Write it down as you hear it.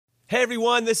Hey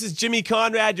everyone, this is Jimmy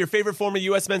Conrad, your favorite former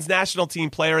U.S. men's national team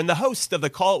player and the host of the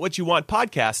Call It What You Want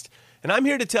podcast. And I'm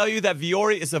here to tell you that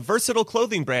Vuori is a versatile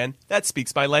clothing brand that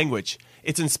speaks my language.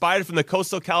 It's inspired from the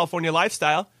coastal California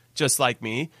lifestyle, just like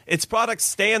me. Its products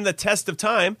stand the test of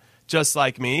time, just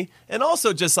like me. And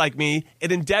also just like me,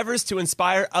 it endeavors to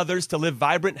inspire others to live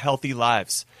vibrant, healthy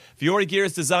lives. Vuori gear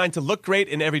is designed to look great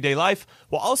in everyday life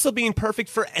while also being perfect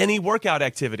for any workout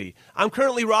activity. I'm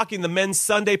currently rocking the men's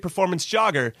Sunday Performance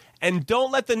Jogger, and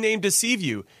don't let the name deceive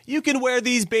you. You can wear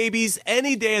these babies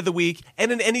any day of the week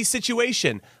and in any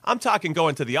situation. I'm talking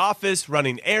going to the office,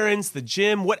 running errands, the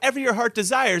gym, whatever your heart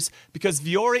desires, because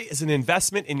Vuori is an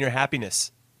investment in your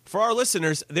happiness. For our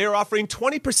listeners, they are offering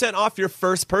 20% off your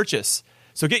first purchase.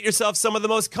 So get yourself some of the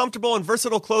most comfortable and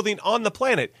versatile clothing on the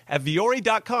planet at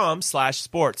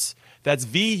vuori.com/sports. That's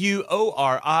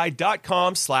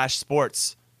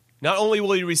VUORI.com/sports. Not only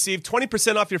will you receive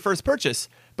 20% off your first purchase,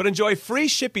 but enjoy free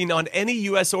shipping on any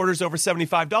U.S. orders over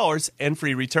 $75 and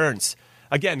free returns.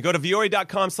 Again, go to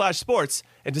vuori.com/sports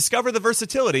and discover the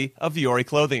versatility of Vuori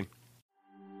clothing.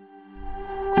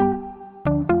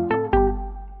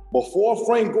 Before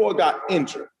Frank Gore got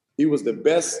injured, he was the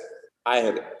best I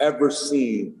had ever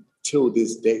seen till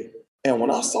this day. And when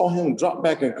I saw him drop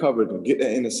back in coverage and get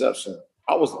that interception,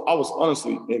 I was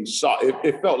honestly in shock.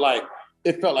 It felt like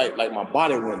my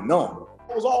body went numb.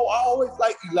 I always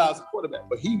liked Eli as a quarterback,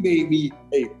 but he made me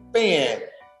a fan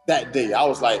that day. I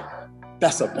was like,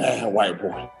 that's a bad white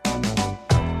boy.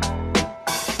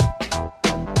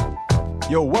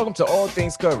 Yo, welcome to All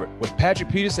Things Covered with Patrick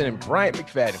Peterson and Bryant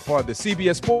McFadden, part of the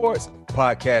CBS Sports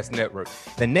Podcast Network.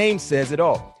 The name says it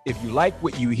all. If you like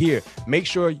what you hear, make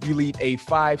sure you leave a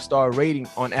 5-star rating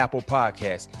on Apple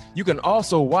Podcasts. You can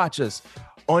also watch us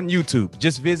on YouTube.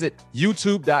 Just visit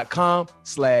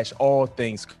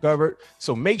youtube.com/allthingscovered.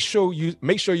 So make sure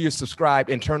you're subscribed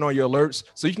and turn on your alerts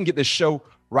so you can get the show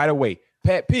right away.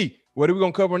 Pat P, what are we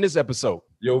going to cover in this episode?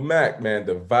 Yo, Mac, man,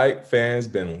 the Vike fans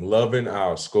been loving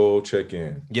our Skull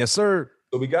check-in. Yes, sir.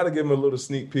 So we got to give them a little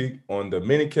sneak peek on the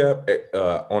minicamp,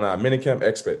 on our minicamp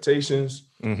expectations.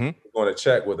 Mm-hmm. We're going to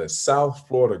chat with a South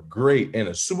Florida great and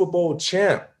a Super Bowl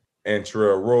champ,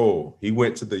 Antrel Rolle. He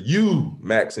went to the U,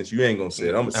 Mac, since you ain't going to say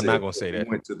it. I'm not going to say that. He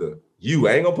went to the U.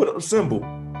 I ain't going to put up a symbol,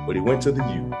 but he went to the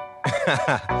U.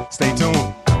 Stay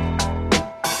tuned.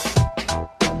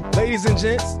 Ladies and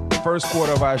gents, first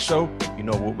quarter of our show, you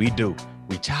know what we do.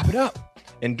 We chop it up.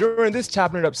 And during this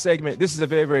chopping it up segment, this is a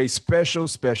very, very special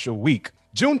week.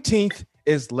 Juneteenth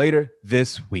is later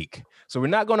this week. So we're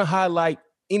not going to highlight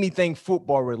anything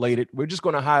football related. We're just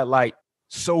going to highlight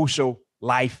social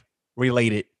life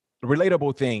related,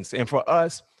 relatable things. And for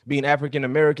us being African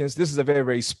Americans, this is a very,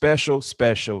 very special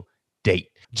date.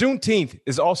 Juneteenth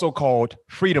is also called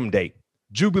Freedom Day,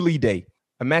 Jubilee Day,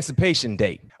 Emancipation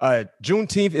Day.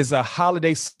 Juneteenth is a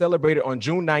holiday celebrated on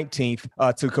June 19th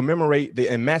to commemorate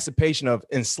the emancipation of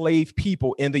enslaved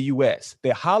people in the U.S.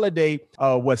 The holiday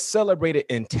was celebrated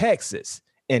in Texas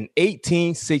in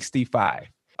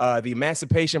 1865. The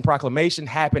Emancipation Proclamation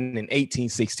happened in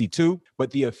 1862,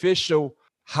 but the official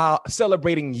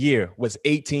celebrating year was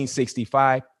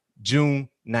 1865, June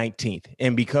 19th.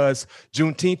 And because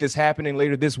Juneteenth is happening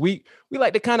later this week, we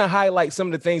like to kind of highlight some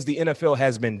of the things the NFL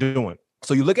has been doing.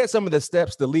 So you look at some of the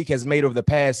steps the league has made over the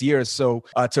past year or so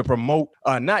to promote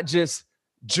not just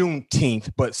Juneteenth,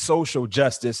 but social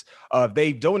justice.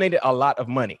 They've donated a lot of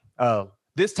money.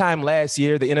 This time last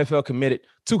year, the NFL committed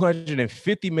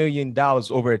 $250 million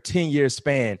over a 10-year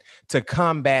span to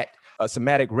combat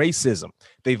systematic racism.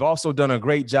 They've also done a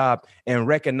great job in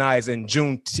recognizing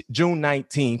June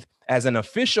 19th as an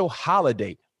official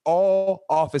holiday. All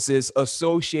offices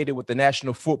associated with the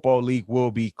National Football League will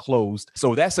be closed.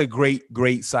 So that's a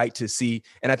great sight to see.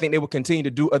 And I think they will continue to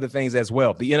do other things as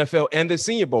well. The NFL and the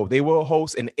Senior Bowl, they will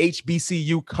host an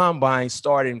HBCU combine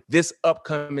starting this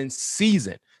upcoming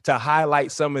season to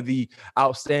highlight some of the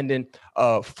outstanding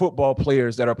football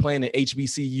players that are playing in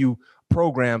HBCU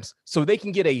programs so they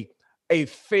can get a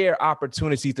fair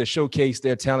opportunity to showcase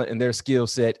their talent and their skill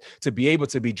set to be able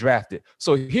to be drafted.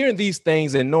 So hearing these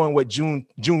things and knowing what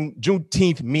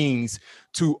Juneteenth means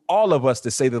to all of us, to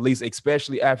say the least,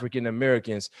 especially African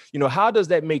Americans, how does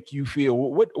that make you feel?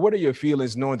 What are your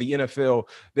feelings knowing the NFL,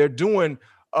 they're doing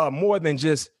more than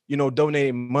just,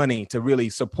 donating money to really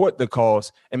support the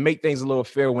cause and make things a little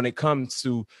fair when it comes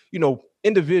to,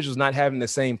 individuals not having the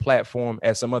same platform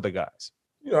as some other guys?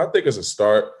 I think it's a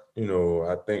start.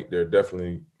 I think they're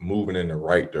definitely moving in the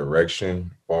right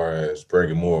direction as far as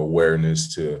bringing more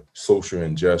awareness to social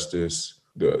injustice,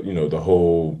 the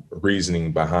whole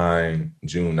reasoning behind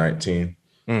June 19th.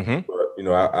 Mm-hmm. But,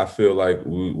 I feel like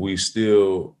we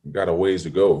still got a ways to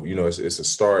go. It's a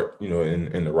start,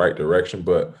 in the right direction.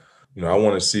 But, I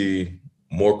want to see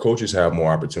more coaches have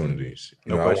more opportunities.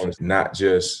 I want to not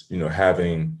just,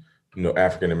 having,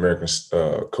 African-American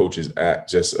coaches at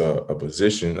just a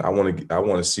position. I want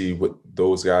to see what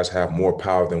those guys have more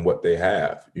power than what they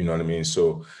have. You know what I mean?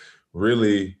 So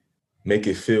really make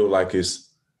it feel like it's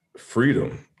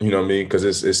freedom, because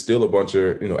it's still a bunch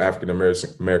of,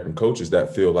 African-American coaches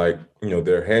that feel like,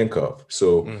 they're handcuffed.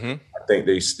 So I think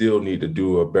they still need to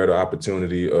do a better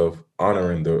opportunity of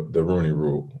honoring the Rooney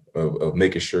Rule, of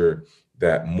making sure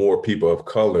that more people of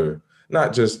color,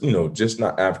 not just, just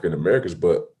not African-Americans,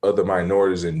 but other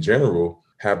minorities in general,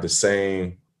 have the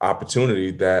same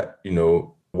opportunity that,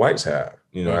 whites have.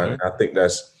 I think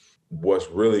that's what's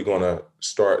really going to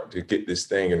start to get this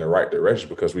thing in the right direction,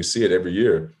 because we see it every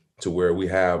year, to where we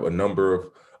have a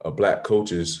number of Black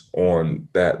coaches on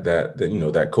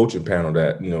that coaching panel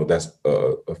that's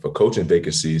for coaching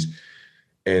vacancies.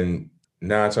 And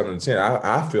 9 times out of 10,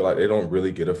 I feel like they don't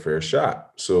really get a fair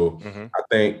shot. So I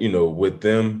think, with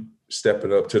them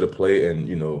stepping up to the plate and,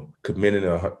 committing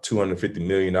 $250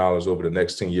 million over the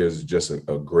next 10 years is just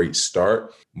a great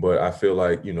start. But I feel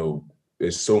like,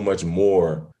 there's so much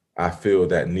more I feel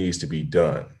that needs to be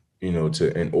done,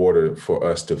 in order for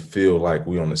us to feel like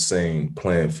we're on the same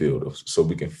playing field, so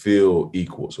we can feel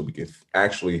equal, so we can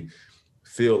actually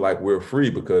feel like we're free.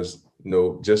 Because,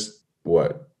 just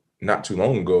not too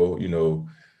long ago,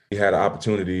 we had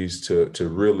opportunities to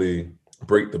really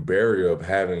break the barrier of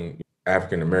having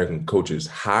African-American coaches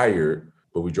hired,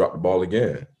 but we dropped the ball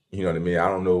again. You know what I mean? I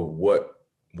don't know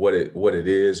what it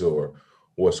is, or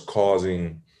what's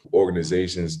causing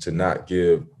organizations to not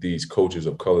give these coaches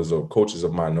of colors or coaches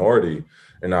of minority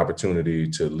an opportunity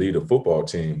to lead a football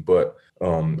team. But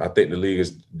I think the league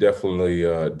is definitely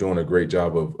doing a great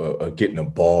job of getting the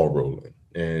ball rolling.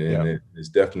 And it's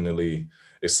definitely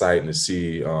exciting to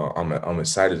see. I'm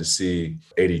excited to see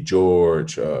Eddie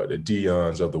George, the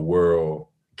Deions of the world,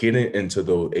 getting into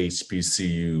those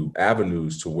HBCU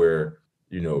avenues, to where,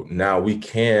 now we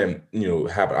can,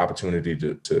 have an opportunity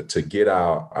to get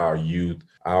our youth,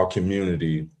 our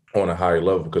community on a higher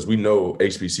level, because we know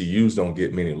HBCUs don't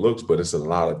get many looks, but it's a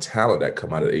lot of talent that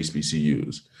come out of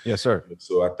HBCUs. Yes, sir.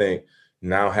 So I think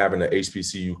now having an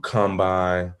HBCU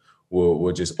combine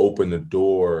will just open the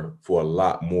door for a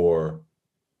lot more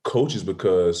coaches,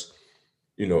 because,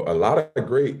 a lot of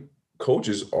great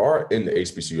coaches are in the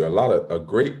HBCU. A lot of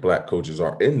great Black coaches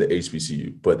are in the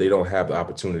HBCU, but they don't have the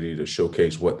opportunity to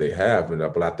showcase what they have.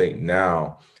 But I think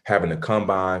now having a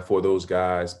combine for those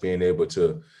guys, being able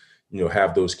to,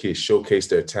 have those kids showcase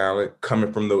their talent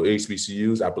coming from those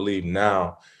HBCUs, I believe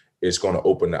now it's going to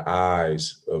open the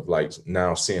eyes of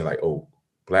now seeing oh,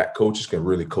 Black coaches can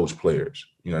really coach players.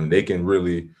 They can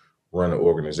really run an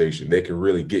organization. They can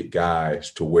really get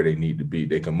guys to where they need to be.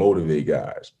 They can motivate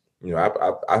guys.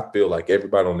 I feel like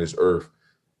everybody on this earth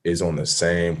is on the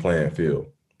same playing field.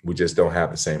 We just don't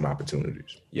have the same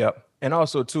opportunities. Yep. And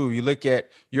also, too, you look at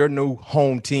your new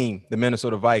home team, the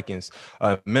Minnesota Vikings.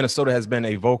 Minnesota has been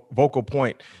a vocal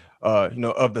point,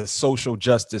 of the social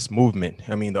justice movement.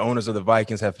 I mean, the owners of the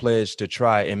Vikings have pledged to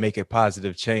try and make a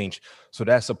positive change. So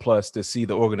that's a plus to see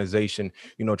the organization,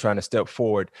 trying to step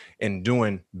forward and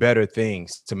doing better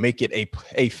things to make it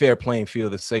a fair playing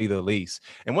field, to say the least.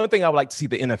 And one thing I would like to see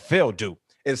the NFL do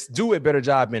is do a better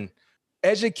job in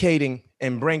educating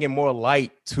and bringing more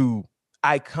light to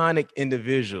iconic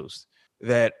individuals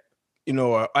that,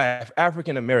 are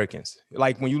African Americans.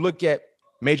 Like when you look at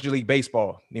Major League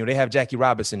Baseball, they have Jackie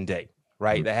Robinson Day,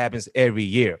 right? Mm-hmm. That happens every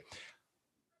year.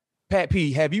 Pat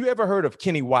P, have you ever heard of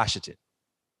Kenny Washington?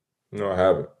 No, I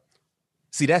haven't.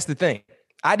 See, that's the thing.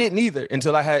 I didn't either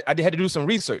until I had to do some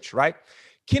research, right?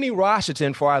 Kenny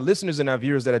Washington, for our listeners and our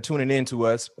viewers that are tuning in to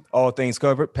us, All Things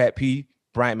Covered, Pat P,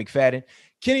 Bryant McFadden.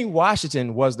 Kenny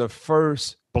Washington was the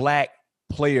first Black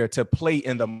player to play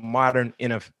in the modern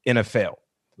NFL.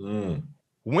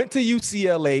 Went to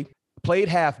UCLA, played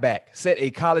halfback, set a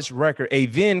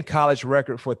then college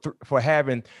record for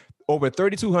having over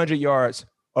 3,200 yards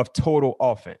of total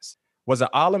offense. Was an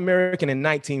All-American in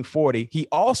 1940. He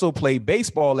also played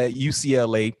baseball at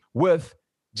UCLA with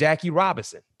Jackie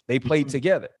Robinson. They played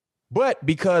together. But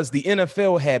because the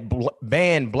NFL had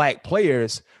banned Black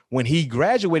players, when he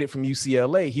graduated from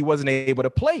UCLA, he wasn't able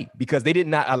to play because they did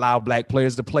not allow Black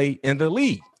players to play in the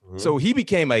league. Mm-hmm. So he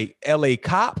became a LA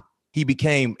cop. He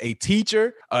became a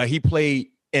teacher. He played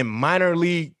in minor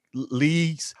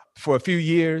leagues for a few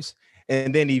years.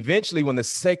 And then eventually, when the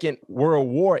Second World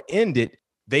War ended,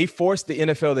 they forced the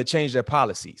NFL to change their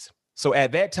policies. So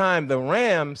at that time, the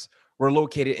Rams were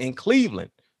located in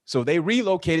Cleveland. So they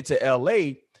relocated to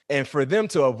LA, and for them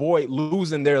to avoid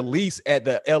losing their lease at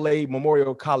the LA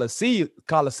Memorial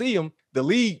Coliseum, the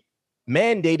league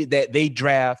mandated that they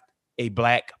draft a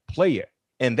black player.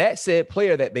 And that said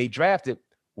player that they drafted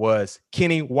was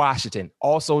Kenny Washington,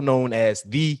 also known as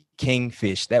the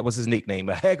Kingfish. That was his nickname.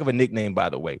 A heck of a nickname, by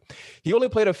the way. He only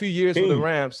played a few years with the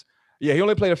Rams. Yeah, he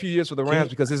only played a few years with the Rams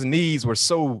because his knees were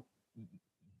so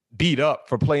beat up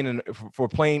for playing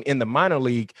in the minor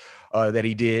league that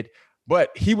he did.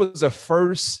 But he was the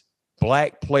first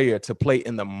black player to play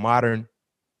in the modern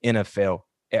NFL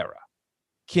era.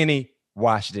 Kenny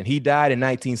Washington. He died in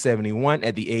 1971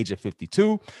 at the age of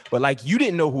 52. But like, you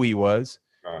didn't know who he was.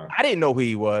 I didn't know who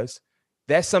he was.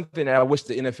 That's something that I wish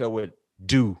the NFL would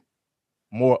do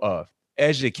more of.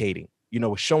 Educating,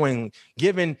 showing,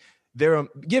 giving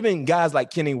guys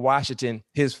like Kenny Washington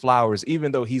his flowers,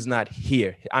 even though he's not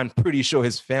here. I'm pretty sure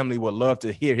his family would love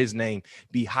to hear his name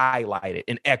be highlighted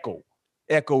and echoed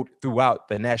throughout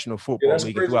the National Football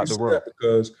League and throughout the world.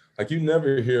 Because you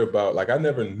never hear about, I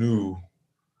never knew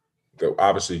that,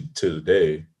 obviously to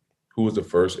today, who was the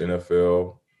first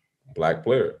NFL black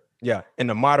player. Yeah, in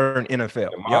the modern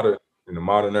NFL. In the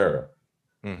modern era.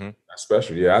 Mm-hmm.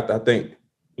 Especially, I think,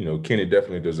 Kenny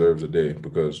definitely deserves a day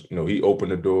because, he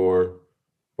opened the door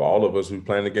for all of us who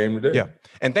playing the game today. Yeah,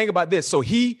 and think about this. So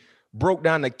he broke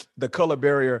down the color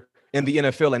barrier in the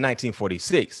NFL in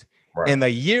 1946. Right. And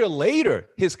a year later,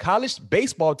 his college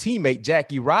baseball teammate,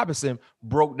 Jackie Robinson,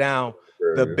 broke down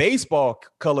the baseball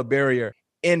color barrier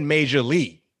in Major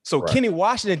League. So Kenny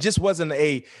Washington just wasn't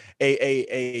a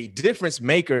difference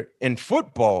maker in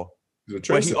football,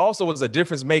 but he also was a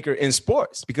difference maker in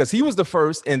sports because he was the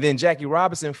first, and then Jackie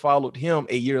Robinson followed him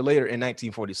a year later in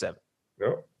 1947.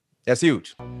 Yep. That's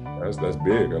huge. That's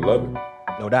big. I love it.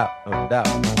 No doubt.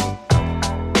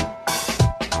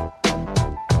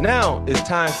 Now it's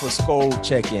time for Skol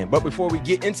Check-In. But before we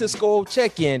get into Skol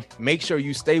Check-In, make sure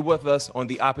you stay with us on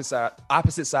the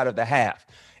opposite side of the half.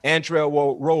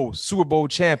 Antrell Rowe, Super Bowl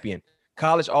champion,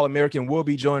 college All-American, will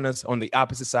be joining us on the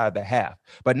opposite side of the half.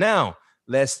 But now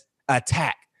let's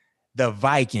attack the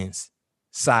Vikings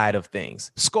side of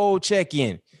things. Skol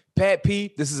Check-In. Pat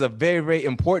P, this is a very, very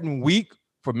important week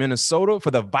for Minnesota, for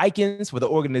the Vikings, for the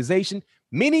organization.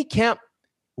 Minicamp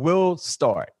will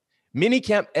start.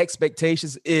 Minicamp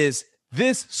expectations is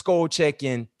this Skol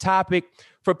Check-In topic.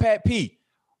 For Pat P,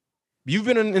 you've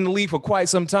been in the league for quite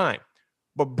some time,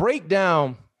 but break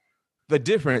down the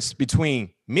difference between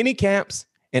mini camps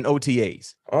and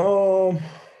OTAs.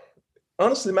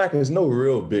 Honestly, Mac, there's no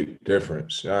real big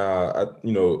difference. I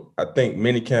think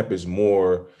mini camp is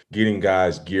more getting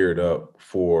guys geared up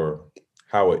for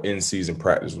how an in-season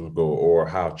practice will go or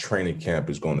how training camp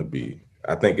is going to be.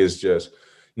 I think it's just,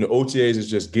 OTAs is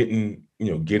just getting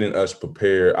us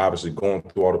prepared, obviously going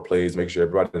through all the plays, making sure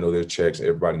everybody know their checks,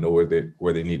 everybody know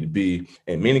where they need to be.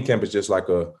 And mini camp is just like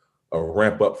a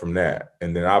ramp up from that.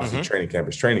 And then obviously training camp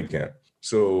is training camp.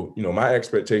 So, my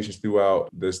expectations throughout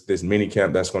this mini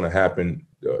camp that's going to happen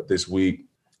this week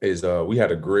is we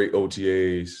had a great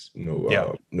OTAs,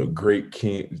 great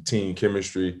team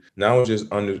chemistry. Now it's just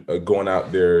going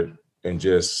out there and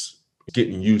just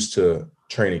getting used to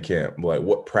training camp, like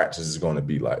what practice is going to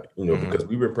be like, because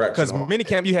we've been practicing. Because mini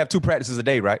camp, you have 2 practices a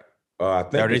day, right? I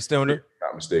think are they still there?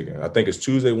 Not mistaken. I think it's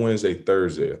Tuesday, Wednesday,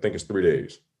 Thursday. I think it's 3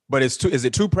 days. But is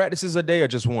it 2 practices a day or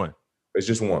just 1? It's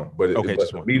just 1. But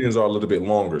just one. Meetings are a little bit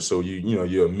longer. So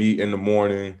you'll meet in the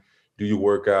morning, do your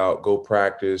workout, go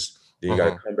practice. Then you got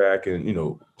to come back and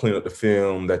clean up the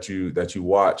film that you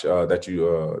watch, that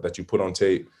you put on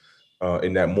tape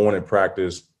in that morning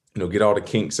practice. Get all the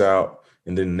kinks out,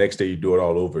 and then the next day you do it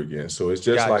all over again. So it's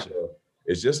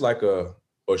just like a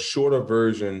shorter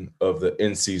version of the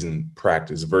in-season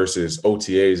practice versus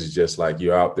OTAs is just like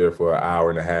you're out there for an hour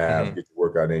and a half, get your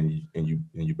workout in, and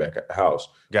you back at the house.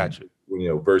 Gotcha.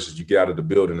 Versus you get out of the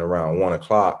building around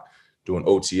 1:00 doing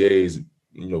OTAs,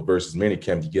 versus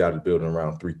minicamp, you get out of the building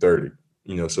around 3:30.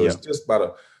 So it's just about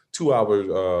a 2 hours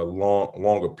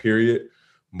longer period.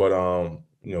 But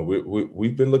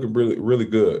we've been looking really, really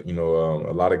good.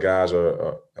 A lot of guys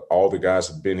all the guys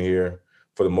have been here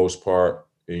for the most part.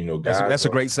 Guys, that's a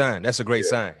great sign. That's a great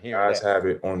sign. Guys have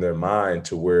it on their mind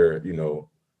to where,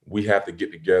 we have to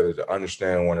get together to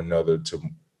understand one another, to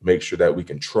make sure that we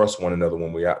can trust one another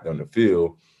when we're out there on the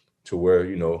field, to where,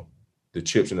 the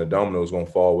chips and the dominoes going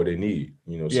to fall where they need,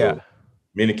 So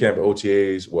minicamp and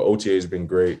OTAs, OTAs have been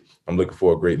great. I'm looking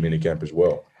for a great minicamp as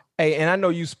well. Hey, and I know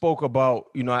you spoke about,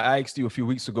 I asked you a few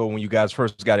weeks ago when you guys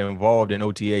first got involved in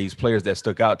OTAs, players that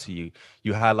stuck out to you.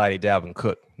 You highlighted Dalvin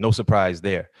Cook. No surprise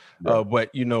there. Yeah.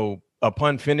 But,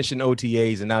 upon finishing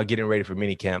OTAs and now getting ready for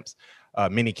minicamp,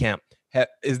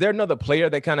 is there another player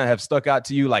that kind of have stuck out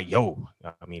to you? Like, yo,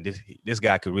 I mean, this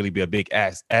guy could really be a big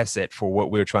asset for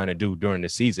what we're trying to do during the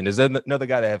season. Is there another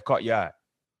guy that have caught your eye?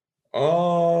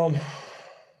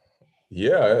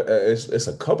 Yeah, it's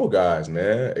a couple guys,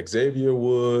 man. Xavier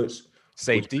Woods,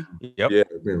 safety. Yeah,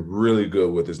 been really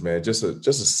good with us, man. Just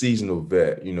a seasonal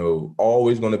vet. You know,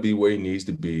 always going to be where he needs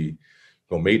to be.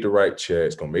 Gonna make the right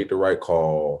checks. Gonna make the right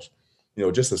calls. You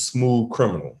know, just a smooth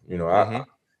criminal. You know,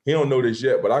 he don't know this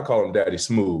yet, but I call him Daddy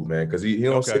Smooth, man, because he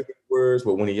don't say words,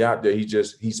 but when he out there,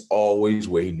 he's always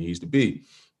where he needs to be.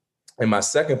 And my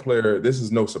second player, this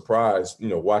is no surprise, you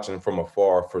know, watching him from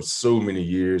afar for so many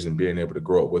years and being able to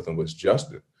grow up with him, was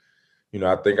Justin. You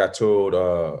know, I think I told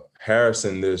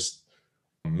Harrison this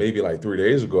maybe like 3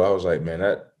 days ago. I was like,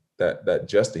 man, that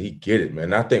Justin, he get it, man.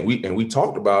 And I think we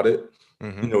talked about it,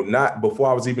 you know, not before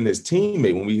I was even his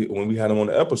teammate. When we had him on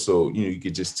the episode, you know, you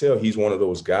could just tell he's one of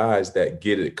those guys that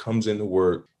get it, comes into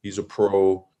work. He's a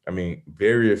pro. I mean,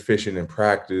 very efficient in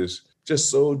practice.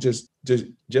 Just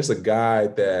a guy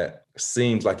that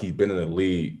seems like he's been in the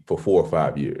league for 4 or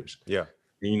 5 years. Yeah.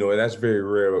 You know, and that's very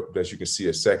rare that you can see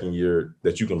a second year,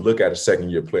 that you can look at a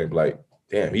second year player and be like,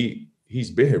 damn,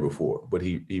 he's been here before, but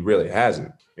he really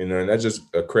hasn't. You know, and that's just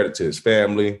a credit to his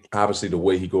family, obviously the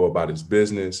way he go about his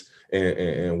business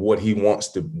and what he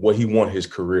wants his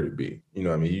career to be. You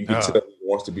know what I mean? You can tell he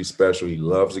wants to be special. He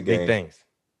loves the game. Big things.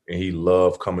 And he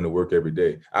loved coming to work every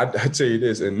day. I tell you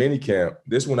this, in minicamp,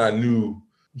 this one I knew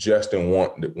Justin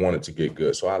wanted to get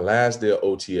good. So our last day of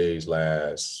OTAs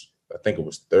I think it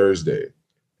was Thursday.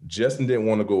 Justin didn't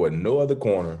want to go at no other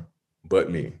corner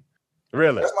but me.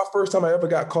 Really? That's my first time I ever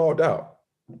got called out.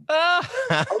 I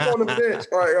was on the bench.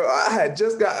 I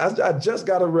just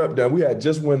got a rep done. We had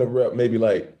just won a rep, maybe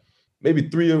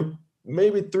three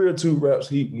or two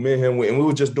reps. Me and him went, and we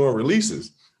were just doing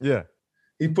releases. Yeah.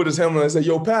 He put his helmet on and said,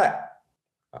 "Yo, Pat,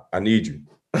 I need you."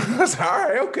 I said, "All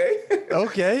right, okay."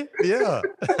 Okay, yeah.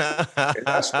 And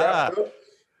I strapped up,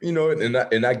 you know,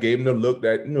 and I gave him the look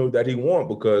that, you know, that he wanted,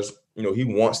 because, you know, he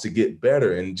wants to get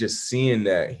better. And just seeing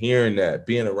that, hearing that,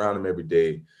 being around him every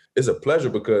day is a pleasure,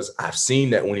 because I've seen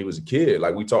that when he was a kid,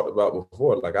 like we talked about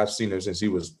before. Like, I've seen him since he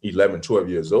was 11, 12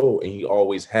 years old, and he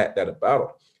always had that about him.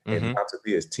 And not to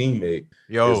be his teammate,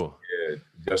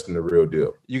 Justin the real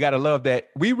deal. You got to love that.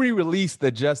 We re-released the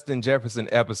Justin Jefferson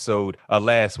episode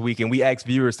last week, and we asked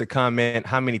viewers to comment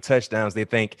how many touchdowns they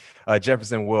think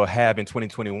Jefferson will have in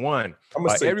 2021.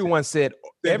 Everyone said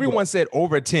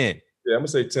over 10. Yeah, I'm gonna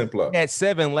say 10 plus. He had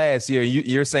 7 last year.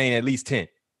 You're saying at least 10.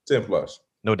 10 plus.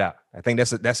 No doubt. I think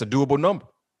that's a doable number.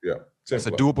 Yeah, that's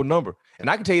a doable number. And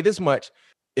I can tell you this much: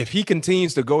 if he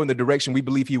continues to go in the direction we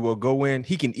believe he will go in,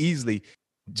 he can easily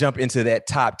jump into that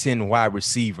top 10 wide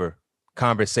receiver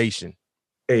conversation.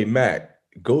 Hey, Mac,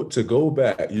 go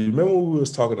back. You remember when we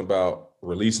was talking about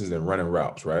releases and running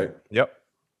routes, right? Yep.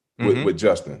 With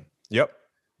Justin. Yep.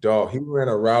 Dog, he ran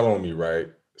a route on me, right?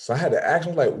 So I had to ask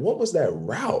him, like, what was that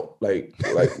route? Like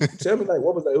tell me, like,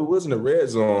 what was that? It wasn't a red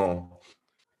zone.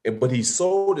 But he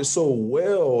sold it so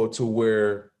well to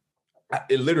where I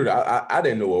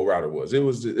didn't know what route it was. It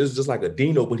was just like a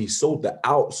Dino, but he sold the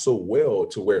out so well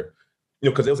to where, you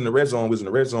know, because it was in the red zone. It was in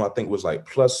the red zone, I think it was like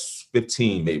plus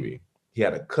 15 maybe. He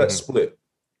had a cut split.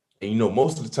 And, you know,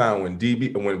 most of the time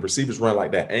when receivers run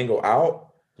like that angle out,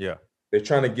 yeah, they're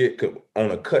trying to get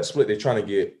on a cut split. They're trying to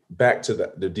get back to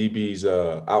the DB's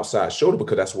outside shoulder,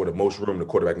 because that's where the most room the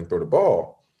quarterback can throw the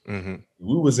ball. We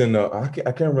was in I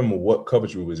can't remember what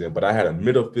coverage we was in, but I had a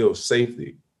middle field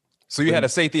safety. So you had a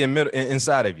safety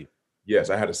inside of you? Yes,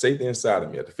 I had a safety inside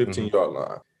of me at the 15-yard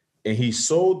line. And he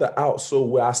sold the out so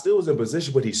well. I still was in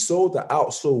position, but he sold the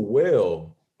out so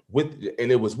well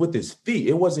and it was with his feet.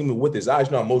 It wasn't even with his eyes.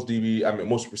 You know,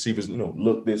 most receivers, you know,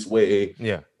 look this way,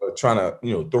 trying to,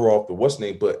 you know, throw off the what's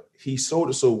name. But he sold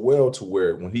it so well to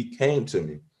where when he came to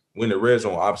me, when the red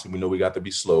zone, obviously we know we got to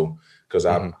be slow, because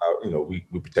we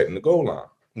protecting the goal line.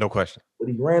 No question. But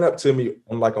he ran up to me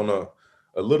on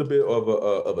a little bit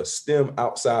of a stem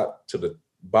outside to the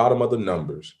bottom of the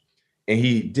numbers. And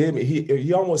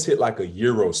he almost hit like a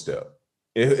Euro step.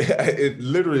 It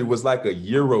literally was like a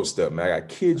Euro step, man. I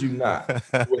kid you not.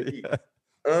 He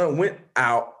went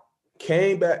out,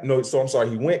 came back. No, so I'm sorry.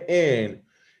 He went in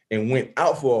and went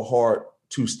out for a hard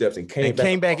 2 steps and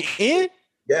came back in?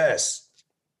 Yes.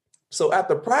 So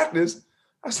after practice,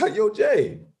 I was like, "Yo,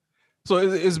 Jay." So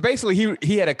it's basically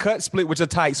he had a cut split, which is a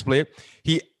tight split.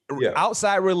 He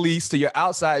outside release to your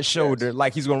outside shoulder,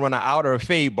 like he's gonna run an out or a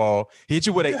fade ball. Hit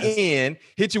you with an in,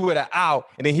 hit you with an out,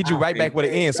 and then hit you right back with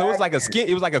an in. So it was like a skin.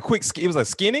 It was like a quick. It was a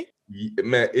skinny.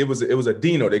 Man, it was a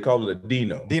Dino. They call it a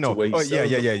Dino. Dino. Oh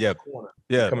yeah.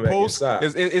 Post.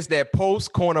 It's that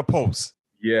post corner post.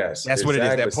 Yes, that's exactly. what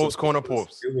it is. That post corner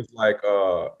post. It was like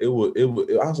it was.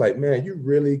 I was like, man, you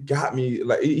really got me.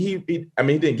 Like he I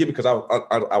mean, he didn't get me because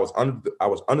I was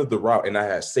under the route and I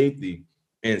had safety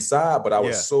inside, but I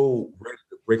was so ready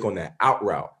to break on that out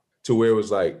route to where it was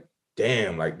like,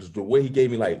 damn, like the way he gave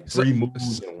me like 3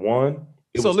 moves in one.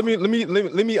 So let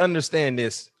me understand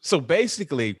this. So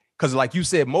basically, because like you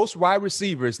said, most wide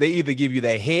receivers, they either give you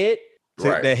their head.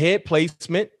 The head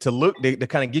placement to look, they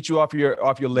kind of get you off your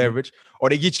leverage, or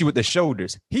they get you with the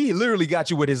shoulders. He literally got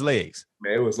you with his legs.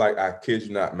 Man, it was like, I kid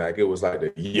you not, Mac. It was like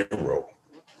the Euro.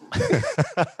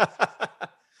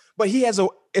 But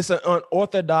it's an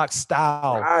unorthodox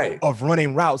style of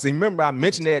running routes. And remember, I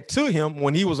mentioned that to him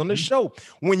when he was on the show.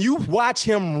 When you watch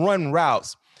him run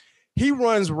routes, he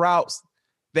runs routes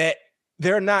that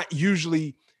they're not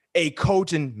usually a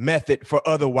coaching method for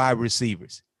other wide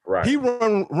receivers. Right. He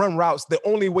run routes the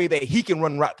only way that he can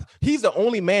run routes. He's the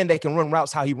only man that can run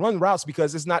routes how he runs routes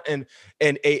because it's not an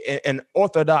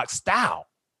orthodox style.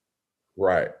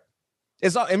 Right.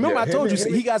 It's all, and remember I told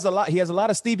you he has a lot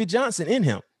of Stevie Johnson in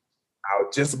him. I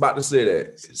was just about to say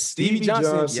that. Stevie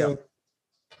Johnson,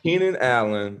 Keenan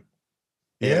Allen,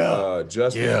 and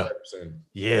Justin Jefferson.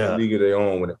 Yeah. League of their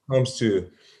own when it comes to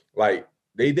like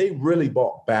they really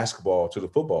brought basketball to the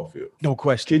football field. No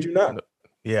question. Kid you not.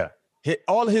 Yeah.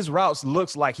 All of his routes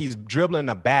looks like he's dribbling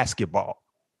a basketball.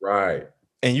 Right.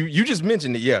 And you just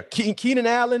mentioned it. Yeah. Keenan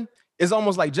Allen is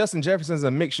almost like Justin Jefferson's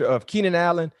a mixture of Keenan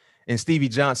Allen and Stevie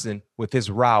Johnson with his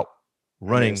route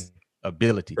running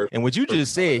ability. And what you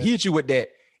just said, he hit you with that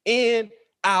in,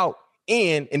 out,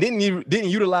 in, and didn't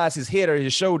utilize his head or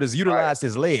his shoulders, utilized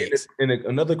his legs. And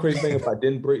another crazy thing, if I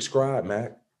didn't break stride,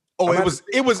 Mac. Oh, it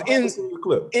was in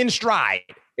stride.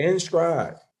 In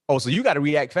stride. Oh, so you got to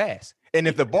react fast. And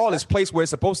if the ball is placed where it's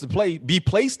supposed to be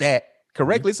placed at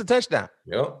correctly, it's a touchdown.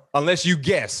 Yep. Unless you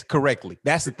guess correctly.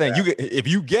 That's the thing. If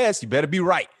you guess, you better be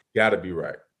right. Got to be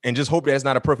right. And just hope that's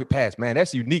not a perfect pass, man.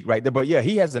 That's unique right there. But yeah,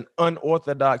 he has an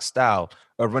unorthodox style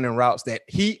of running routes that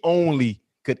he only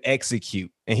could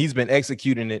execute. And he's been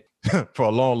executing it for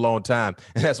a long, long time.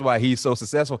 And that's why he's so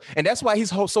successful. And that's why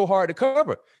he's so hard to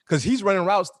cover, because he's running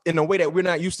routes in a way that we're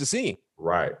not used to seeing.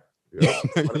 Right. Yep.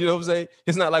 You know what I'm saying?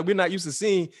 It's not like we're not used to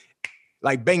seeing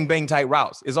like bang, bang type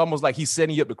routes. It's almost like he's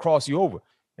setting you up to cross you over.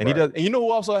 And he does. And you know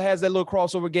who also has that little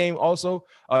crossover game also?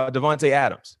 Davante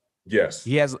Adams. Yes.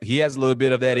 He has a little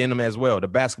bit of that in him as well, the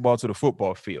basketball to the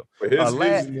football field. But his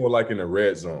is more like in the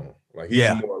red zone. Like he's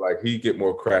more like he get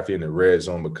more crafty in the red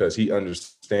zone because he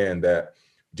understands that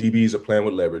DBs are playing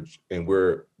with leverage and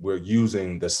we're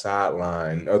using the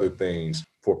sideline and other things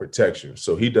for protection.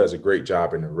 So he does a great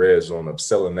job in the red zone of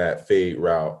selling that fade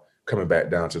route, coming back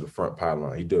down to the front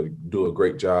pylon. He do a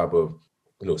great job of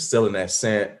selling that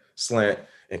slant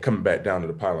and coming back down to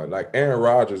the pylon. Like Aaron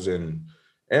Rodgers,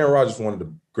 one of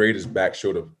the greatest back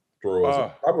shoulder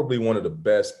throwers, probably one of the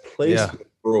best placement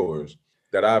throwers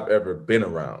that I've ever been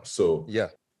around. So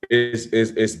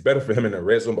it's better for him in the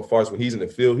red zone. But as far as when he's in the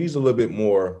field, he's a little bit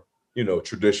more,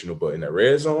 traditional. But in that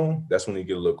red zone, that's when he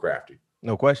get a little crafty.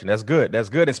 No question. That's good. That's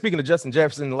good. And speaking of Justin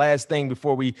Jefferson, the last thing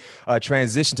before we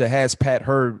transition to Has Pat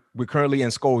Heard, we're currently in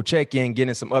Skol check-in,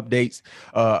 getting some updates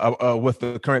with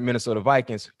the current Minnesota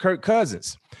Vikings. Kirk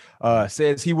Cousins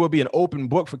says he will be an open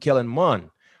book for Kellen Mond,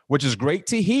 which is great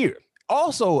to hear.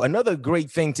 Also, another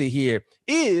great thing to hear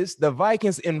is the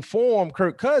Vikings informed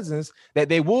Kirk Cousins that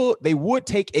they would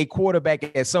take a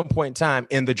quarterback at some point in time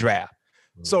in the draft.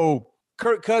 Mm-hmm. So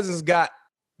Kirk Cousins got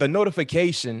the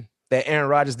notification that Aaron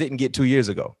Rodgers didn't get 2 years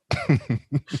ago.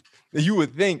 You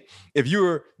would think if you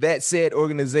were that said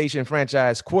organization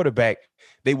franchise quarterback,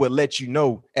 they would let you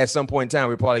know at some point in time,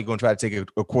 we're probably going to try to take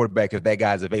a quarterback if that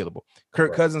guy's available.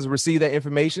 Kirk Cousins received that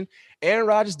information. Aaron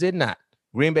Rodgers did not.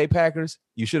 Green Bay Packers,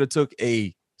 you should have took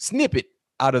a snippet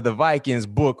out of the Vikings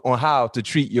book on how to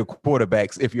treat your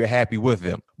quarterbacks if you're happy with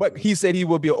them. But he said he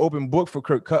will be an open book for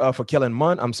Kellen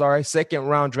Mond. Second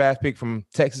round draft pick from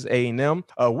Texas A&M.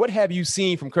 What have you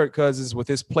seen from Kirk Cousins with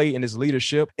his play and his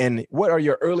leadership? And what are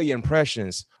your early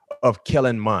impressions of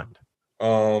Kellen Mond?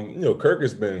 Kirk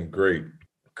has been great.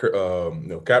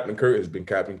 Captain Kirk has been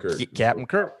Captain Kirk. Captain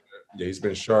Kirk. Yeah, he's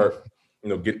been sharp.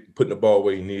 Putting the ball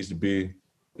where he needs to be.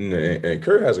 And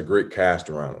Kirk has a great cast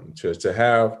around him. Just to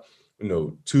have,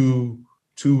 two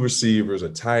receivers, a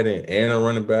tight end, and a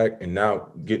running back, and now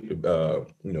get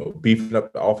beefing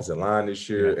up the offensive line this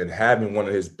year and having one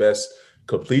of his best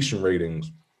completion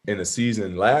ratings in the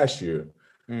season last year.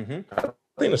 Mm-hmm. I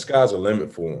think the sky's the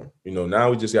limit for him.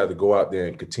 Now we just got to go out there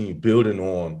and continue building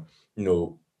on,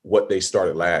 what they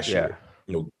started last year.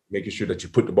 Making sure that you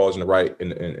put the balls in the right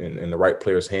in the right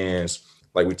players' hands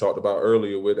like we talked about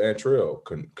earlier with Antrell,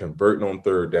 converting on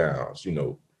third downs,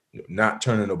 not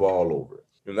turning the ball over.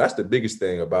 That's the biggest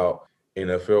thing about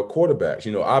NFL quarterbacks.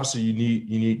 Obviously you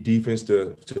need defense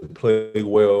to play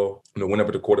well,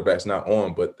 whenever the quarterback's not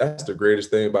on. But that's the greatest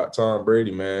thing about Tom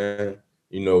Brady, man.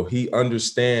 He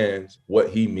understands what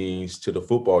he means to the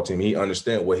football team. He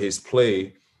understands what his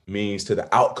play means to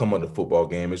the outcome of the football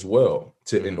game as well.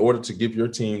 In order to give your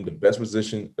team the best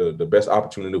position, the best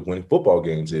opportunity to win football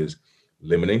games is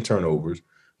limiting turnovers,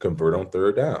 convert on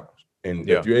third downs. And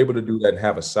if you're able to do that and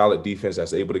have a solid defense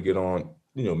that's able to get on,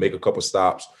 make a couple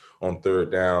stops on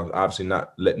third down, obviously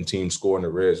not letting teams score in the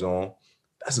red zone,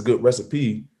 that's a good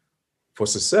recipe for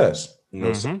success.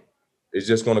 So it's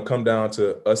just going to come down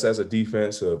to us as a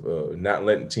defense of not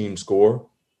letting teams score,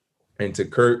 and to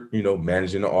Kirk,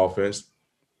 managing the offense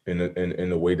in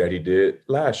the way that he did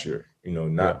last year,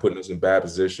 not putting us in bad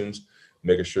positions,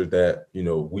 making sure that,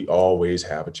 we always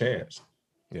have a chance.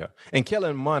 Yeah. And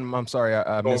Kellen Mond, I'm sorry,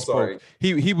 I misspoke. Sorry.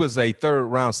 He was a third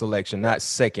round selection, not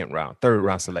second round, third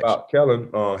round selection. Kellen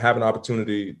having an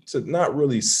opportunity to not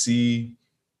really see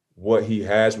what he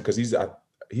has, because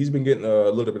he's been getting a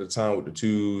little bit of time with the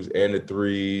 2s and the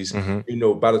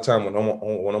 3s. By the time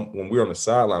when we're on the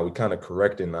sideline, we kind of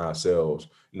correcting ourselves.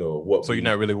 So you're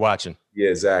not really watching. Yeah,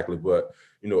 exactly. But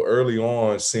early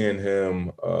on, seeing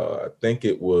him, I think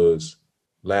it was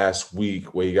last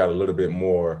week where he got a little bit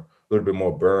more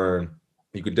burn.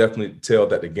 You could definitely tell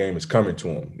that the game is coming to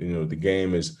him. The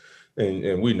game is,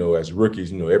 and we know as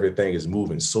rookies, everything is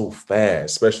moving so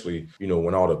fast, especially,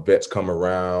 when all the vets come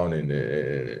around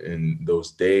and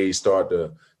those days start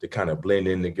to kind of blend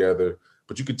in together.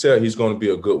 But you could tell he's going to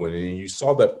be a good one. And you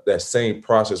saw that same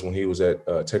process when he was at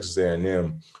Texas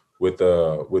A&M with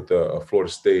Florida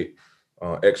State,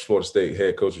 ex-Florida State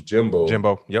head coach Jimbo.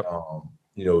 Yep.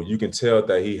 You can tell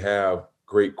that he have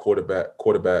great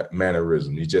quarterback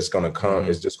mannerism. He's just going to come.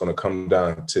 It's just going to come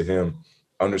down to him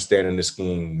understanding the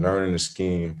scheme, learning the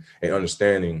scheme, and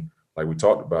understanding, like we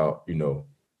talked about,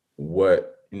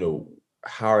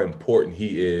 how important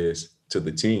he is to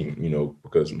the team.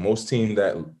 Because most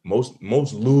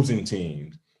losing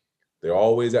teams, they're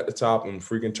always at the top in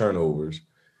freaking turnovers.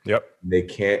 Yep. They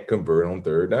can't convert on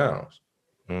third downs.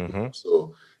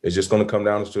 So it's just going to come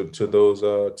down to those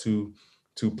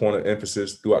two point of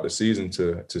emphasis throughout the season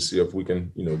to see if we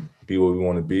can, be what we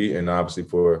want to be. And obviously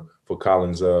for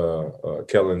Kellen's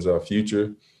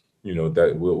future,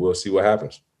 that we'll see what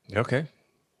happens. Okay.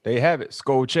 There you have it.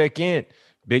 Skol check-in.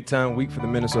 Big time week for the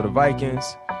Minnesota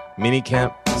Vikings. Mini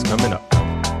camp is coming up.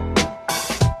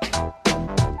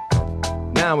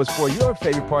 Now it's for your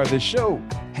favorite part of the show.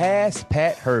 Has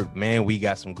Pat heard? Man, we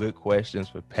got some good questions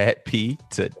for Pat P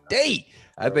today.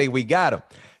 I think we got him.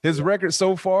 His record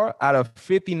so far, out of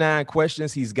 59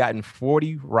 questions, he's gotten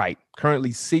 40 right.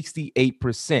 Currently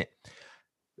 68%.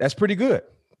 That's pretty good.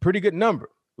 Pretty good number.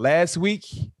 Last week,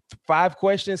 5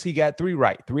 questions, he got 3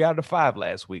 right. 3 out of 5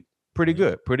 last week. Pretty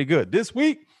good. Pretty good. This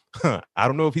week, I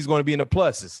don't know if he's going to be in the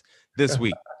pluses this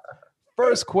week.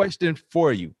 First question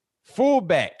for you.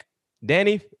 Fullback,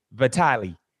 Danny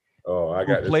Vitale. Oh, I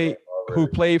got who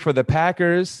played for the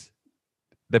Packers,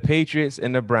 the Patriots,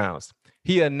 and the Browns.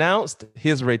 He announced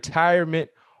his retirement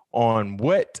on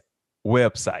what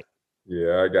website?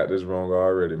 Yeah, I got this wrong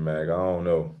already, Mac. I don't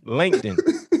know. LinkedIn.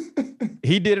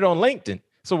 He did it on LinkedIn.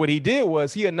 So what he did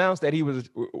was he announced that he was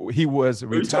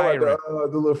retiring. The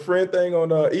little friend thing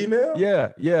on email. Yeah.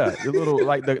 The little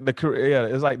like the career.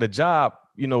 It's like the job,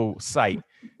 site.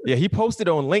 Yeah, he posted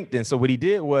on LinkedIn. So what he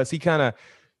did was he kind of,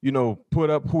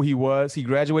 put up who he was. He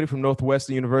graduated from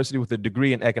Northwestern University with a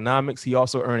degree in economics. He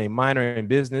also earned a minor in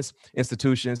business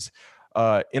institutions,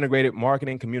 integrated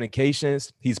marketing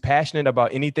communications. He's passionate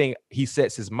about anything he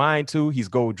sets his mind to. He's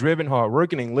goal-driven,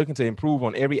 hardworking, and looking to improve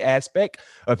on every aspect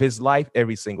of his life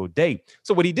every single day.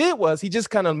 So what he did was he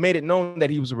just kind of made it known that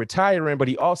he was retiring, but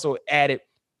he also added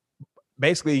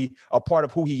basically a part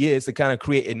of who he is to kind of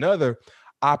create another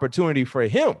opportunity for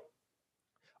him.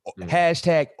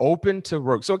 Hashtag open to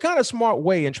work. So a kind of smart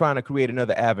way in trying to create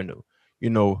another avenue,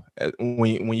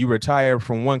 when you retire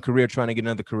from one career, trying to get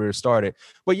another career started.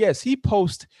 But yes, he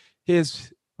posted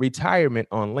his retirement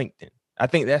on LinkedIn. I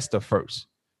think that's the first.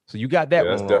 So you got that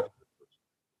one wrong.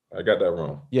 I got that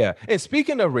wrong. Yeah. And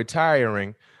speaking of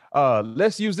retiring,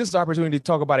 let's use this opportunity to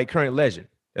talk about a current legend,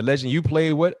 a legend you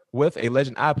played with, a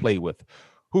legend I played with,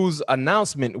 whose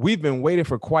announcement we've been waiting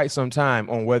for quite some time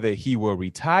on whether he will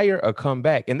retire or come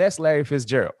back. And that's Larry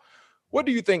Fitzgerald. What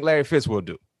do you think Larry Fitz will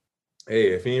do?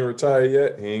 Hey, if he ain't retired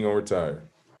yet, he ain't gonna retire.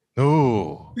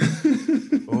 Oh,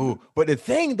 but the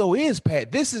thing though is,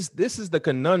 Pat, this is the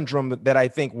conundrum that I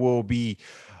think will be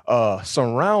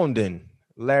surrounding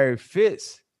Larry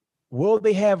Fitz, will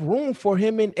they have room for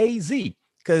him in AZ?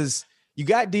 Because you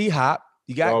got D-Hop,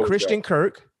 you got Christian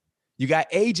Kirk, you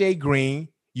got AJ Green,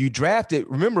 you drafted,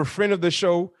 remember, friend of the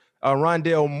show,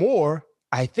 Rondale Moore.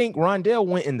 I think Rondale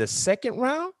went in the second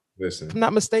round. Listen, if I'm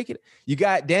not mistaken. You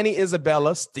got Danny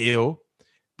Isabella still.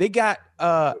 They got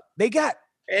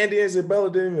Andy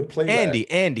Isabella didn't even play.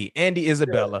 Andy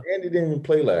Isabella. Yeah, Andy didn't even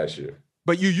play last year.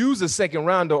 But you use a second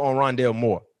rounder on Rondale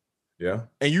Moore. Yeah.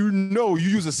 And you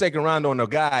use a second round on a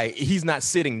guy, he's not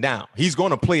sitting down. He's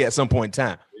going to play at some point in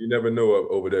time. You never know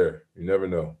over there. You never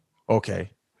know.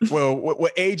 Okay. Well,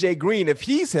 with AJ Green, if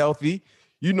he's healthy,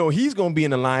 he's going to be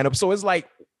in the lineup. So it's like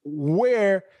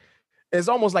it's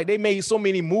almost like they made so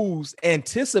many moves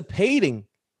anticipating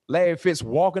Larry Fitz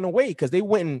walking away because they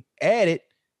went and added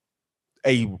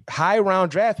a high round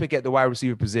draft pick at the wide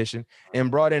receiver position and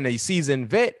brought in a seasoned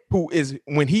vet who is,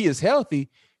 when he is healthy,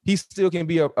 he still can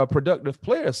be a productive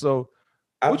player. So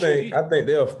I think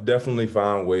they'll definitely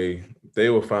find a way. They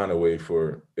will find a way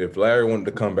for, if Larry wanted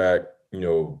to come back,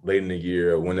 late in the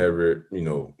year or whenever,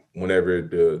 whenever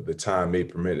the time may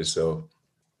permit itself,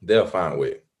 they'll find a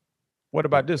way. What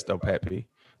about this though, Pat P?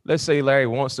 Let's say Larry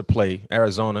wants to play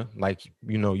Arizona. Like,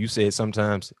 you said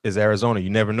sometimes it's Arizona. You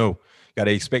never know. Got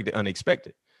to expect the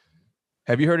unexpected.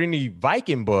 Have you heard any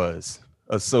Viking buzz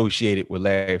associated with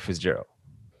Larry Fitzgerald?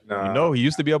 Nah, he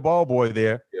used to be a ball boy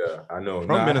there. Yeah, I know.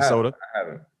 From Minnesota. I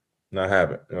haven't.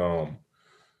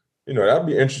 That'd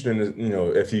be interesting.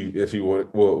 If he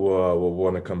would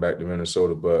want to come back to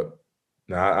Minnesota, but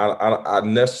I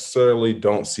necessarily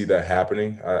don't see that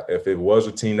happening. If it was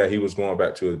a team that he was going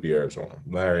back to, it'd be Arizona.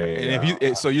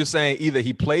 Larry. So you're saying either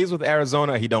he plays with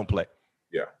Arizona or he don't play?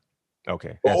 Yeah.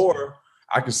 Okay. Or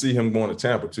I could see him going to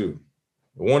Tampa too.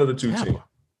 One of the two teams.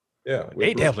 Yeah.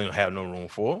 They definitely don't have no room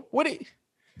for him.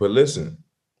 But listen,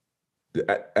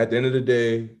 at the end of the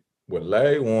day, what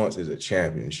Larry wants is a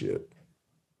championship.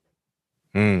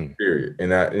 Period.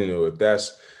 And if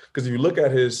that's because if you look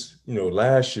at his,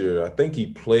 last year, I think he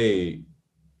played,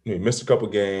 he missed a couple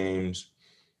games.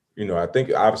 I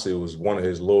think obviously it was one of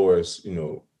his lowest,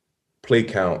 play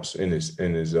counts in his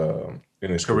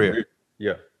career.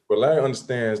 Yeah. But Larry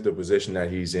understands the position that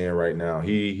he's in right now.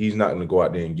 He's not going to go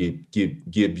out there and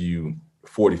give you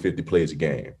 40, 50 plays a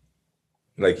game.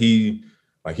 He'll be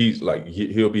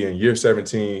in year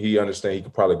 17. He understands he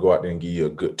could probably go out there and give you a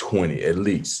good 20 at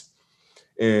least.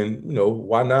 And,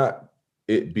 why not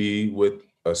it be with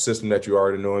a system that you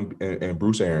already know and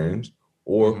Bruce Arians,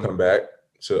 or come back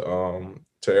to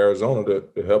Arizona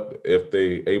to help, if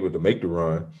they able to make the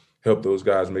run, help those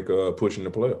guys make a push in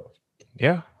the playoffs.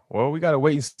 Yeah. Well, we got to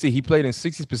wait and see. He played in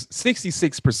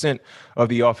 66% of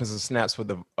the offensive snaps for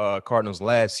the Cardinals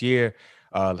last year.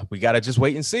 We got to just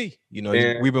wait and see.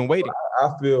 We've been waiting.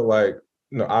 I feel like,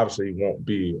 obviously he won't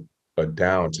be a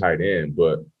down tight end,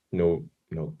 but,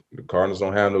 the Cardinals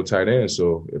don't have no tight end.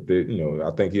 So if they,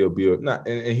 I think he'll be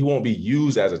and he won't be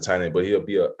used as a tight end, but he'll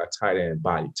be a tight end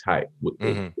body type with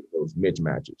those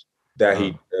mismatches that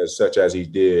he, such as he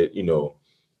did,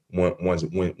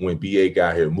 when BA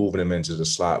got here, moving him into the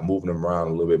slot, moving him around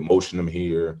a little bit, motioning him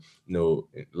here.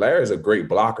 Larry's a great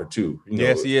blocker too.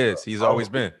 Yes, he is. He's always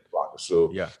been. Blocker.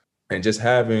 So yeah. And just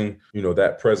having,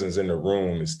 that presence in the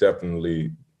room is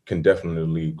can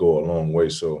definitely go a long way.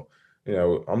 So,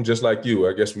 I'm just like you.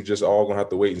 I guess we just all gonna have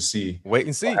to wait and see. What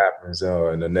happens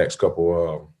in the next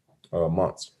couple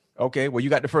months. Okay. Well, you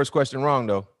got the first question wrong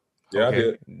though. Yeah, okay. I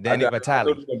did. Danny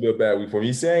Vitale. It's gonna be a bad week for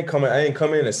me. I ain't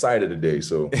come in excited today.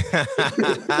 So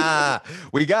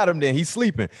we got him. Then he's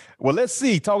sleeping. Well, let's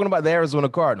see. Talking about the Arizona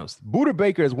Cardinals, Buda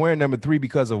Baker is wearing number 3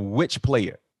 because of which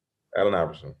player? Allen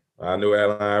Iverson. I knew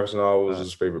Allen Iverson always was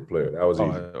his favorite player. That was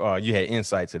easy. Oh, you had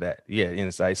insight to that. Yeah,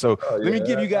 insight. So let me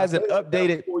give you guys an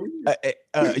updated.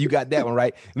 You got that one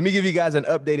right. Let me give you guys an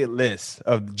updated list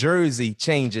of jersey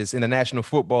changes in the National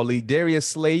Football League. Darius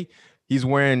Slay, he's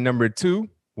wearing number 2.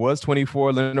 Was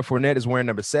 24. Leonard Fournette is wearing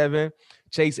number 7.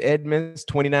 Chase Edmonds,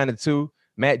 29-2.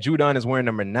 Matt Judon is wearing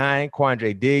number 9.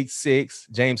 Quandre Diggs, 6.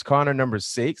 James Conner, number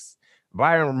 6.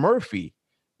 Byron Murphy,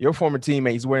 your former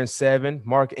teammate, he's wearing 7.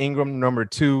 Mark Ingram, number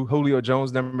 2. Julio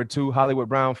Jones, number 2. Hollywood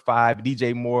Brown, 5.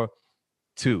 DJ Moore,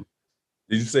 2.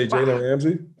 Did you say Jalen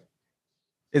Ramsey?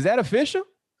 Is that official?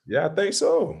 Yeah, I think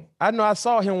so. I know I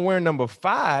saw him wearing number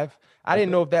 5. I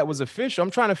didn't know if that was official. I'm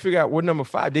trying to figure out what number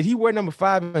 5. Did he wear number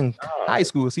 5 in high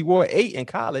school? He wore 8 in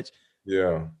college.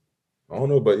 Yeah. I don't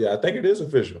know, but yeah, I think it is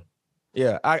official.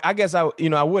 Yeah, I guess I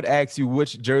would ask you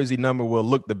which jersey number will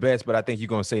look the best, but I think you're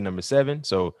gonna say number 7.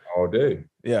 So all day.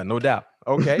 Yeah, no doubt.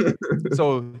 Okay.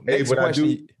 So next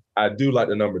question. I do like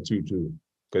the number 2 too,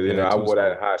 because I wore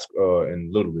that in high school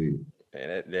in Little League.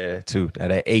 And that too. Now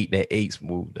that eight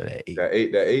smooth. That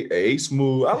eight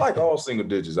smooth. I like all single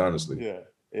digits, honestly.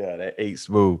 Yeah, that 8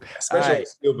 smooth. Especially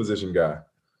skill position guy.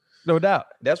 No doubt.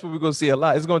 That's what we're gonna see a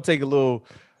lot. It's gonna take a little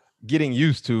getting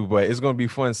used to, but it's gonna be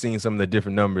fun seeing some of the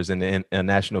different numbers in the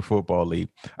National Football League.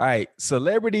 All right,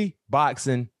 celebrity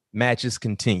boxing matches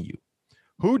continue.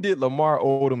 Who did Lamar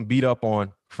Odom beat up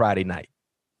on Friday night?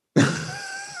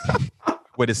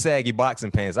 With the saggy boxing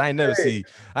pants. I ain't never see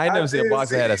a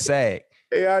boxer had a sag.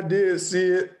 Hey, I did see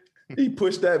it. He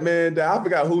pushed that man down. I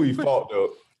forgot who he fought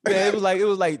though. Man,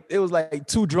 it was like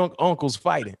two drunk uncles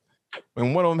fighting.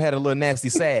 And one of them had a little nasty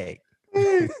sag.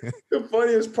 The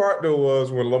funniest part though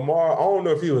was when Lamar, I don't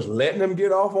know if he was letting him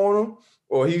get off on him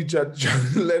or he tried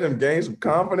to let him gain some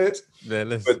confidence. Man,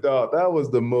 but dog, that was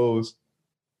the most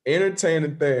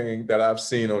entertaining thing that I've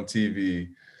seen on TV.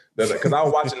 Because I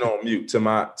was watching on mute to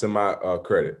my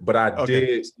credit, but I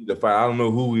did see the fight. I don't know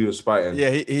who he was fighting.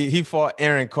 Yeah, he fought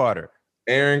Aaron Carter.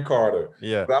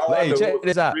 Yeah. Hey, check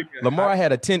this out. Lamar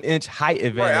had a 10-inch height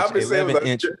advantage,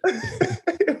 11-inch.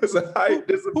 It was a height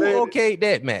disadvantage. Who okayed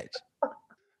that match?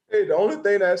 Hey, the only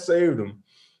thing that saved him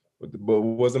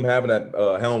was him having that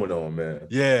helmet on, man.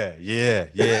 Yeah. Hey,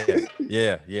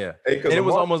 and it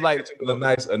was almost like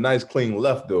a nice clean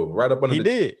left though, right up under.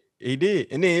 He did,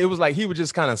 and then it was like he was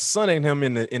just kind of sunning him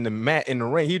in the mat in the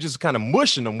ring. He was just kind of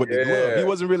mushing him with the glove. He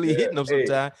wasn't really hitting him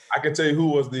sometimes. I can tell you who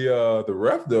was the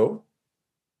ref though.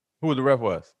 Who the ref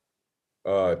was?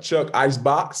 Chuck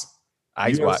Icebox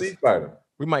UFC fighter.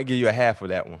 We might give you a half for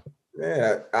that one.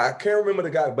 Yeah, I can't remember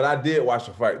the guy, but I did watch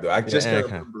the fight though. I just can't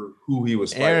remember who he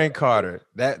was fighting. Aaron Carter.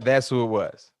 That's who it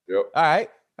was. Yep. All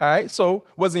right. So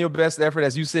wasn't your best effort,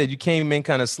 as you said. You came in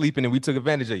kind of sleeping, and we took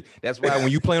advantage of you. That's why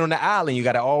when you playing on the island, you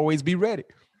got to always be ready.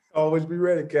 Always be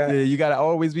ready, guy. Yeah, you got to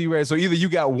always be ready. So either you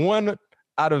got 1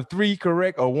 out of 3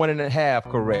 correct or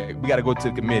 1.5 correct. We got to go to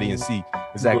the committee and see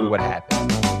exactly what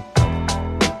happened.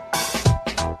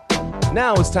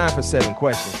 Now it's time for 7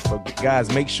 questions. But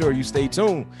guys, make sure you stay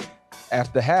tuned.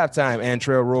 After halftime,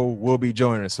 Antrell Rowe will be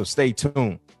joining us, so stay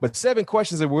tuned. But 7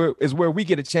 questions is where we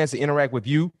get a chance to interact with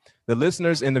you, the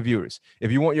listeners and the viewers. If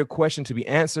you want your question to be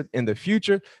answered in the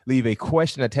future, leave a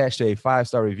question attached to a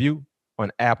 5-star review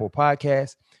on Apple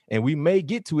Podcasts, and we may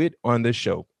get to it on the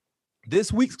show.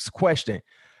 This week's question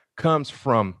comes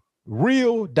from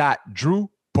Real.Drew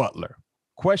Butler.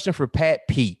 Question for Pat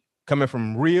P. Coming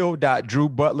from Real.Drew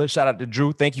Butler. Shout out to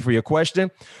Drew. Thank you for your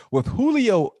question. With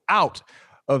Julio out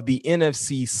of the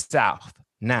NFC South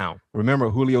now, remember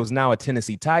Julio's now a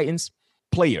Tennessee Titans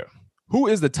player. Who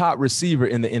is the top receiver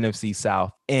in the NFC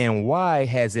South, and why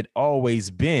has it always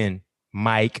been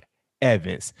Mike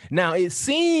Evans? Now, it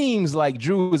seems like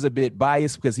Drew is a bit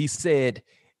biased because he said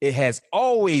it has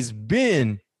always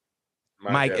been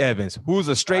Mike Evans, who's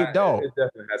a straight dog. It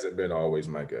definitely hasn't been always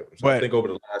Mike Evans. But I think over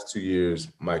the last 2 years,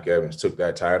 Mike Evans took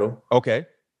that title. Okay.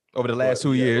 Over the last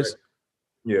 2 years.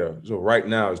 Right. So right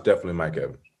now, it's definitely Mike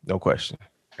Evans. No question.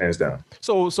 Hands down.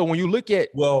 So when you look at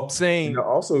saying,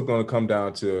 also going to come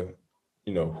down to,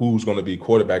 who's going to be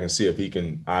quarterback and see if he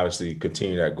can obviously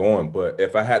continue that going. But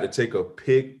if I had to take a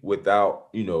pick without,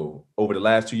 over the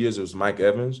last 2 years, it was Mike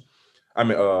Evans.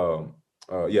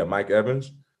 Mike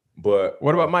Evans. But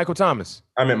what about Michael Thomas?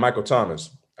 I meant Michael Thomas.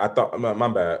 I thought, my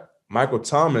bad. Michael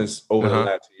Thomas over the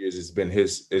last 2 years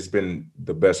it's been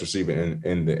the best receiver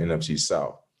in the NFC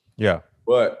South. Yeah.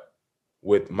 But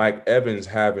with Mike Evans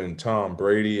having Tom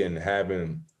Brady and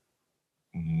having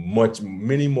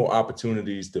many more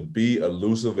opportunities to be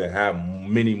elusive and have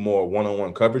many more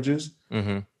one-on-one coverages,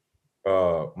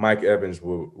 Mike Evans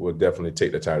will definitely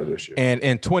take the title this year. And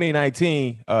in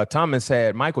 2019,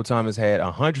 Michael Thomas had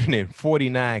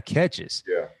 149 catches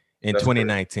in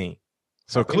 2019. Great.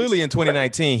 So clearly in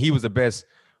 2019, he was the best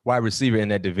wide receiver in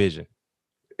that division.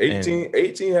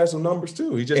 18 has some numbers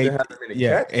too. He just didn't have many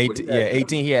catches.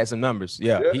 18 he had some numbers.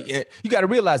 Yeah. You got to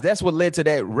realize that's what led to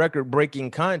that record-breaking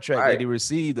contract that he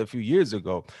received a few years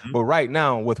ago. Mm-hmm. But right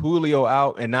now, with Julio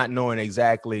out and not knowing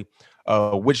exactly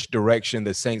which direction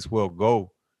the Saints will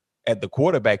go at the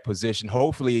quarterback position,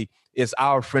 hopefully it's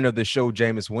our friend of the show,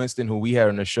 Jameis Winston, who we had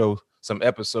on the show some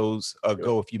episodes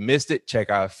ago. If you missed it, check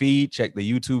our feed, check the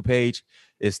YouTube page.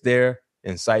 It's there.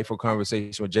 Insightful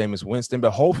conversation with Jameis Winston, but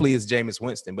hopefully it's Jameis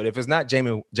Winston. But if it's not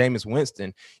Jameis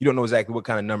Winston, you don't know exactly what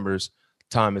kind of numbers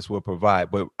Thomas will provide.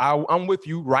 But I'm with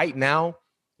you. Right now,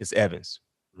 it's Evans.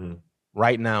 Mm.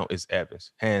 Right now, it's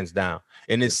Evans, hands down.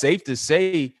 And it's safe to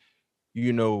say,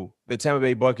 the Tampa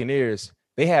Bay Buccaneers,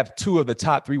 they have 2 of the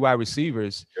top 3 wide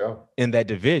receivers in that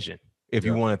division. If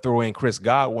you want to throw in Chris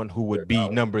Godwin, who would be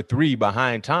number 3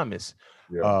 behind Thomas.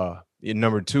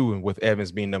 Number 2, and with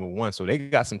Evans being number 1. So they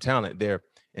got some talent there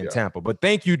in Tampa. But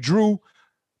thank you, Drew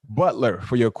Butler,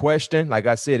 for your question. Like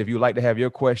I said, if you'd like to have your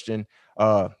question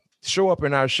show up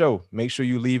in our show, make sure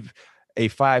you leave a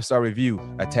 5-star review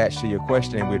attached to your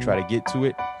question, and we'll try to get to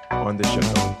it on the show.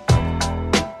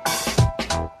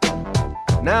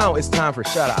 Now it's time for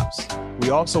shout-outs. We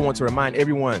also want to remind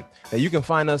everyone that you can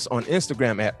find us on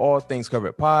Instagram at All Things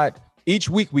Covered Pod. Each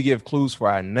week we give clues for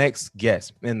our next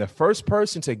guest, and the first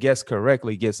person to guess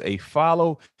correctly gets a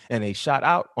follow and a shout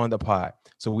out on the pod.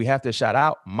 So we have to shout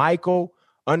out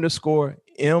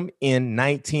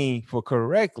Michael_MN19 for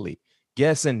correctly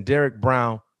guessing Derek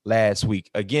Brown last week.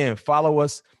 Again, follow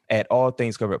us at All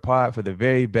Things Covered Pod for the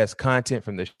very best content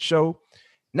from the show.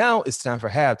 Now it's time for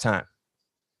halftime.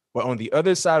 But on the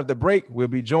other side of the break, we'll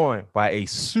be joined by a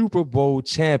Super Bowl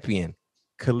champion,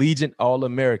 collegiate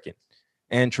All-American,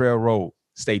 Antrel Rolle.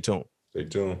 Stay tuned. Stay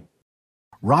tuned.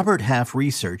 Robert Half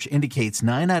research indicates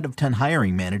 9 out of 10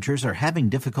 hiring managers are having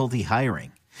difficulty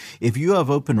hiring. If you have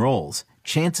open roles,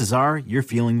 chances are you're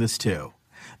feeling this too.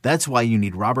 That's why you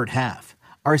need Robert Half.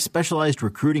 Our specialized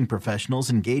recruiting professionals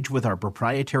engage with our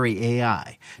proprietary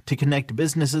AI to connect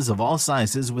businesses of all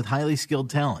sizes with highly skilled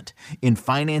talent in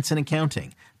finance and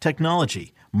accounting,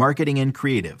 technology, marketing and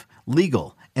creative,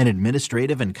 legal, and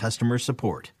administrative and customer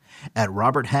support. At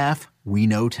Robert Half, we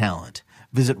know talent.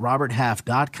 Visit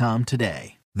roberthalf.com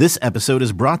today. This episode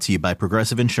is brought to you by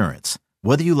Progressive Insurance.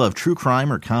 Whether you love true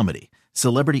crime or comedy,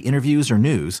 celebrity interviews or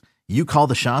news, you call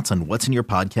the shots on what's in your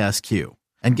podcast queue.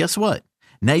 And guess what?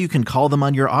 Now you can call them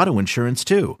on your auto insurance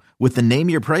too with the Name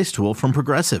Your Price tool from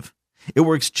Progressive. It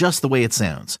works just the way it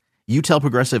sounds. You tell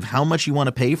Progressive how much you want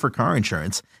to pay for car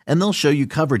insurance, and they'll show you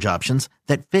coverage options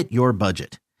that fit your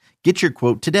budget. Get your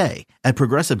quote today at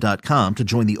Progressive.com to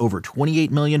join the over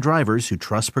 28 million drivers who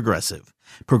trust Progressive.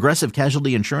 Progressive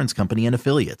Casualty Insurance Company and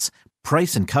Affiliates.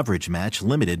 Price and coverage match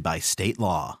limited by state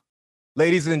law.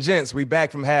 Ladies and gents, we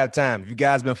back from halftime. If you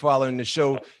guys been following the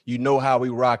show, you know how we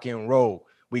rock and roll.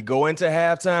 We go into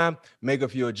halftime, make a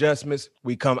few adjustments.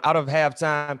 We come out of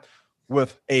halftime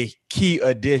with a key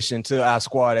addition to our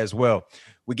squad as well.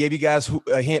 We gave you guys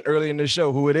a hint earlier in the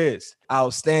show who it is.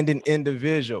 Outstanding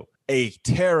individual, a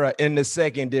terror in the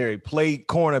secondary, played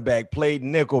cornerback, played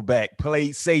nickelback,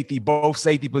 played safety, both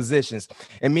safety positions.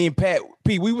 And me and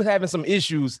P, we were having some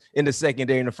issues in the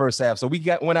secondary in the first half. So we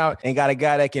went out and got a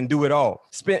guy that can do it all.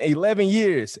 Spent 11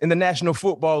 years in the National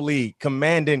Football League,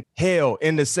 commanding hell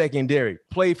in the secondary.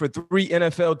 Played for 3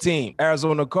 NFL teams,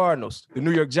 Arizona Cardinals, the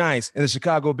New York Giants, and the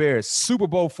Chicago Bears. Super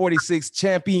Bowl 46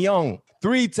 champion,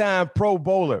 3-time Pro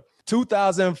Bowler.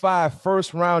 2005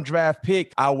 first-round draft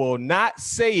pick. I will not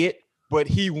say it, but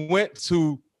he went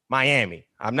to Miami.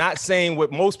 I'm not saying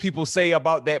what most people say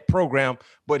about that program,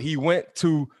 but he went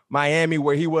to Miami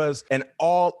where he was an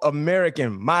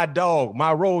All-American. My dog,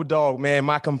 my road dog, man,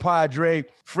 my compadre,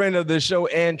 friend of the show,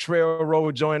 Antrel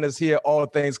Rolle, joined us here. All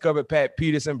Things Covered. Pat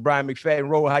Peterson, Brian McFadden.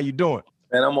 Rolle, how you doing?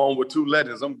 Man, I'm on with 2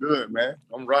 legends. I'm good, man.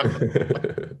 I'm rocking.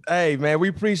 Hey, man, we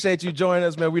appreciate you joining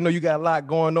us, man. We know you got a lot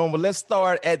going on, but let's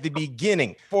start at the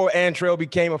beginning. Before Antrel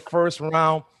became a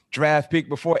first-round draft pick,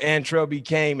 before Antrel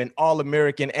became an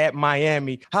All-American at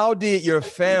Miami, how did your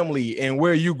family and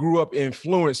where you grew up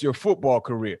influence your football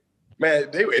career? Man,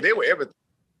 they were everything.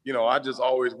 You know, I just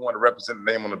always wanted to represent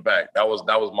the name on the back. That was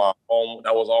my home.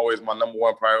 That was always my number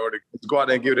one priority. To go out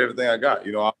there and give it everything I got.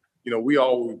 You know, we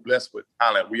all blessed with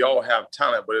talent. We all have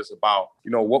talent, but it's about,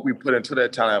 you know, what we put into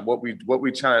that talent, what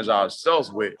we challenge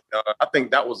ourselves with. I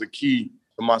think that was the key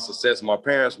to my success. My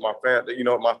parents, my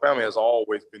family has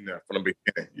always been there from the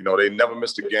beginning. You know, they never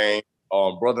missed a game.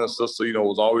 Brother and sister, you know,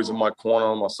 was always in my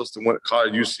corner. My sister went to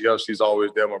college, UCF. She's always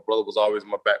there. My brother was always in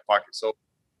my back pocket. So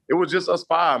it was just us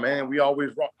 5, man. We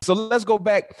always rock. So let's go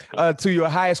back to your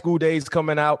high school days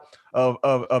coming out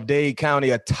of Dade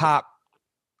County, a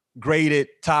top-graded,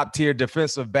 top-tier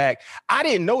defensive back. I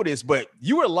didn't know this, but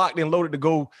you were locked and loaded to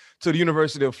go to the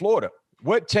University of Florida.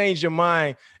 What changed your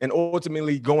mind and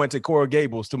ultimately going to Coral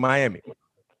Gables to Miami?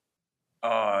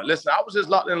 Listen, I was just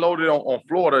locked and loaded on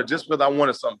Florida just because I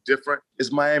wanted something different.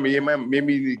 It's Miami. It made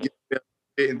me get there.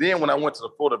 And then when I went to the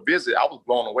Florida visit, I was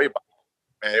blown away by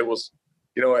it. Man, it was,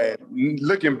 you know, and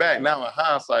looking back now in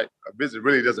hindsight, a visit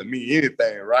really doesn't mean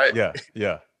anything, right?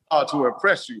 Yeah. Hard to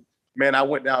impress you. Man, I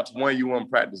went down to 1U1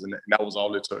 practice, and that was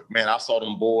all it took. Man, I saw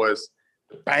them boys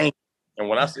bang. And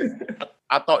when I said,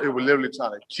 I thought they were literally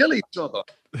trying to kill each other.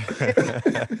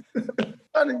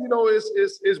 And, you know,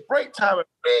 it's break time.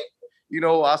 You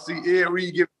know, I see Ed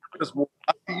Reed giving this.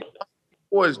 I see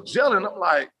boys gelling. I'm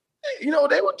like, hey, you know,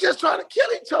 they were just trying to kill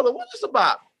each other. What is this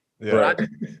about? Yeah.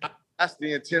 That's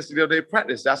the intensity of their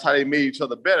practice. That's how they made each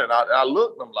other better. And I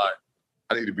looked, and I'm like,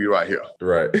 I need to be right here.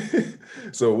 Right.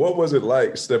 So what was it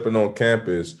like stepping on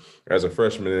campus as a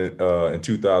freshman in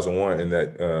 2001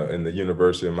 in the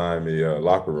University of Miami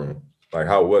locker room? Like,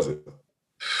 how was it?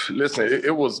 Listen,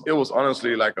 it was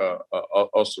honestly like a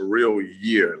surreal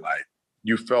year. Like,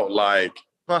 you felt like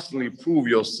constantly prove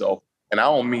yourself. And I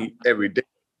don't mean every day,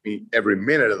 I mean every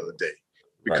minute of the day.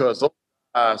 Because those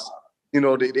guys, you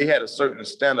know, they had a certain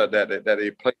standard that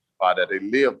they played by, that they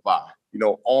lived by, you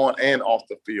know, on and off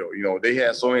the field. You know, they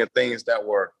had so many things that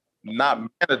were not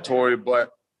mandatory,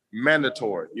 but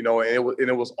mandatory, you know, and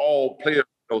it was all player, you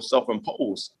know,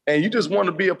 self-imposed. And you just want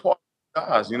to be a part of the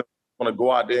guys, you know, want to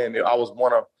go out there. And I was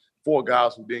one of 4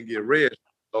 guys who didn't get red.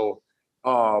 So,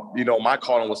 you know, my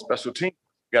calling was special teams.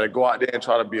 You got to go out there and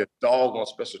try to be a dog on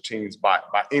special teams by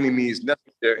any means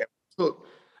necessary. And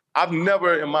I've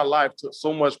never in my life took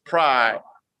so much pride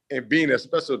in being a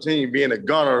special team, being a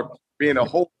gunner, being a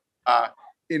whole guy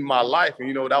in my life. And,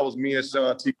 you know, that was me and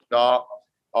Sean T. Dog.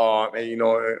 And, you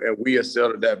know, and we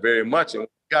excelled at that very much. And when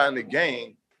we got in the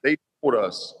game, they told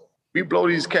us, we blow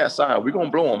these cats out, we're going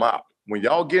to blow them out. When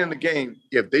y'all get in the game,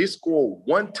 if they score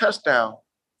 1 touchdown,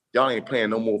 y'all ain't playing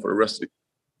no more for the rest of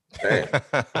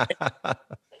the game.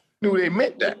 Knew they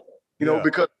meant that, you know,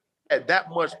 because at that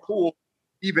much pull,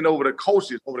 even over the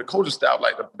coaching staff,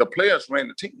 like the players ran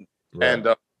the team. Right. And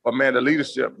but man, the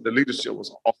leadership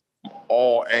was off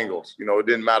all angles. You know, it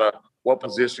didn't matter what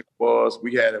position it was.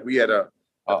 We had a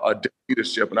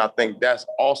leadership, and I think that's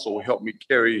also helped me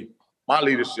carry my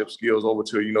leadership skills over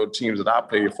to, you know, teams that I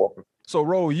played for. So,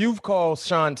 Ro, you've called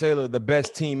Sean Taylor the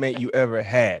best teammate you ever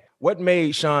had. What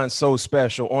made Sean so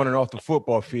special on and off the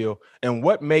football field, and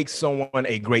what makes someone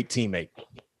a great teammate?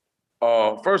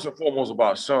 First and foremost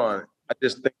about Sean, I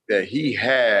just think that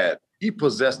he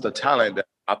possessed the talent that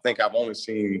I think I've only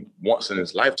seen once in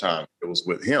his lifetime. It was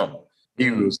with him.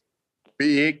 He was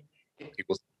big, he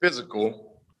was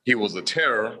physical, he was a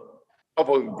terror,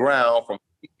 cover ground from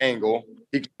any angle.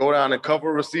 He could go down and cover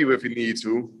a receiver if he needs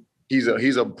to. He's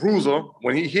a bruiser.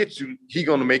 When he hits you, he's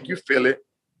gonna make you feel it.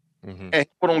 Mm-hmm. And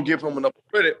people don't give him enough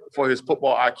credit for his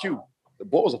football IQ. The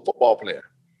boy was a football player.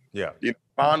 Yeah. He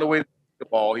found a way to get the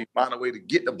ball. He found a way to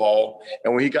get the ball.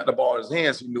 And when he got the ball in his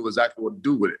hands, he knew exactly what to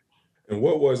do with it. And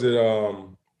what was it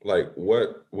like?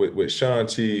 What with Sean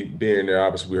T being there?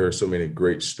 Obviously, we heard so many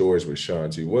great stories with Sean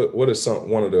T. What is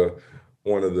one of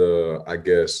the I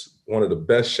guess one of the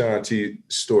best Sean T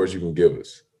stories you can give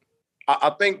us?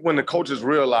 I think when the coaches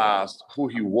realized who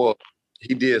he was,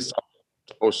 he did something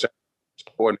to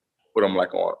put him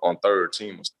like on third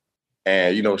team.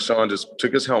 And, you know, Sean just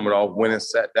took his helmet off, went and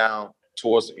sat down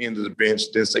towards the end of the bench,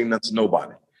 didn't say nothing to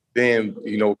nobody. Then,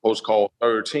 you know, coach called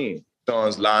third team.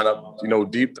 Sean's line up, you know,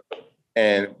 deep.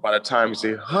 And by the time he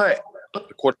said, hut,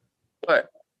 the quarterback, hut,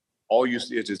 all you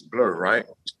see is just blur, right?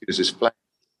 It's just flat.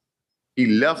 He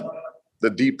left the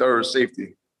deep third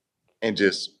safety and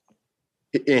just,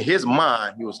 in his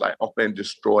mind, he was like, I'm going to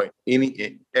destroy any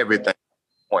and everything.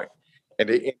 Point. And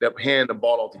they ended up handing the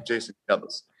ball off to Jason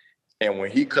Ellis. And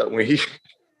when he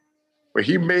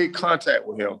made contact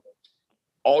with him,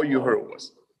 all you heard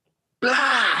was,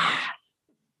 blah!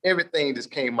 Everything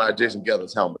just came out of Jason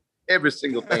Geller's helmet. Every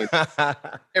single thing.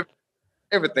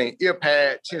 Everything. Ear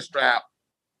pad, chin strap.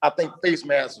 I think face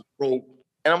mask was broke.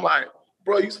 And I'm like,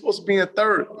 bro, you're supposed to be in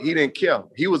third. He didn't care.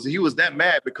 He was that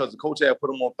mad because the coach had put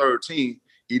him on third team.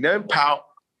 He didn't pout.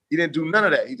 He didn't do none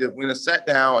of that. He just went and sat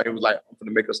down and he was like, I'm going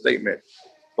to make a statement.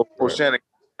 So Coach Shannon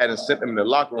hadn't sent him in the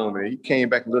locker room, and he came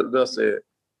back and looked at us and said,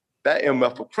 that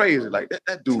MF was crazy. Like,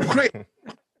 that dude crazy.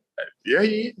 Yeah,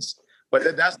 he is.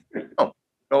 But that's, you know,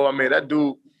 I mean, that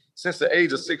dude, since the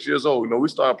age of 6 years old, you know, we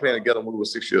started playing together when we were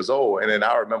 6 years old. And then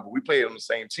I remember we played on the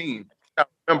same team. I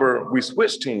remember we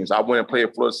switched teams. I went and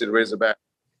played Florida City Razorback,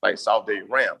 like South Dade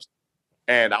Rams.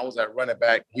 And I was at running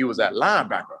back. He was at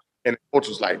linebacker. And the coach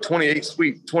was like, 28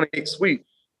 sweep.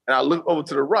 And I look over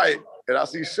to the right, and I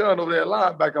see Sean over there at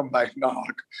linebacker. I'm like,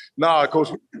 nah, coach,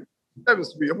 7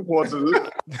 sweep. I'm going to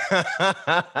the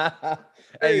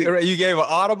Hey, you gave an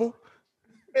audible?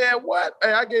 Man, what?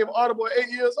 Hey, I gave an audible at 8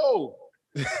 years old.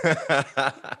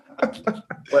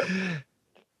 But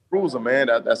Bruiser, man,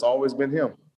 that's always been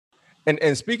him.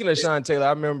 And speaking of Sean Taylor,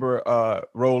 I remember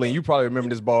Roland, you probably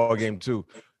remember this ball game too.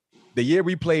 The year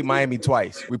we played Miami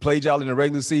twice. We played y'all in the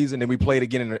regular season, then we played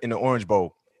again in the Orange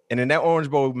Bowl. And in that Orange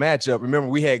Bowl matchup, remember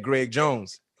we had Greg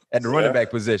Jones at the running back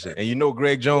position. And you know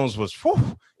Greg Jones was,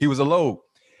 he was a load.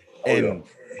 And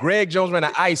Greg Jones ran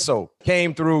an ISO,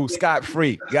 came through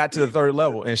scot-free, got to the third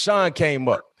level, and Sean came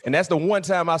up. And that's the one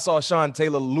time I saw Sean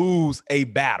Taylor lose a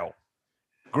battle.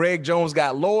 Greg Jones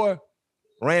got lower,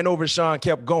 ran over Sean,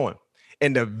 kept going.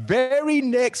 And the very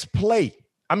next play,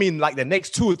 I mean, like the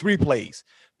next 2 or 3 plays,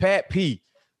 Pat P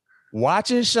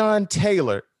watching Sean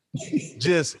Taylor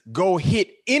just go hit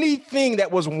anything that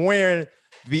was wearing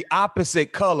the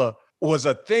opposite color was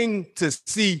a thing to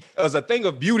see, as a thing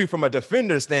of beauty from a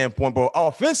defender standpoint. But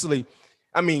offensively,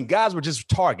 I mean, guys were just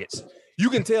targets. You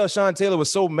can tell Sean Taylor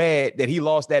was so mad that he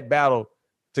lost that battle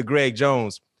to Greg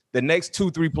Jones. The next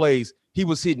 2-3 plays, he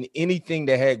was hitting anything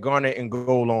that had Garnett and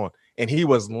goal on, and he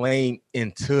was laying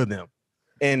into them.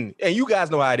 And you guys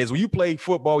know how it is. When you play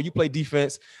football, you play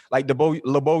defense, like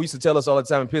LeBeau used to tell us all the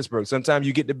time in Pittsburgh, sometimes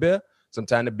you get the bear,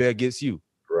 sometimes the bear gets you.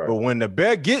 Right. But when the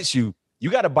bear gets you,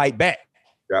 you got to bite back.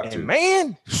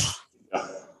 Man,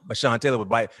 but Sean Taylor would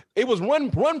bite. It was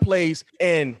run plays,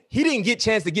 and he didn't get a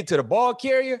chance to get to the ball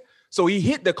carrier, so he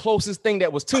hit the closest thing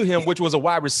that was to him, which was a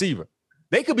wide receiver.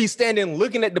 They could be standing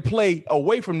looking at the play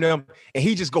away from them, and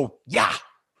he just go, yeah.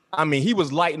 I mean, he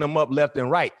was lighting them up left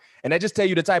and right. And that just tell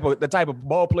you the type of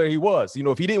ball player he was. You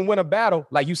know, if he didn't win a battle,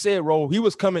 like you said, Ro, he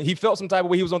was coming. He felt some type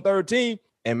of way. He was on third team.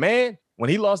 And, man, when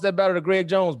he lost that battle to Greg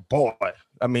Jones, boy,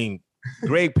 I mean,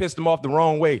 Greg pissed him off the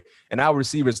wrong way. And our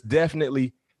receivers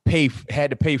definitely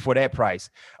had to pay for that price.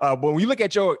 But when you look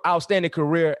at your outstanding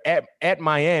career at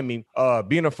Miami,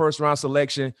 being a first-round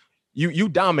selection, you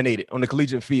dominated on the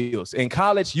collegiate fields. In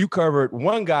college, you covered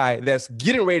one guy that's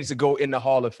getting ready to go in the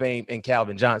Hall of Fame in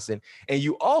Calvin Johnson. And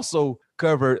you also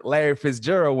covered Larry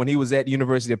Fitzgerald when he was at the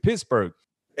University of Pittsburgh.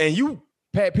 And you,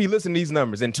 Pat P, listen to these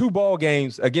numbers. In 2 ball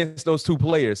games against those 2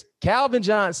 players, Calvin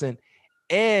Johnson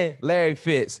and Larry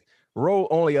Fitz, Rowe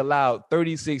only allowed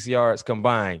 36 yards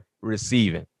combined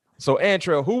receiving. So,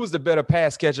 Antrell, who was the better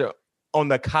pass catcher on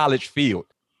the college field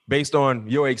based on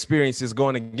your experiences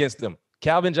going against them?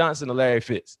 Calvin Johnson or Larry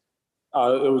Fitz?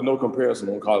 There was no comparison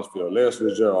on college field. Larry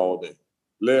Fitzgerald all day.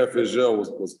 Larry Fitzgerald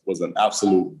was an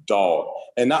absolute dog.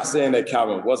 And not saying that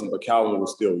Calvin wasn't, but Calvin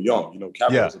was still young. You know,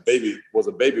 Calvin was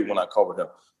a baby when I covered him.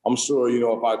 I'm sure, you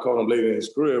know, if I covered him later in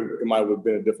his career, it might have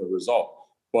been a different result.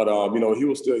 But you know, he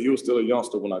was still a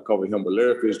youngster when I covered him. But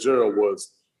Larry Fitzgerald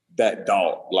was that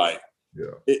dog. Like,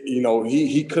 you know,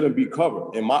 he couldn't be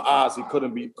covered. In my eyes, he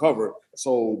couldn't be covered.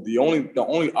 So the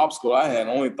only obstacle I had,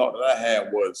 the only thought that I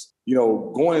had was, you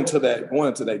know, going into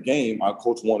that game, my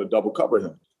coach wanted to double cover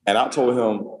him. And I told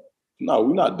him, no,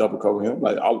 we're not double covering him.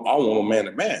 Like, I want him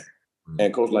man-to-man.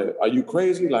 And coach like, are you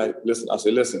crazy? Like, listen, I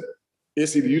said, listen,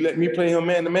 it's either you let me play him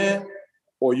man-to-man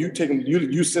or you take him,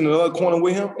 you send another corner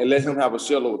with him and let him have a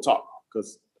shell over top.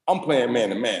 Because I'm playing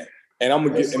man-to-man. And I'm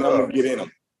gonna get in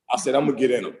him. I said, I'm gonna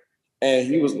get in him. And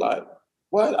he was like,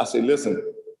 what? I said, listen,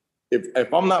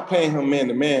 if I'm not playing him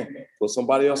man-to-man for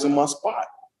somebody else in my spot,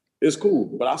 it's cool.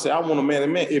 But I said, I want a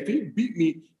man-to-man. If he beat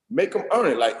me, make him earn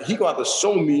it. Like, he gonna have to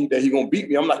show me that he gonna beat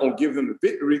me. I'm not gonna give him the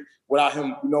victory without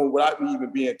him, you know, without me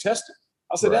even being tested.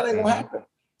 I said, that ain't gonna happen.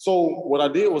 So what I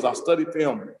did was I studied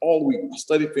film all week. I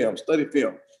studied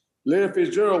film. Larry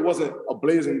Fitzgerald wasn't a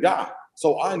blazing guy.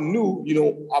 So I knew, you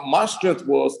know, my strength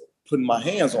was putting my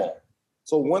hands on.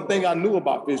 So one thing I knew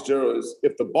about Fitzgerald is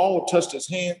if the ball touched his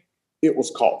hand, it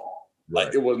was caught.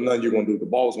 Like, it was nothing you're gonna do. The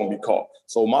ball was gonna be caught.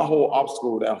 So my whole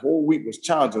obstacle that whole week was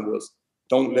challenging was,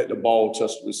 don't let the ball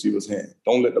touch the receiver's hand.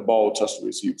 Don't let the ball touch the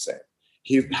receiver's hand.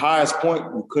 His highest point,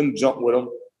 you couldn't jump with him.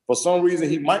 For some reason,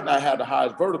 he might not have the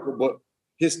highest vertical, but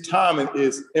his timing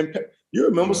is impeccable. You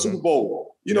remember Super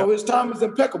Bowl. You know, his timing is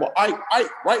impeccable. Ike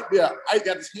right there. Ike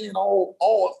got his hand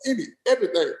all in it,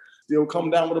 everything. Still come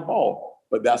down with the ball.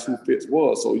 But that's who Fitz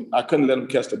was. So I couldn't let him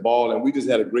catch the ball. And we just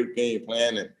had a great game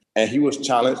plan. And he was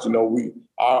challenged. You know,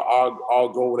 our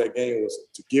goal of that game was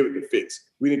to give it to Fitz.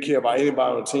 We didn't care about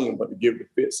anybody on the team but to give it to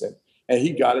Fitz. And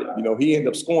he got it. You know, he ended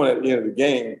up scoring at the end of the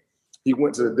game. He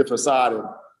went to a different side, and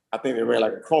I think they ran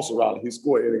like a crosser route, and he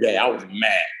scored in the game. I was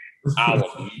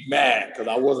mad because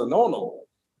I wasn't on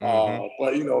him.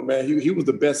 But, you know, man, he was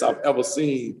the best I've ever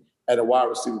seen at a wide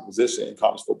receiver position in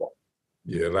college football.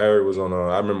 Yeah, Larry was on.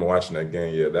 I remember watching that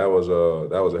game. Yeah, that was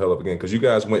a hell of a game because you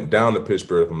guys went down to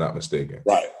Pittsburgh, if I'm not mistaken.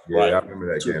 Right. Yeah, right. I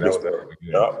remember that game. That was a hell of a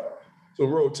game. Yep. So,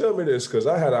 Ro, tell me this, because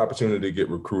I had the opportunity to get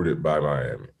recruited by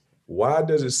Miami. Why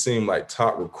does it seem like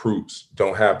top recruits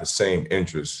don't have the same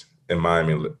interest in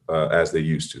Miami as they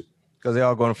used to? Because they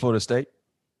all going to Florida State?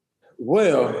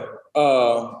 Well,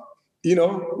 you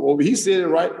know, he said it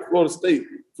right, Florida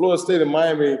State and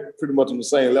Miami pretty much on the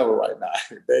same level right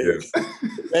now.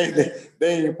 They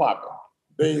ain't popular.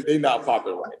 They not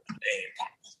popular right now. They ain't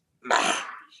popular. Nah,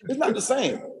 it's not the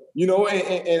same. You know,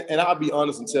 and I'll be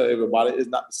honest and tell everybody, it's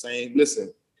not the same.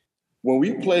 Listen, when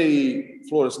we played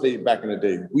Florida State back in the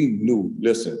day, we knew,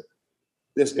 listen,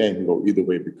 this game can go either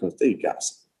way because they got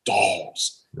some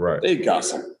dogs. Right. They got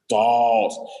some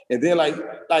dogs. And then like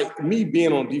me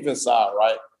being on the defense side,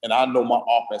 right? and I know my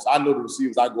offense. I know the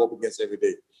receivers I go up against every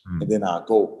day. And then I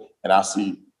go and I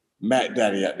see Matt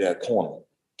Daddy at that corner.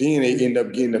 Then they end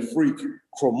up getting the freak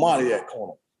Cromartie at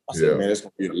corner. I said, man, it's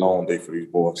going to be a long day for these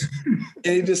boys. And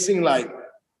it just seemed like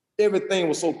everything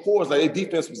was so poor. Like their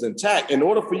defense was intact. In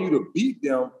order for you to beat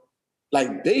them,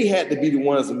 like they had to be the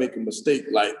ones to make a mistake.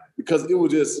 Like, because it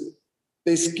was just,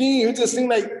 they scheme, it just seemed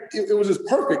like it was just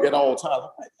perfect at all times. I'm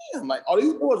like, damn, like, are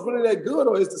these boys really that good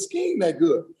or is the scheme that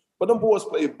good? But them boys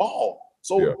played ball.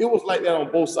 So it was like that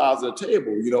on both sides of the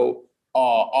table, you know.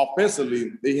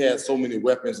 Offensively, they had so many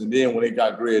weapons. And then when they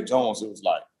got Greg Jones, it was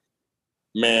like,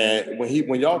 man,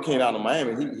 when y'all came out of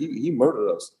Miami, he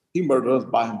murdered us. He murdered us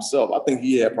by himself. I think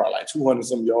he had probably like 200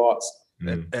 some yards.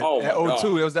 At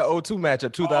 02, it was that 02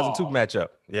 matchup, 2002 matchup.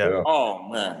 Yeah. Oh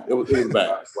man, it was bad.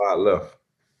 That's why I left.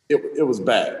 It was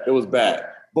bad. It was bad.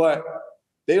 But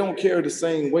they don't carry the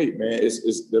same weight, man.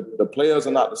 It's the players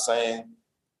are not the same.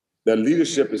 The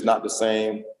leadership is not the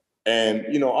same. And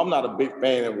you know, I'm not a big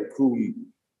fan of recruiting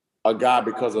a guy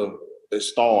because of the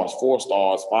stars, 4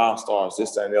 stars, 5 stars,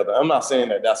 this, that, and the other. I'm not saying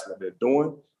that that's what they're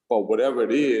doing, but whatever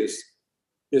it is,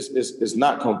 it's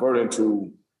not converting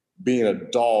to being a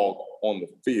dog on the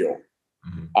field.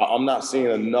 Mm-hmm. I'm not seeing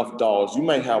enough dogs. You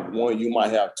might have 1, you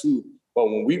might have 2, but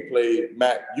when we played,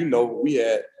 Matt, you know, we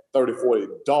had 30, 40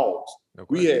 dogs. Okay.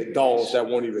 We had dogs that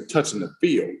weren't even touching the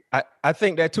field. I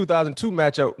think that 2002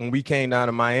 matchup, when we came down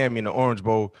to Miami in the Orange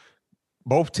Bowl,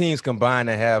 both teams combined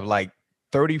to have like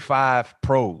 35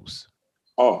 pros.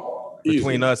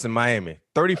 Between us and Miami.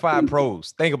 35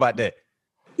 pros. Think about that.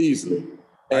 Easily.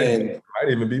 And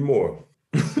might even be more.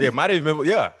 Might even,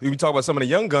 yeah. You can talk about some of the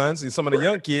young guns and some of the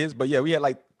young kids, but yeah, we had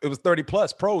it was 30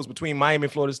 plus pros between Miami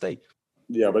and Florida State.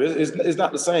 Yeah, but it's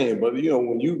not the same. But you know,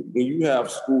 when you have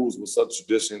schools with such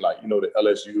tradition, like, you know, the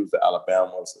LSUs, the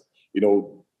Alabamas, you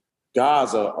know,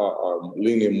 guys are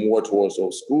leaning more towards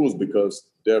those schools because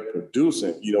they're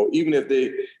producing. You know, even if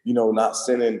they, you know, not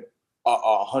sending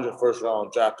 100 first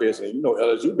round draft picks, and you know,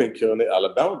 LSU been killing it,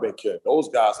 Alabama been killing it. Those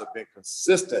guys have been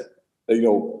consistent, you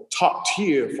know, top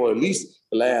tier for at least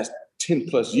the last 10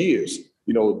 plus years.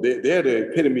 You know, they're the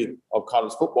epitome of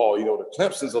college football. You know, the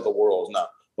Clemsons of the world now.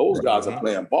 Those guys are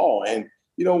playing ball. And,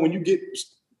 you know, when you get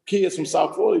kids from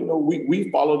South Florida, you know,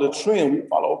 we follow the trend. We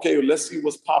follow, okay, let's see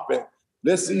what's popping.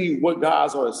 Let's see what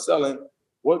guys are selling.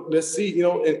 Let's see, you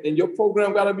know, and your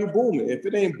program got to be booming. If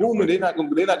it ain't booming, they're not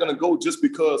gonna go just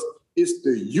because it's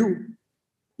the youth,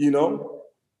 you know.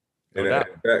 And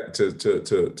back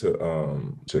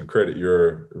to credit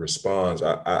your response,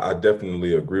 I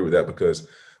definitely agree with that, because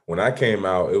when I came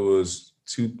out, it was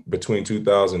between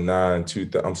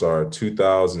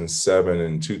 2007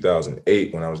 and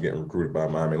 2008 when I was getting recruited by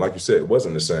Miami. Like you said, it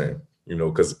wasn't the same, you know,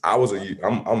 because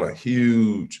I'm a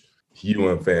huge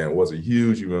UM fan, was a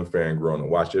huge UM fan growing up,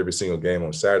 watched every single game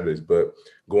on Saturdays, but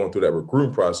going through that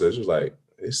recruiting process, it was like,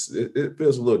 it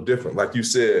feels a little different. Like you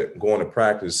said, going to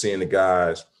practice, seeing the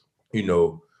guys, you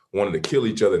know, wanting to kill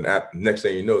each other, and next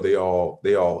thing you know, they all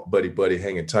buddy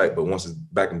hanging tight. But once it's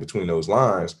back in between those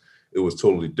lines, it was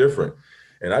totally different.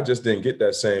 And I just didn't get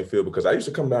that same feel, because I used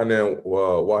to come down there and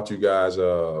watch you guys.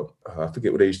 I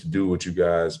forget what they used to do with you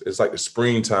guys. It's like the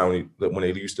springtime when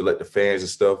they used to let the fans and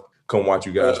stuff come watch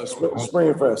you guys.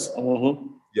 Spring Fest. Mm-hmm.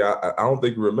 Yeah, I don't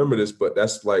think you remember this, but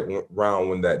that's like around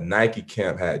when that Nike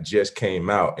camp had just came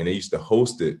out, and they used to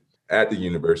host it at the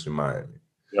University of Miami.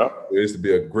 Yeah, it used to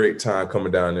be a great time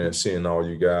coming down there and seeing all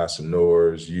you guys,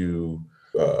 Sonors, you.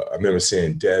 I remember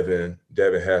seeing Devin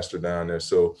Hester down there.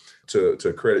 So to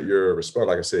credit your response,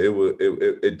 like I said,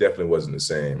 it definitely wasn't the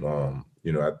same.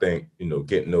 You know, I think, you know,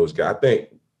 getting those guys, I think,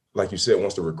 like you said,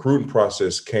 once the recruiting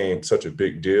process came such a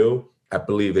big deal, I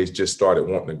believe they just started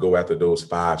wanting to go after those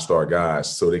 5-star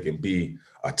guys so they can be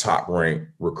a top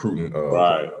ranked recruiting.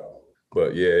 Right.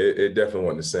 But yeah, it definitely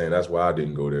wasn't the same. That's why I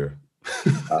didn't go there.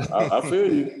 I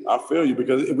feel you. I feel you,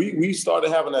 because we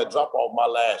started having that drop off my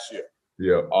last year.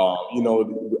 Yeah. You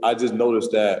know, I just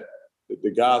noticed that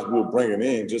the guys we were bringing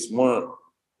in just weren't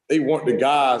the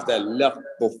guys that left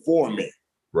before me.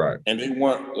 Right. And they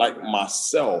weren't like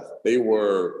myself. They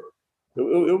were,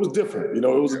 it was different. You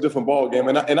know, it was a different ball game.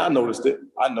 And I noticed it.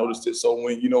 So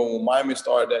when Miami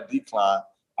started that decline,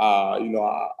 you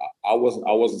know, I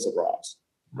wasn't surprised.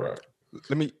 Right.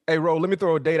 Ro, let me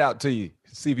throw a date out to you.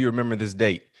 See if you remember this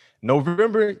date.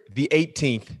 November the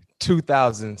 18th,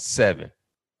 2007.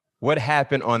 What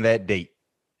happened on that date?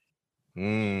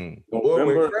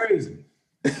 November, crazy.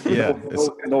 Yeah.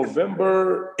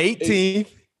 November 18th,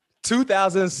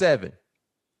 2007.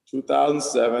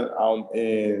 2007. I'm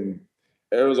in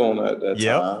Arizona at that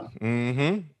time.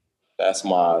 Mm-hmm. That's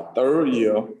my 3rd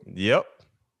year. Yep.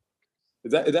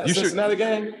 Is that Cincinnati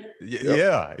game?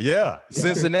 Yeah.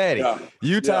 Cincinnati.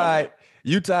 You tied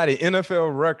the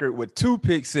NFL record with 2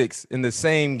 pick six in the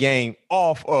same game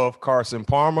off of Carson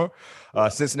Palmer,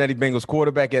 Cincinnati Bengals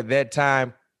quarterback at that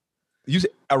time.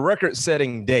 A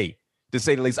record-setting day, to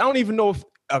say the least. I don't even know if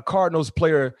a Cardinals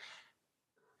player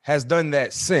has done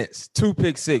that since. 2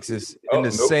 pick sixes in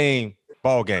the same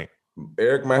ball game.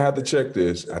 Eric might have to check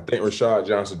this. I think Rashad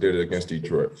Johnson did it against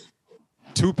Detroit.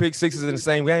 2 pick sixes in the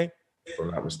same game? If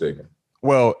I'm not mistaken.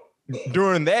 Well,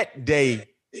 during that day,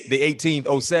 the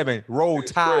 18th, 07, Roll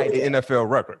tied the NFL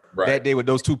record that day with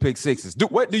those 2 pick sixes.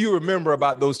 What do you remember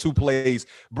about those 2 plays?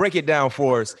 Break it down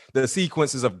for us, the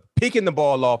sequences of picking the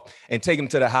ball off and taking them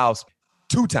to the house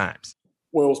 2 times.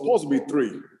 Well, it was supposed to be 3.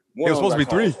 It was supposed to be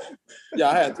 3? Yeah,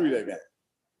 I had 3 that game.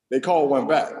 They called one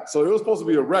back. So it was supposed to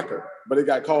be a record, but it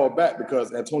got called back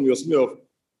because Antonio Smith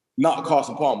knocked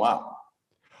Carson Palmer out.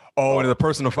 Oh, and it's a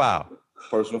personal foul.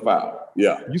 Personal foul.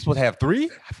 Yeah. You supposed to have 3?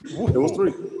 It was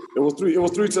 3. It was 3. It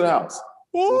was 3 to the house.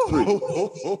 It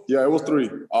was 3. Yeah, it was 3.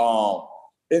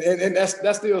 And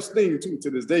that's still sting too to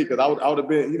this day because I would have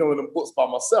been, in the books by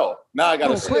myself. Now I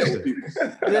gotta share it with people.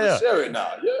 I gotta share it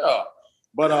now. Yeah.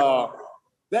 But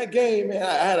that game, man,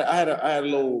 I had a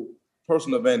little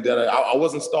personal vendetta. I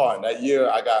wasn't starting that year.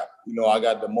 I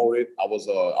got demoted. I was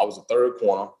a third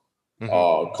corner.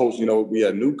 Coach, we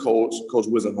had a new coach, Coach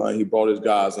Wisenhunt. He brought his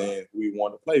guys in. We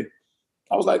wanted to play.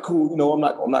 I was like, cool. I'm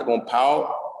not going to pout.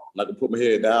 I'm not going to put my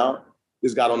head down.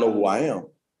 This guy don't know who I am.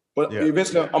 But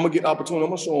eventually, I'm going to get the opportunity.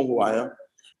 I'm going to show him who I am.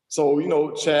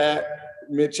 So, Chad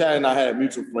and I had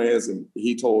mutual friends, and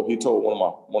he told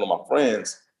one of my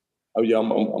friends, "Oh yeah, I'm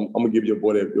going to give your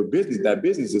boy that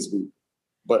business this week."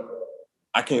 But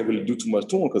I can't really do too much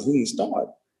to him because he didn't start.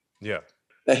 Yeah,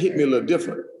 that hit me a little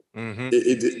different. Mm-hmm.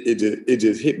 It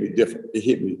just hit me different. It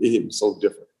hit me so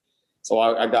different. So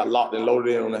I got locked and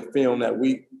loaded in on that film that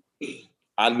week.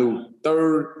 I knew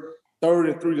third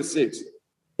and 3 to 6.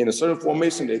 In a certain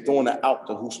formation, they throwing that out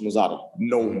to Houshmandzadeh.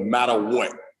 No matter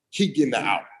what, he getting the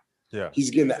out. Yeah, he's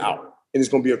getting the out, and it's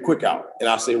gonna be a quick out. And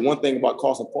I say one thing about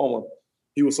Carson Palmer,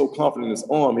 he was so confident in his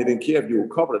arm, he didn't care if you were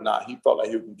covered or not. He felt like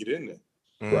he could get in there.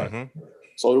 Mm-hmm. Right.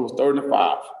 So it was 3rd and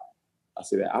 5. I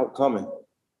said that out coming.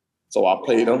 So I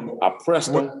played him. I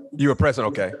pressed him. You were pressing,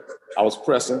 okay. I was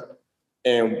pressing.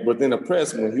 And within the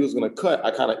press, when he was going to cut,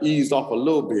 I kind of eased off a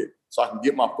little bit so I can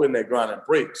get my foot in that ground and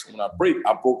break. So when I break,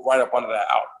 I broke right up under that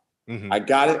out. Mm-hmm. I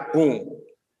got it. Boom.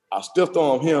 I stiffed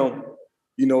on him,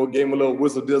 gave him a little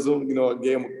whistle dizzle,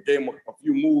 gave him a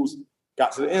few moves,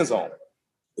 got to the end zone.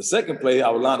 The second play, I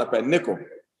would line up at nickel.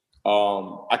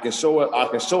 I can show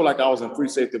like I was in free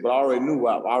safety, but I already knew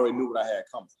what I had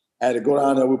coming. I had to go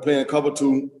down there. We're playing cover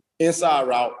 2. Inside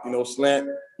route, slant,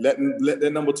 let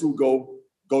that number 2 go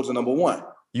to number 1.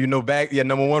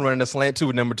 Number 1 running the slant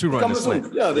 2, number 2 running the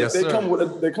slant. Yeah, they come with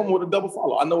a double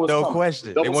follow. I know it's no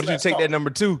question. They want you to take that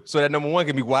number 2 so that number 1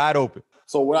 can be wide open.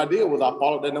 So what I did was I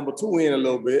followed that number 2 in a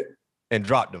little bit and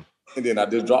dropped them. And then I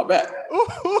just dropped back.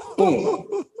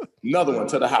 Boom. Another one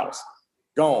to the house.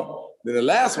 Gone. Then the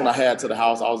last one I had to the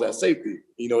house, I was at safety.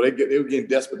 They were getting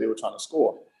desperate. They were trying to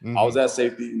score. Mm-hmm. I was at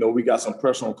safety. We got some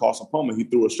pressure on Carson Palmer. He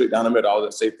threw it straight down the middle. I was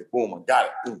at safety. Boom, I got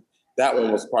it. Boom. That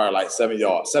one was probably like 70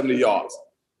 yards.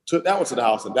 Took that one to the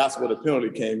house, and that's where the penalty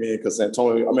came in because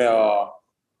Antonio.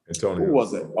 Who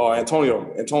was it? Oh, Antonio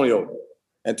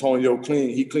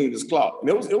cleaned his clock. And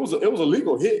it was a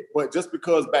legal hit, but just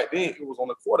because back then it was on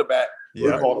the quarterback, we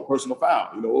called a personal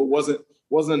foul. It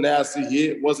wasn't a nasty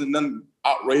hit, wasn't nothing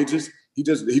outrageous. He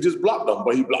just blocked them,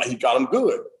 but he got them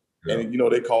good. Yeah. And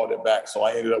they called it back. So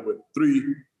I ended up with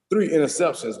three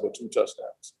interceptions with 2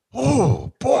 touchdowns.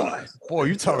 Oh boy,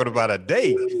 you talking about a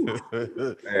day.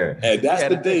 And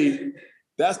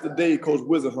that's the day Coach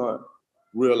Wisenhunt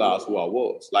realized who I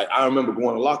was. Like I remember going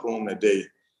to the locker room that day,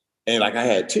 and like I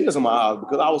had tears in my eyes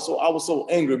because I was so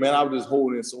angry, man. I was just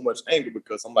holding in so much anger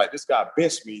because I'm like, this guy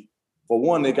benched me. For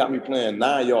one, they got me playing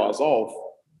 9 yards off.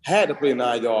 Had to play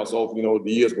 9 yards off,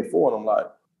 the years before. And I'm like,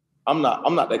 I'm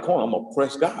not that corner. I'm a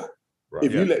press guy. Right.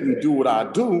 If you let me do what I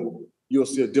do, you'll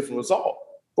see a different result.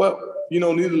 But,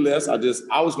 nevertheless,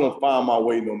 I was going to find my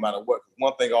way no matter what.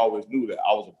 One thing I always knew that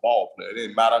I was a ball player. It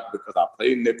didn't matter because I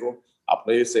played nickel, I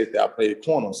played safety, I played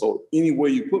corner. So any way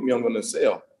you put me, I'm going to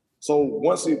excel. So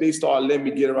once they started letting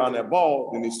me get around that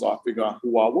ball, then they started figuring out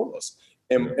who I was.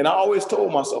 And I always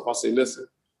told myself, I said, listen,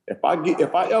 if I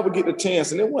ever get the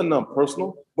chance, and it wasn't nothing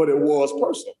personal, but it was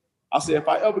personal. I said, if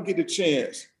I ever get the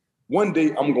chance, one day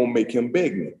I'm going to make him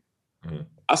beg me. Mm-hmm.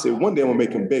 I said, one day I'm going to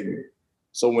make him beg me.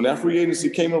 So when that free agency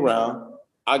came around,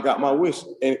 I got my wish.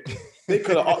 And they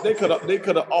could have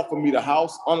offered me the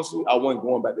house. Honestly, I wasn't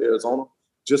going back to Arizona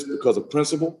just because of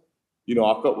principle. You know,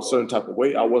 I felt a certain type of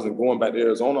way. I wasn't going back to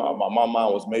Arizona. My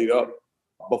mind was made up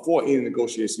before any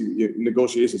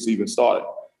negotiations even started.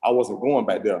 I wasn't going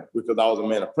back there because I was a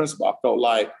man of principle. I felt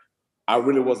like I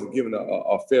really wasn't given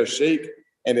a fair shake.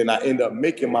 And then I ended up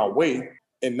making my way.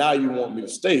 And now you want me to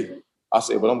stay. I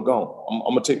said, but I'm gone.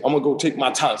 I'm gonna go take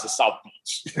my talents to South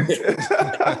Beach.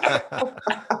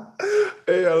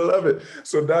 Hey, I love it.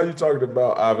 So now you're talking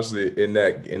about, obviously, in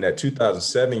that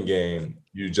 2007 game,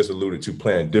 you just alluded to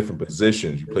playing different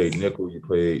positions. You played nickel, you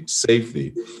played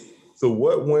safety. So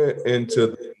what went into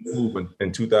the move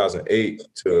in 2008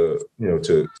 to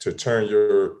turn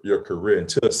your career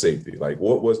into a safety? Like,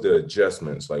 what was the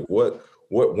adjustments? Like, what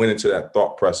went into that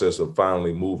thought process of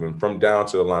finally moving from down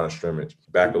to the line of scrimmage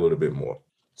back a little bit more?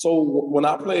 So when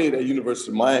I played at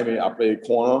University of Miami, I played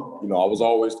corner. You know, I was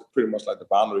always pretty much like the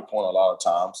boundary corner a lot of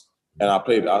times. And I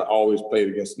always played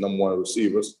against the number one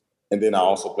receivers. And then I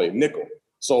also played nickel.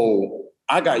 So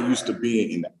I got used to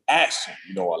being in the action,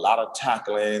 you know, a lot of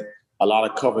tackling, a lot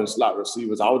of covering slot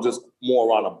receivers. I was just more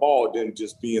around the ball than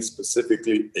just being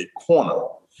specifically a corner.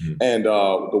 Mm-hmm. And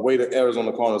the way the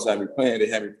Arizona Cardinals had me playing, they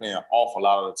had me playing off a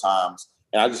lot of the times.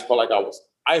 And I just felt like I was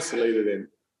isolated and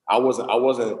I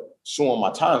wasn't showing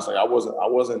my talents. Like I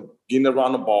wasn't getting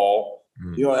around the ball.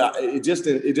 Mm-hmm. You know, it just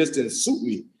didn't suit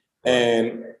me.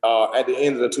 And at the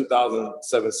end of the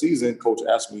 2007 season, coach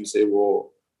asked me, he said,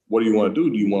 well, what do you want to do?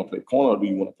 Do you want to play corner or do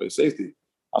you want to play safety?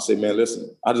 I said, man,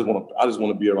 listen, I just want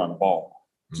to be around the ball.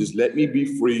 Mm-hmm. Just let me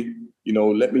be free. You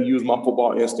know, let me use my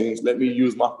football instincts. Let me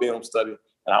use my film study.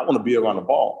 And I want to be around the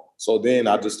ball. So then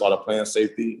I just started playing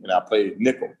safety and I played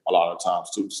nickel a lot of times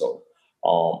too. So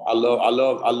I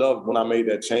love when I made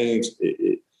that change.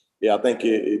 I think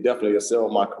it definitely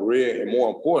excelled my career. And more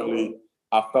importantly,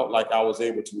 I felt like I was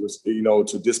able to, you know,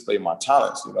 to display my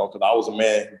talents, you know, because I was a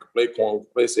man who could play corner, who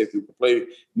could play safety, who could play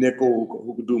nickel,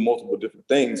 who could do multiple different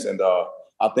things. And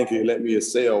I think it let me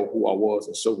excel who I was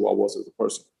and show who I was as a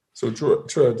person. So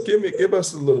Troy, give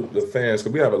us a little, the fans,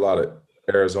 because we have a lot of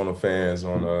Arizona fans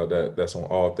on that's on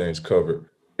All Things Covered.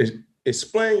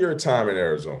 Explain your time in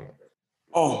Arizona.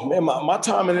 Oh man, my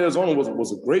time in Arizona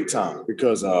was a great time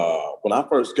because when I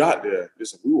first got there,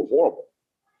 we were horrible.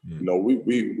 You know,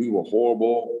 we were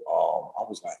horrible. I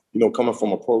was like, you know, coming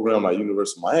from a program like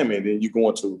University of Miami, and then you go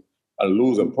into a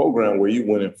losing program where you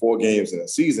win in 4 games in a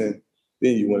season,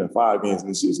 then you win in 5 games in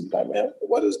the season. Like, man,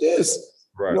 what is this?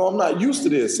 Right. You know, I'm not used to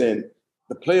this. And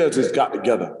the players just got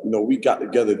together. You know, we got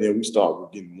together, then we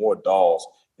started getting more dogs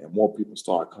and more people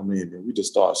started coming in, and we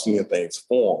just started seeing things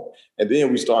form. And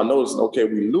then we started noticing, okay,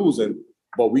 we losing,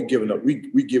 but we giving up.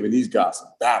 We giving these guys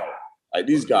a battle. Like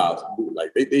these guys,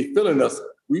 like they feeling us.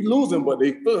 We losing, but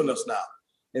they feeling us now.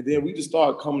 And then we just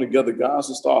started coming together. Guys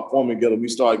just started forming together. We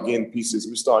started getting pieces.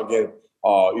 We started getting,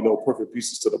 perfect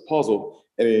pieces to the puzzle.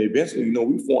 And then eventually, you know,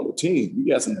 we formed a team.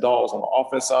 We got some dogs on the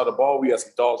offense side of the ball. We got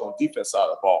some dogs on the defense side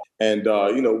of the ball. And,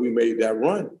 we made that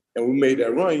run. And we made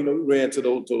that run. You know, we ran to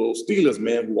those Steelers,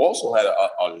 man, who also had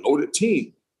a loaded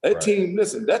team. That team,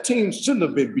 listen, that team shouldn't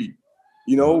have been beat.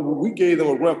 You know, we gave them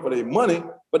a run for their money,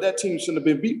 but that team shouldn't have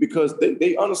been beat because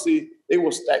they honestly, they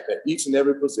were stacked at each and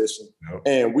every position. Yep.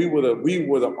 And we were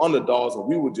the underdogs and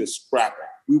we were just scrapping.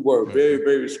 We were a very,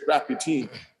 very scrappy team,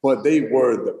 but they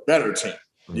were the better team,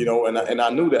 you know, and I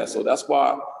knew that. So that's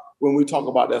why when we talk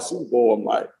about that Super Bowl, I'm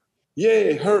like, yeah,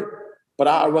 it hurt, but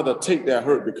I'd rather take that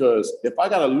hurt because if I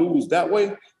got to lose that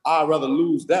way, I'd rather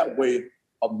lose that way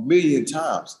 1,000,000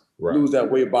 times. Right. Lose that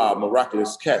way by a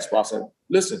miraculous catch. But I said,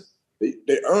 listen,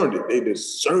 they earned it. They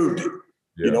deserved it.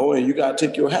 Yeah. You know, and you got to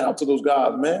take your hat off to those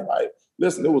guys, man. Like,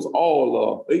 listen, it was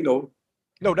all,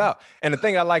 No doubt. And the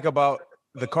thing I like about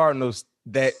the Cardinals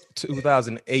that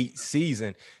 2008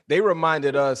 season, they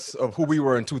reminded us of who we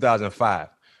were in 2005.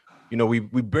 You know, we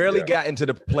barely got into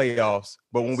the playoffs,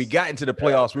 but when we got into the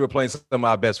playoffs, we were playing some of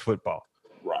our best football.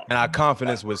 Right. And our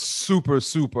confidence was super,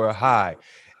 super high.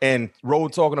 And Ro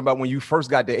talking about when you first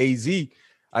got to AZ,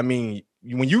 I mean,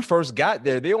 when you first got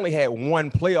there, they only had 1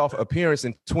 playoff appearance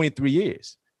in 23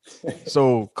 years.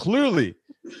 So clearly,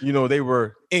 you know, they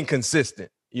were inconsistent,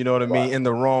 you know what I mean, in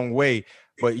the wrong way.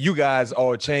 But you guys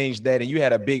all changed that, and you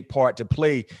had a big part to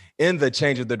play in the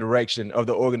change of the direction of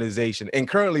the organization and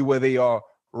currently where they are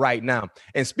right now.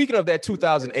 And speaking of that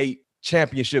 2008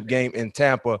 championship game in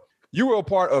Tampa, you were a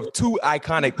part of 2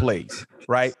 iconic plays,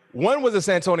 right? One was a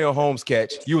Santonio Holmes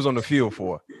catch you was on the field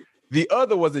for. The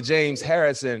other was the James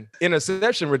Harrison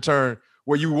interception return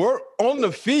where you were on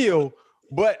the field,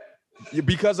 but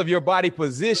because of your body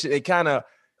position, it kind of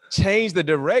changed the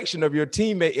direction of your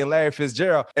teammate in Larry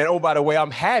Fitzgerald. And oh, by the way,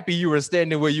 I'm happy you were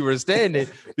standing where you were standing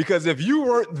because if you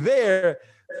weren't there,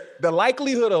 the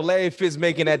likelihood of Larry Fitz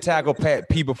making that tackle Pat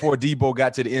P before Debo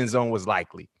got to the end zone was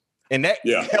likely. And that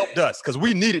helped us because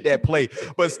we needed that play.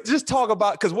 But just talk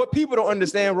about, because what people don't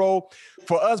understand, Ro,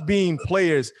 for us being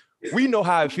players, we know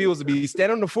how it feels to be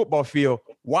standing on the football field,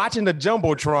 watching the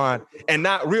Jumbotron and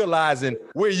not realizing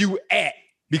where you at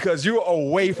because you're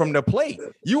away from the plate.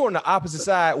 You're on the opposite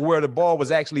side where the ball was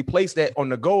actually placed at on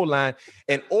the goal line.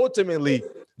 And ultimately,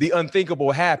 the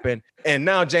unthinkable happened. And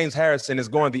now James Harrison is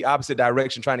going the opposite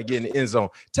direction, trying to get in the end zone.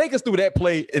 Take us through that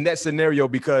play in that scenario,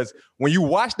 because when you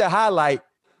watch the highlight,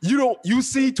 you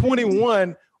see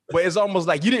 21, but it's almost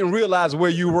like you didn't realize where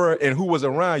you were and who was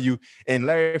around you. And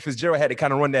Larry Fitzgerald had to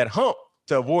kind of run that hump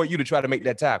to avoid you to try to make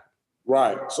that tackle.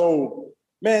 Right. So,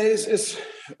 man,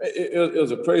 it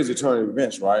was a crazy turn of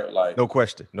events, right? Like, no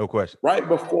question. Right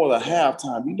before the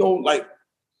halftime, like,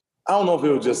 I don't know if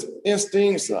it was just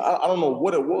instincts or I don't know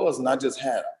what it was, and I just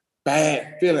had a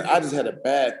bad feeling. I just had a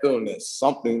bad feeling that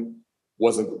something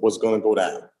was going to go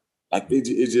down. Like,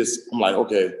 it just, I'm like,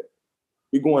 okay,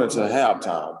 we're going into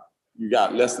halftime. You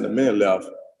got less than a minute left.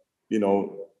 I don't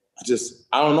know.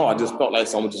 I just felt like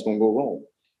something was just going to go wrong.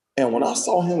 And when I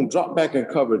saw him drop back in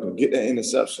coverage and get that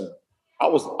interception, I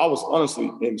was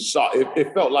honestly in shock.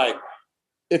 It felt like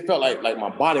my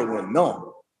body went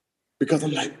numb, because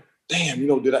I'm like, damn,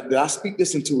 did I speak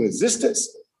this into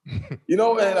existence? And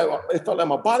it felt like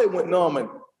my body went numb.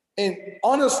 And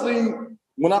honestly,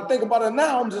 when I think about it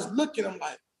now, I'm just looking, I'm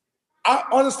like, I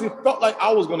honestly felt like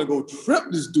I was gonna go trip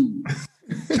this dude.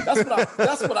 That's what I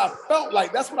felt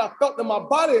like. That's what I felt in my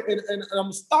body. And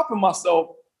I'm stopping myself,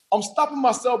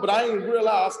 but I didn't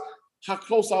realize how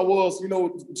close I was,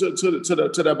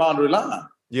 to the boundary line.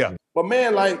 Yeah. But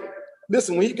man, like,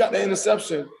 listen, when he got the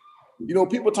interception,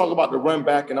 people talk about the run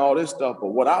back and all this stuff, but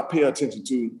what I pay attention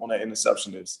to on that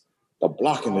interception is the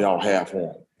blocking that y'all have for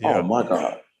him. Yeah. Oh my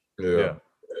God. Yeah.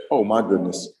 Oh my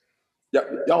goodness.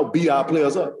 Y'all beat our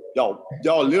players up.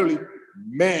 Y'all literally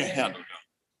manhandled them.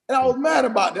 And I was mad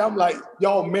about that. I'm like,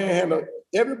 y'all manhandled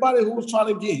everybody who was trying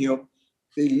to get him.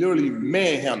 They literally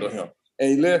manhandled him.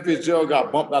 And Larry Fitzgerald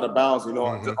got bumped out of bounds.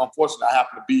 Unfortunately, I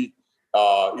happened to be,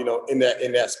 in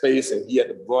that space, and he had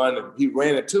to run, and he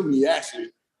ran into me, actually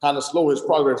kind of slow his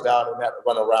progress down and had to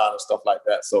run around and stuff like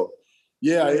that. So,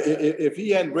 yeah, if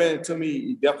he hadn't ran into me,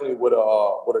 he definitely would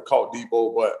have caught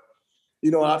Debo. But,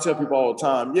 I tell people all the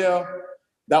time,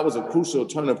 that was a crucial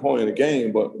turning point in the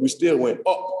game, but we still went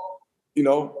up,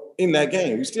 in that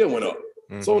game. We still went up.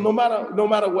 Mm-hmm. So no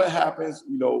matter what happens,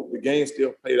 the game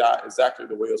still played out exactly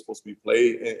the way it was supposed to be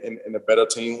played, and the better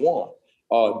team won.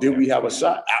 Did we have a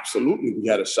shot? Absolutely, we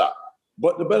had a shot.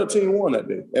 But the better team won that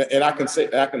day. And I can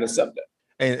accept that.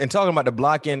 And talking about the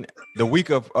blocking, the week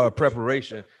of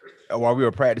preparation, while we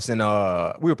were practicing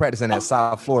at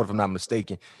South Florida, if I'm not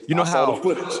mistaken. I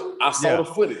saw the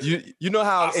footage. You know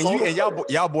how, and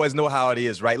y'all boys know how it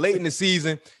is, right? Late in the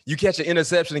season, you catch an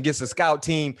interception against a scout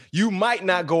team. You might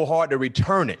not go hard to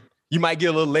return it. You might get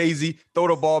a little lazy, throw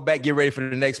the ball back, get ready for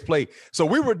the next play. So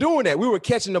we were doing that. We were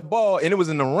catching the ball, and it was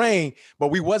in the rain, but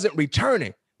we wasn't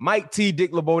returning. Mike T,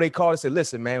 Dick LeBeau, they called and said,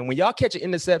 listen, man, when y'all catch an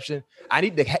interception, I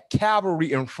need the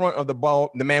cavalry in front of the ball,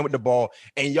 the man with the ball,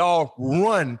 and y'all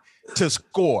run to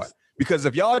score. Because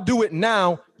if y'all do it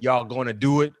now, y'all going to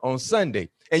do it on Sunday.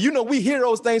 And, we hear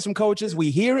those things from coaches.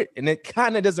 We hear it, and it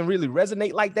kind of doesn't really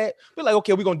resonate like that. We're like,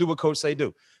 okay, we're going to do what coach say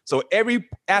do. So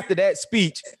after that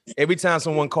speech, every time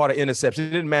someone caught an interception, it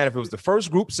didn't matter if it was the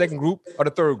first group, second group, or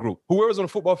the third group. Whoever's on the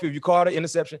football field, if you caught an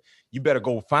interception, you better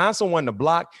go find someone to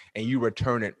block, and you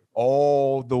return it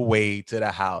all the way to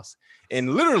the house.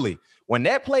 And literally, when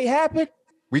that play happened,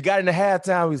 we got into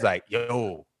halftime. We was like,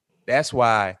 yo, that's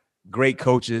why great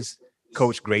coaches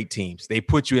coach great teams. They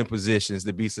put you in positions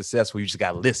to be successful. You just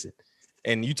got to listen.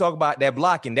 And you talk about that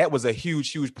blocking. That was a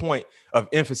huge, huge point of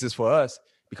emphasis for us,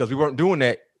 because we weren't doing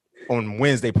that on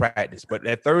Wednesday practice. But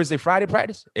that Thursday, Friday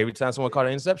practice, every time someone caught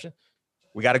an interception,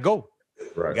 we got to go.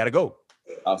 Right. We got to go.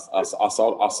 I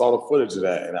saw the footage of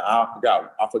that, and I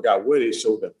forgot where they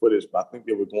showed that footage, but I think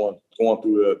they were going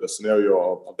through the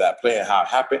scenario of that play and how it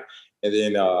happened, and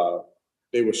then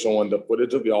they were showing the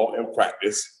footage of y'all in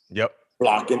practice. Yep.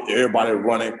 Blocking, everybody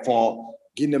running,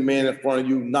 getting the man in front of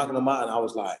you, knocking them out, and I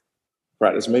was like,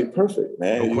 practice made perfect,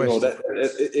 man. No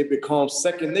it becomes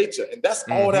second nature, and that's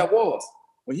all that was.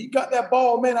 When he got that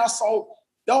ball, man, I saw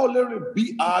y'all literally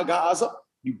beat our guys up.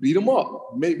 You beat them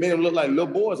up, made them look like little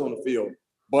boys on the field.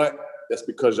 But that's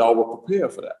because y'all were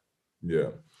prepared for that. Yeah.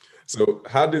 So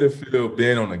how did it feel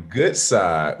being on the good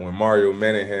side when Mario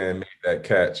Manningham made that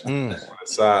catch on the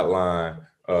sideline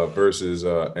versus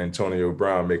Antonio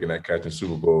Brown making that catch in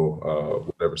Super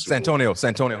Bowl, Santonio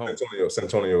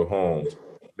Holmes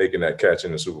making that catch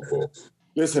in the Super Bowl?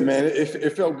 Listen, man,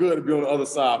 it felt good to be on the other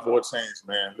side for a change,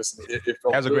 man. Listen, it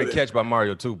felt That was a good. great catch by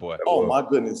Mario too, boy. Oh my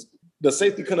goodness, the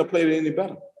safety couldn't have played it any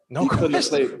better. No question.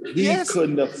 He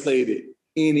couldn't have played it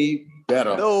any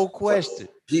better. No question.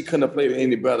 He couldn't have played it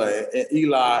any better. And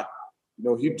Eli,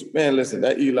 listen,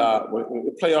 that Eli, when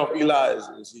the playoff Eli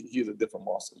he's a different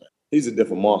monster, man. He's a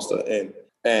different monster,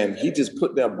 and he just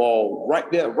put that ball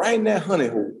right there, right in that honey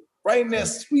hole, right in that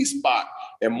sweet spot.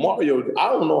 And Mario,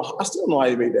 I still don't know how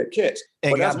he made that catch.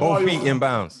 And got both feet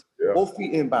inbounds. Yeah. Both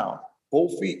feet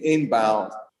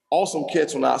inbounds. Awesome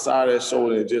catch on the outside of that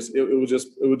shoulder. It was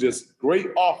just great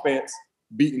offense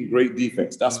beating great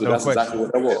defense. That's exactly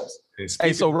what that was.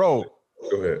 Hey, so Ro,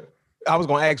 go ahead. I was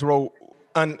gonna ask Ro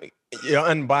your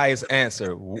unbiased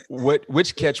answer.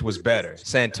 Which catch was better,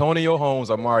 Santonio Holmes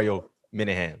or Mario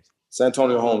Minihans?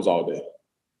 Santonio Holmes all day.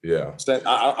 Yeah.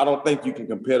 I don't think you can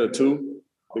compare the two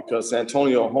because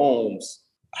Santonio Holmes,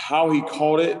 how he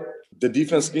caught it, the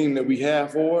defense scheme that we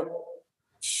have for it,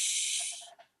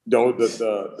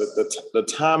 the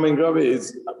timing of it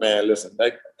is, man, listen,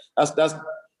 that's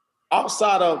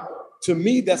outside of, to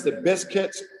me, that's the best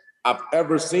catch I've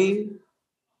ever seen,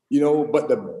 but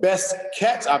the best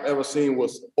catch I've ever seen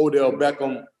was Odell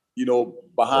Beckham,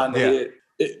 behind the head.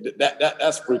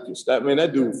 That's freakish.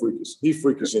 That dude freakish. He's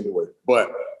freakish anyway.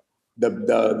 But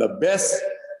the best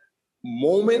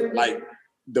moment, like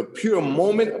the pure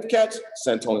moment of catch,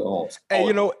 Santonio Holmes.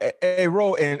 Hey,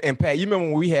 Ro and Pat, you remember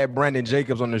when we had Brandon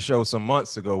Jacobs on the show some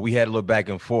months ago? We had a little back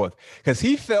and forth because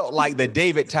he felt like the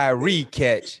David Tyree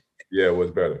catch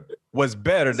was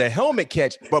better, the helmet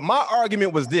catch. But my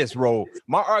argument was this, Ro.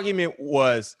 My argument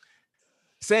was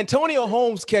Santonio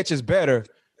Holmes' catch is better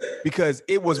because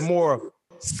it was more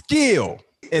skill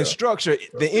and structure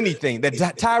than anything. The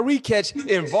Tyree catch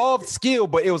involved skill,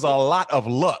 but it was a lot of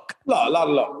luck. A lot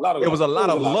of luck. It was a lot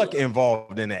of luck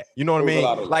involved in that. You know what I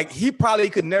mean? Like, he probably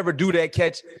could never do that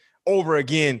catch over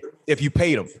again if you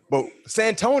paid him. But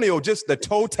Santonio, just the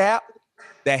toe tap,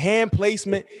 the hand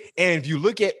placement, and if you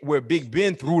look at where Big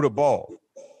Ben threw the ball,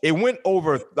 it went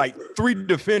over like 3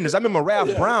 defenders. I remember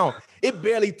Ralph Brown. It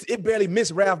barely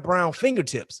missed Ralph Brown's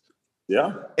fingertips.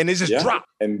 Yeah, and it just dropped,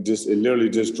 and it literally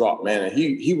just dropped, man. And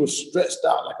he was stretched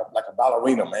out like a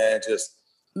ballerina, man. Just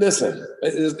listen,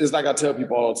 it's like I tell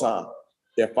people all the time: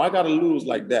 if I got to lose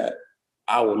like that,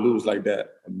 I will lose like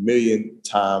that 1,000,000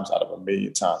 times out of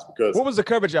 1,000,000 times. Because what was the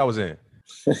coverage I was in?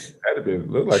 Had to be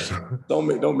look like something. Don't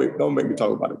make me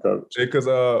talk about the coverage. Because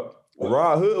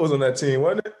Rod Hood was on that team,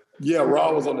 wasn't it? Yeah,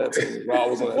 Rod was on that team.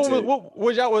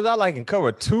 Was I like in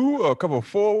cover 2 or cover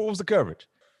 4? What was the coverage?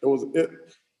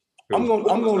 I'm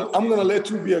gonna let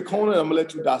you be a corner. I'm gonna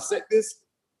let you dissect this.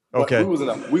 Okay.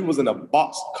 We was in a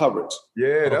box coverage.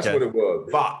 Yeah, that's what it was.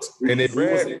 Box. And it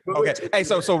ran. Okay. Hey,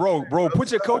 so Ro,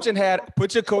 put your coaching hat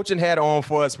on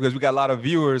for us because we got a lot of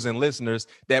viewers and listeners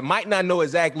that might not know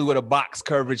exactly what a box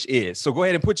coverage is. So go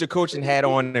ahead and put your coaching hat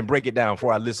on and break it down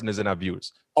for our listeners and our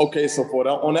viewers. Okay, so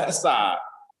on that side,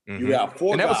 you have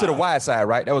 4 and that guys. was to the wide side,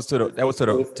 right? That was to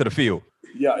the field.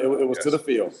 Yeah, it was to the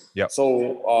field. Yeah. So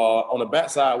on the back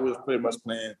side, we was pretty much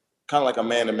playing kind of like a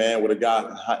man-to-man with a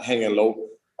guy hanging low.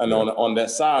 And on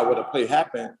that side where the play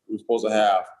happened, we were supposed to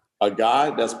have a guy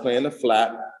that's playing the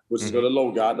flat, which is the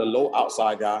low guy, the low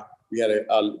outside guy. We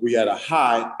had a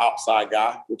high outside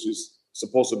guy, which is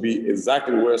supposed to be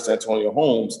exactly where Santonio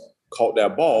Holmes caught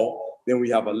that ball. Then we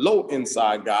have a low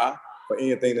inside guy for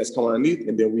anything that's coming underneath,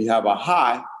 and then we have a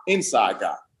high inside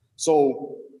guy.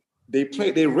 So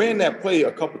they ran that play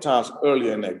a couple times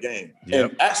earlier in that game.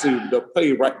 Yep. And actually the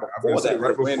play right before that,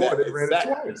 they ran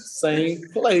that same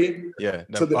play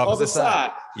to the other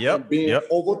side. Yep. And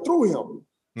overthrew him.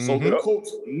 So the coach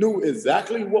knew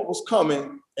exactly what was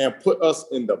coming and put us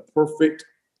in the perfect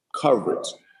coverage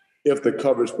if the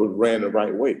coverage was ran the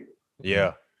right way.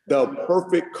 Yeah. The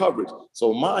perfect coverage.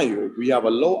 So mind you, we have a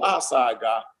low outside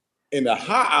guy and a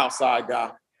high outside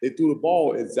guy. They threw the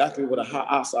ball exactly what a high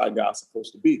outside guy is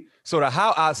supposed to be. So the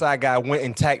high outside guy went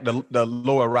and attacked the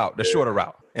lower route, the shorter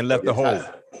route, and left the hole.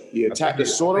 He attacked the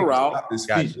shorter route. His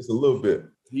feet just a little bit.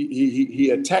 He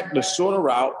attacked the shorter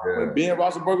route. When Ben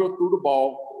Roethlisberger threw the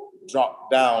ball, dropped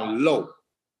down low,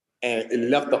 and it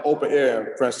left the open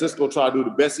air. Francisco tried to do the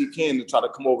best he can to try to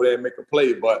come over there and make a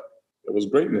play, but it was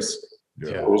greatness.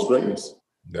 Yeah. It was greatness.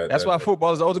 That's why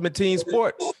football is the ultimate team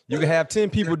sport. You can have 10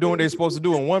 people doing what they're supposed to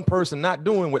do and one person not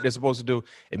doing what they're supposed to do.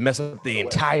 It messes up the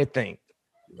entire thing.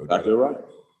 Exactly right.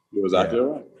 You're exactly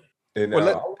right. And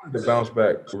I wanted to bounce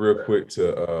back real quick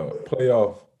to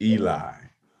playoff Eli.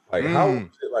 Like, how was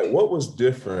it, like, what was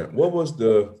different? What was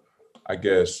the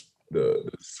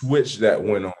switch that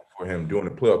went on for him during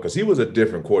the playoff? Because he was a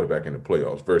different quarterback in the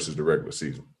playoffs versus the regular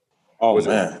season. Oh,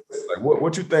 man. Like,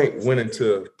 what you think went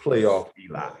into playoff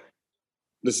Eli?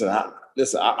 Listen,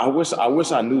 I wish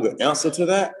I knew the answer to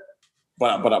that,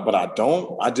 but I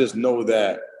don't. I just know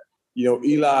that,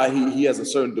 Eli, he has a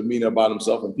certain demeanor about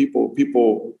himself, and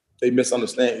people they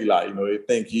misunderstand Eli. They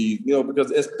think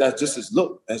because that's just his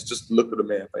look. That's just the look of the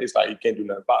man's face. Like, he can't do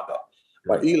nothing about that.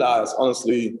 But Eli is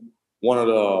honestly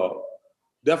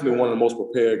definitely one of the most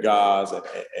prepared guys and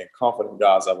confident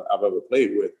guys I've ever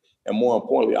played with. And more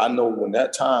importantly, I know when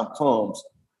that time comes,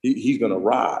 he's going to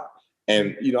ride.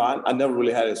 And, I never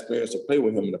really had experience to play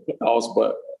with him in the playoffs,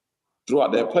 but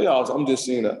throughout that playoffs, I'm just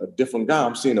seeing a different guy.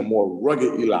 I'm seeing a more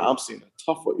rugged Eli. I'm seeing a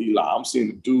tougher Eli. I'm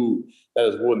seeing a dude that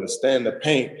is willing to stand in the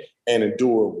paint and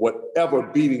endure whatever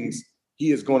beatings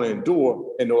he is going to endure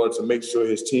in order to make sure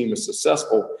his team is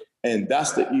successful. And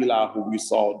that's the Eli who we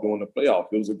saw during the playoffs.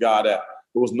 It was a guy that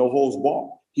there was no holds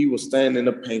barred. He was standing in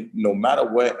the paint no matter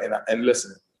what. And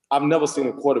listen, I've never seen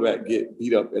a quarterback get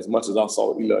beat up as much as I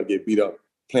saw Eli get beat up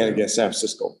playing against San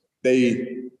Francisco.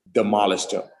 They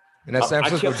demolished him. And that San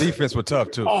Francisco defense was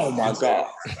tough too. Oh my God.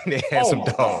 They had some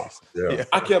dogs. Yeah.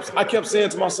 I kept saying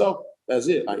to myself, that's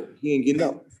it. He ain't getting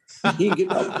up. He ain't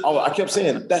getting up. I kept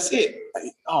saying, that's it.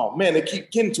 Oh man, they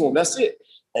keep getting to him. That's it.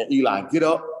 And Eli get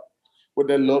up with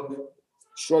that look,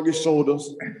 shrug his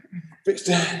shoulders, fix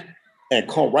that, and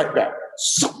come right back.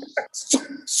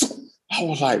 I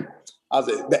was like,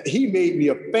 that he made me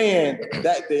a fan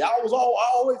that day. I always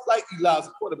liked Eli as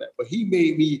a quarterback, but he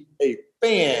made me a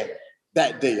fan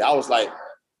that day. I was like,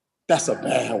 that's a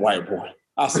bad white boy.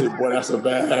 I said, boy, that's a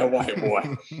bad white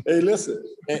boy. Hey, listen,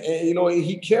 and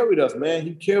he carried us, man.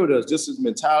 He carried us. Just his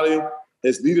mentality,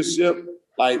 his leadership.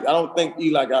 Like, I don't think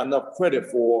Eli got enough credit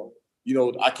for,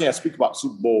 I can't speak about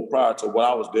Super Bowl prior to when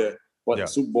I was there, but the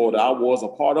Super Bowl that I was a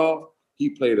part of, he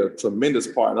played a tremendous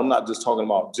part. And I'm not just talking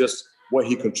about just what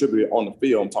he contributed on the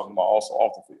field. I'm talking about also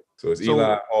off the field. So is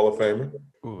Eli Hall of Famer?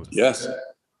 Yes.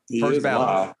 He First is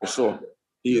ballot. for sure.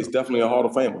 He is definitely a Hall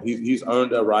of Famer. He's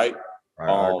earned that right.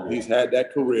 He's had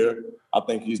that career. I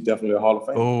think he's definitely a Hall of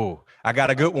Famer. Oh, I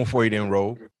got a good one for you then,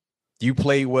 Rob. You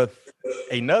played with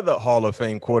another Hall of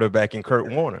Fame quarterback in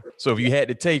Kurt Warner. So if you had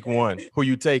to take one, who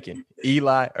you taking,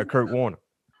 Eli or Kurt Warner?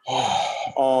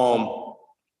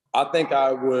 I think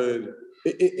I would.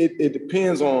 It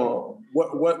depends on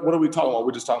what are we talking about?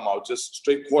 We're just talking about just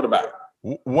straight quarterback.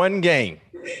 One game.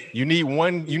 You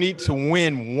need to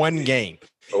win one game.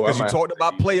 Because you talked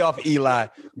about playoff Eli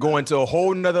going to a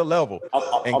whole nother level.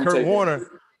 And Kurt Warner,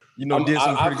 did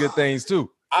some pretty good things too.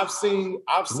 I've seen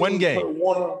one game. Kurt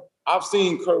Warner. I've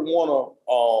seen Kurt Warner.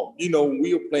 When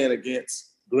we were playing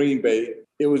against Green Bay,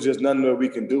 it was just nothing that we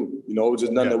can do. It was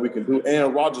just nothing that we can do.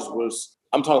 Aaron Rodgers was.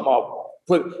 I'm talking about.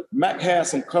 Mac had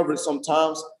some coverage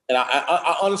sometimes, and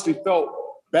I honestly felt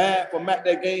bad for Mac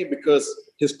that game because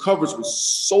his coverage was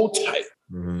so tight.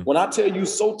 Mm-hmm. When I tell you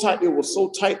so tight, it was so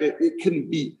tight that it couldn't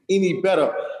be any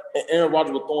better. And Aaron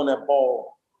Rodgers was throwing that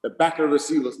ball, the back of the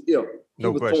receiver's ear. He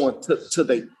was throwing to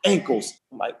the ankles.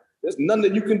 I'm like, there's nothing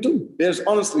that you can do. There's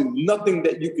honestly nothing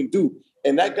that you can do.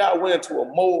 And that guy went into a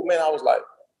mode, man. I was like,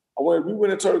 we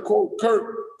went into the court.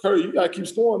 Kurt, you gotta keep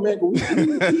scoring, man. We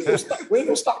ain't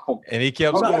gonna stop him. And he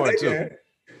kept scoring too.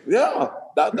 Yeah,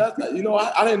 I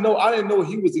didn't know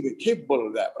he was even capable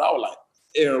of that. But I was like,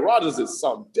 Aaron Rodgers is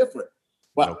something different.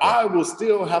 But I will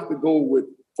still have to go with,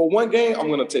 for one game, I'm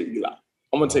gonna take Eli.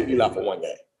 I'm gonna take Eli for one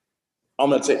game. I'm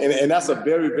gonna take, and that's a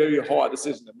very, very hard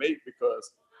decision to make because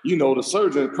the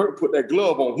surgeon, Kurt, put that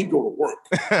glove on, he go to work.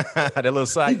 That little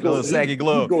saggy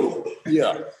glove.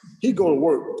 He go to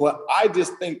work. But I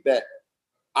just think that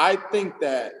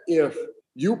if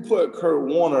you put Kurt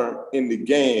Warner in the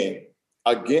game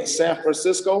against San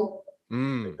Francisco,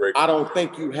 I don't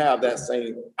think you have that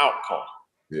same outcome.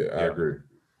 Yeah, I agree.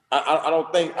 I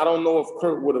don't know if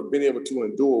Kurt would have been able to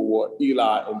endure what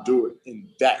Eli endured in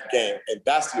that game. And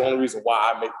that's the only reason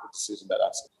why I make the decision that I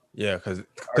said. Yeah,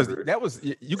 because that was,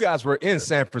 you guys were in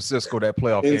San Francisco that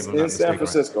playoff game. In San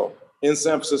Francisco,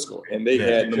 and they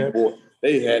had them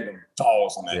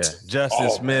dogs on that team. Justin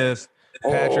Smith,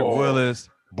 Patrick Willis,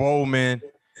 Bowman,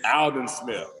 Aldon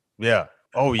Smith. Yeah.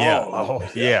 Oh yeah.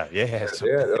 Yeah. They had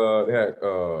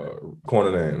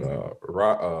corner name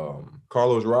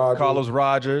Carlos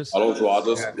Rogers.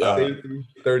 Yeah.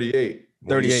 38.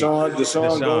 Deshaun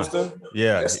Golston.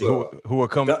 Yeah, who were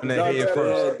coming in the head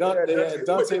first. They had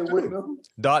Dante Whitner.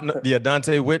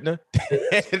 Dante Whitner.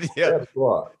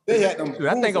 They had them.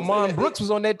 I think Amon Brooks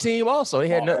was on that team also. They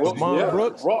had Amon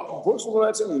Brooks. Brooks was on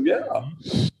that team,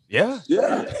 Yeah.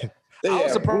 I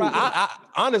was surprised. I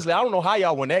honestly, I don't know how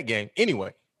y'all won that game.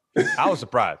 Anyway, I was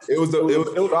surprised. It was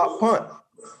a drop punt.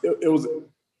 It was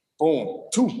Boom.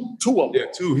 Two of them.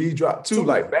 Yeah, two. He dropped two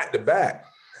like back to back.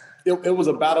 It was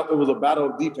a battle. It was a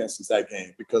battle of defenses that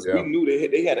game because we knew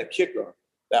they had a kicker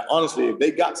that honestly, if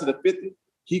they got to the 50,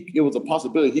 it was a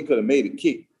possibility he could have made a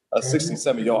kick, a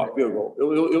 67-yard field goal.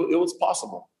 It was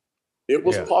possible. It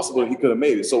was possible he could have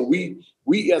made it. So we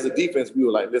as a defense, we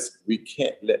were like, listen, we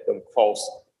can't let them cross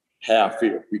half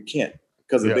field. We can't.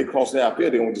 Because if they cross half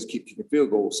field, they won't just keep kicking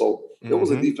field goals. So it was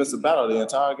a defensive battle the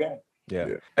entire game. Yeah.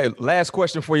 Hey, last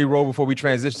question for you, Ro, before we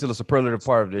transition to the superlative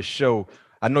part of this show.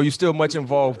 I know you're still much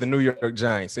involved with the New York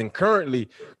Giants, and currently,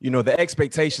 the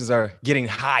expectations are getting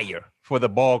higher for the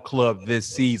ball club this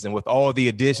season with all the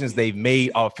additions they've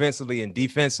made offensively and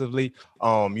defensively.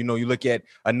 You look at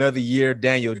another year,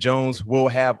 Daniel Jones will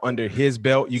have under his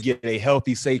belt. You get a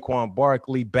healthy Saquon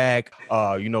Barkley back.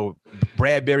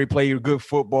 Bradbury played good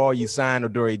football. You signed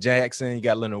Adoree Jackson. You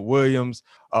got Leonard Williams.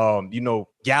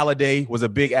 Galladay was a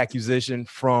big acquisition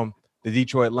from the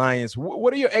Detroit Lions.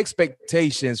 What are your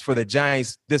expectations for the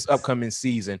Giants this upcoming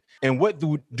season, and what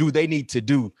do they need to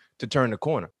do to turn the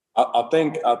corner? I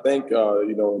think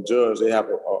Judge, they have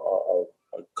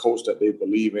a coach that they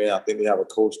believe in. I think they have a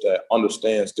coach that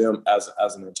understands them as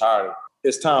an entirety.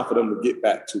 It's time for them to get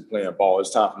back to playing ball.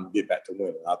 It's time for them to get back to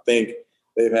winning. I think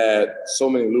they've had so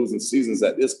many losing seasons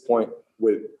at this point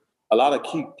with a lot of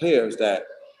key players that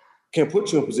can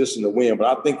put you in position to win.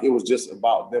 But I think it was just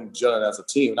about them gelling as a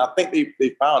team. And I think they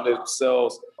found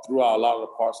themselves throughout a lot of the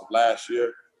parts of last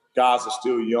year. Guys are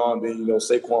still young. Then,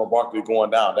 Saquon Barkley going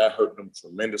down, that hurt them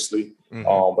tremendously.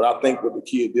 But I think with the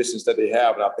key additions that they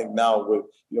have, and I think now with,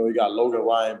 you got Logan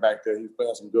Ryan back there. He's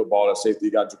playing some good ball at safety.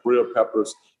 You got Jabril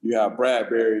Peppers. You have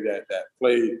Bradbury that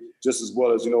played just as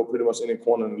well as, pretty much any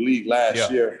corner in the league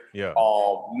last year. Yeah.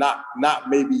 Not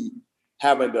maybe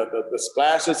having the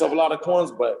splashes of a lot of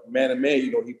corners, but man to man,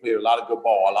 he played a lot of good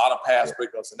ball, a lot of pass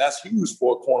breakups, and that's huge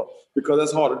for a corner because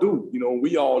that's hard to do.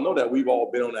 We all know that. We've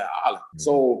all been on that island.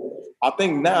 So I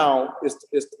think now it's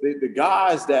the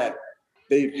guys that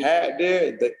they've had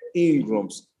there, the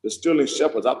Ingrams, the Sterling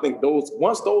Shepherds. I think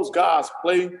once those guys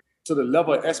play to the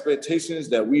level of expectations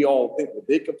that we all think that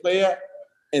they can play at,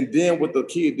 and then with the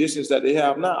key additions that they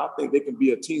have now, I think they can be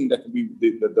a team that can be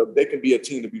they can be a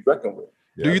team to be reckoned with.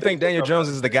 Yeah, do you think Daniel Jones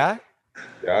is the guy?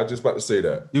 Yeah, I was just about to say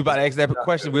that. You about to ask that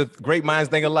question with great minds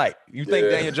think alike. You think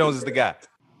Daniel Jones is the guy?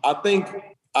 I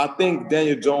think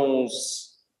Daniel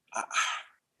Jones.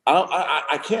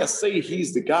 I can't say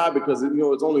he's the guy because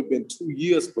it's only been 2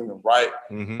 years for him, right?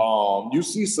 You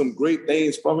see some great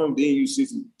things from him. Then you see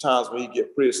some times when he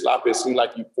get pretty sloppy. It seems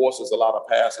like he forces a lot of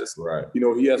passes. Right.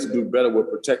 He has to do better with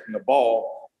protecting the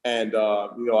ball. And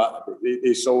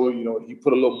it showed. He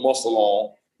put a little muscle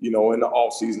on. In the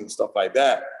offseason and stuff like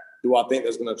that. Do I think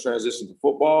that's going to transition to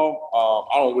football?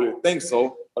 I don't really think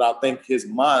so, but I think his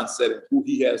mindset and who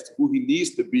he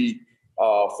needs to be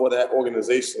for that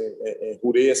organization and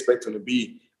who they expect him to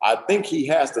be. I think he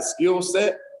has the skill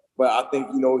set, but I think,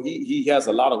 he has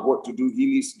a lot of work to do. He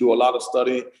needs to do a lot of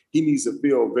studying. He needs to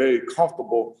feel very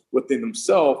comfortable within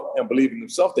himself and believe in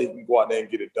himself that he can go out there and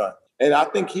get it done. And I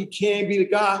think he can be the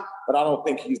guy, but I don't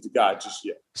think he's the guy just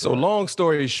yet. So long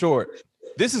story short,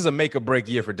 this is a make or break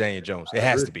year for Daniel Jones. It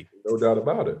has to be. No doubt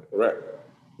about it. Correct.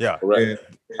 Yeah. Correct.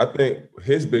 And I think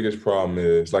his biggest problem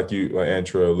is, like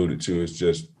Antrell alluded to, is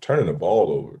just turning the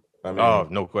ball over. I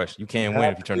mean, no question. You can't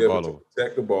win if you turn the ball over.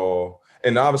 Protect the ball.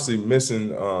 And obviously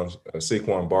missing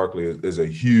Saquon Barkley is a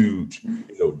huge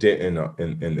dent in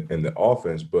the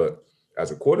offense. But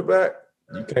as a quarterback,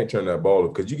 you can't turn that ball over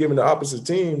because you're giving the opposite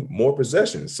team more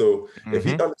possessions. So if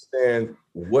he understands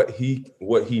what he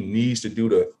needs to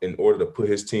do in order to put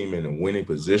his team in a winning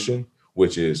position,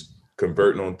 which is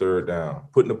converting on third down,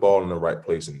 putting the ball in the right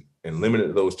place and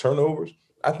limiting those turnovers,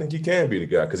 I think he can be the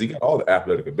guy because he got all the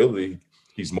athletic ability.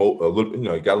 He's he got a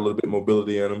little bit of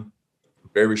mobility in him,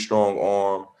 very strong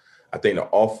arm. I think the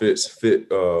offense fit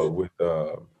with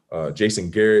Jason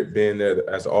Garrett being there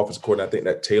as the offensive coordinator. I think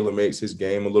that tailor makes his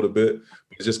game a little bit.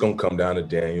 It's just going to come down to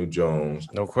Daniel Jones.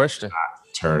 No question.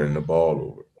 Not turning the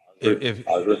ball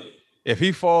over. If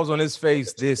he falls on his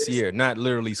face this year, not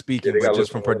literally speaking, but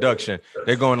just from production,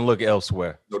 they're going to look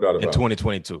elsewhere in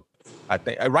 2022. I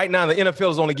think right now the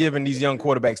NFL is only giving these young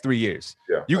quarterbacks 3 years.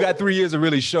 Yeah. You got 3 years to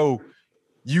really show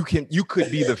you could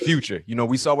be the future.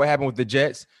 We saw what happened with the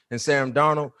Jets and Sam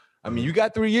Darnold. I mean, you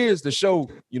got 3 years to show,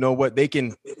 what they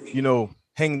can,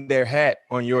 hang their hat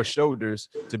on your shoulders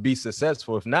to be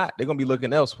successful. If not, they're going to be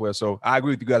looking elsewhere. So I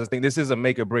agree with you guys. I think this is a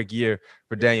make or break year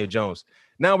for Daniel Jones.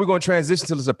 Now we're going to transition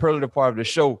to the superlative part of the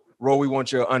show. Ro, we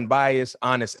want your unbiased,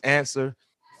 honest answer.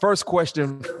 First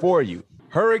question for you.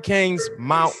 Hurricanes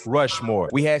Mount Rushmore.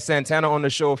 We had Santana on the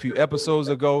show a few episodes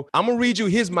ago. I'm going to read you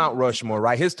his Mount Rushmore,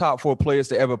 right? His top 4 players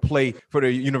to ever play for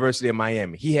the University of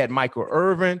Miami. He had Michael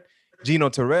Irvin, Gino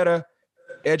Torretta,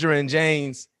 Edgerrin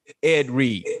James, Ed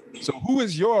Reed. So who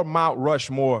is your Mount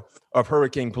Rushmore of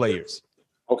Hurricane players?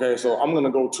 Okay, so I'm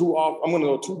gonna go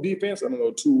 2 defense. I'm gonna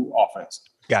go 2 offense.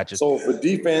 Gotcha. So for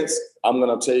defense, I'm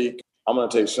gonna take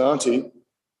Sean T.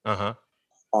 Uh-huh.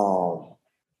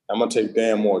 I'm gonna take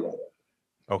Dan Morgan.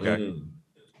 Okay. I'm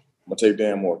gonna take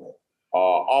Dan Morgan.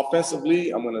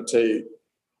 Offensively, I'm gonna take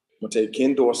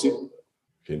Ken Dorsey.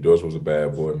 Ken Dorsey was a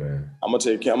bad boy, man. I'm gonna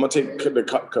take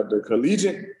the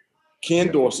collegiate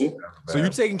Ken Dorsey. So you're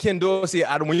taking Ken Dorsey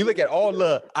out of, when you look at all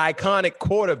the iconic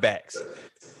quarterbacks,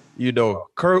 you know,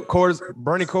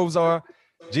 Bernie Kosar,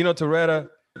 Gino Torretta,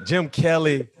 Jim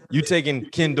Kelly, you taking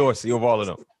Ken Dorsey over all of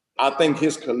them? I think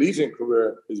his collegiate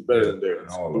career is better than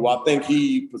theirs. Do I think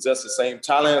he possesses the same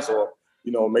talents or,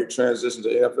 you know, make transitions to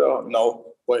NFL?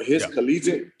 No. But his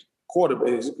collegiate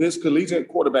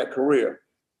quarterback career,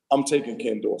 I'm taking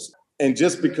Ken Dorsey. And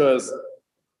just because,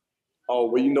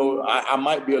 I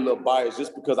might be a little biased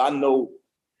just because I know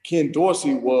Ken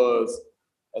Dorsey was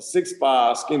a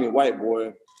 6'5" skinny white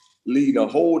boy leading a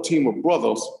whole team of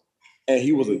brothers, and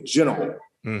he was a general.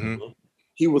 Mm-hmm.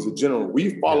 He was a general.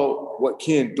 We followed what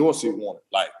Ken Dorsey wanted.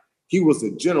 Like, he was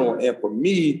a general. And for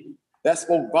me, that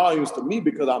spoke volumes to me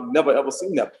because I've never, ever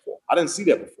seen that before. I didn't see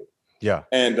that before. Yeah.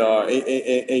 And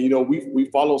you know, we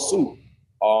follow suit.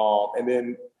 And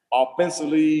then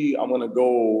offensively, I'm going to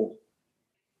go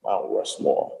Mount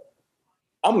Rushmore.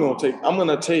 I want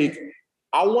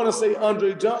to say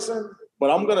Andre Johnson, but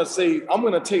I'm going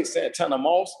to take Santana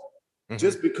Moss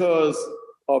just because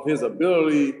of his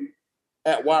ability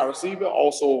at wide receiver,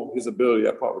 also his ability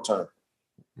at punt return.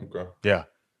 Okay. Yeah.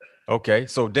 Okay.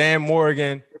 So Dan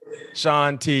Morgan,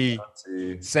 Sean T,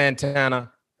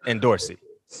 Santana, and Dorsey.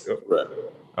 Yep. Right.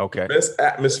 Okay. Best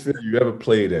atmosphere you ever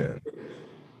played in?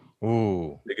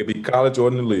 Ooh. It could be college or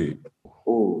in the league.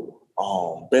 Ooh.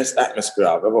 Best atmosphere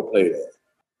I've ever played in.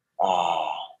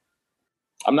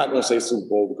 I'm not going to say Super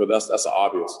Bowl because that's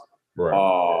obvious. Right.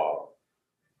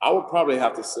 I would probably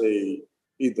have to say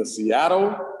either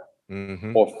Seattle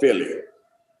or Philly.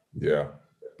 Yeah.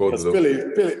 Both because of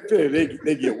those. Philly,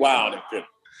 they get wild in Philly.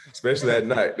 Especially at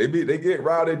night. They get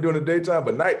rowdy during the daytime,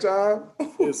 but nighttime,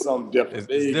 it's something different.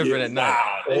 It's different at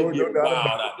night. They get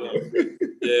wild out there.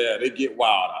 Yeah, they get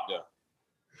wild out there.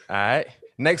 All right.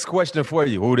 Next question for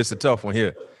you. Ooh, this is a tough one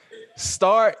here.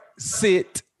 Start,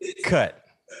 sit, cut.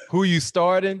 Who you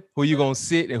starting, who you going to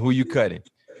sit, and who you cutting?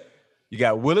 You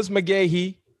got Willis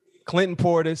McGahee, Clinton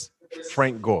Portis,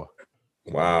 Frank Gore.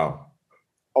 Wow.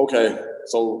 Okay,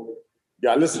 so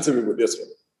yeah, listen to me with this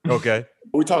one. Okay. Are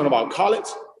we talking about college?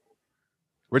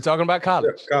 We're talking about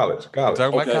college. Yeah, college. We're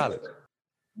talking about college.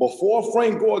 Before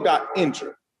Frank Gore got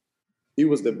injured, he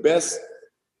was the best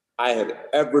I had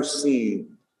ever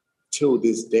seen till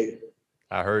this day.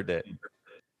 I heard that.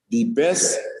 The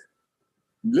best.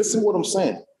 Listen what I'm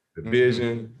saying. The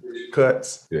vision,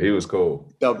 cuts. Yeah, he was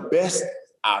cold. The best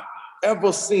I've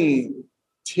ever seen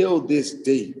till this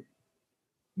day.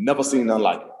 Never seen nothing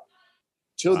like it.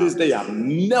 Till this day, I've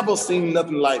never seen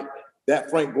nothing like that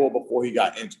Frank Gore before he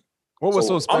got injured. What was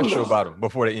so special about him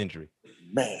before the injury?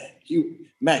 Man, he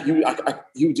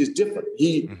was just different.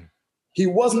 He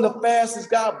wasn't the fastest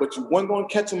guy, but you weren't going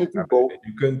to catch him if you go.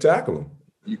 You couldn't tackle him.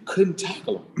 You couldn't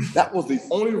tackle him. That was the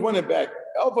only running back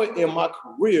ever in my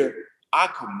career I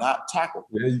could not tackle.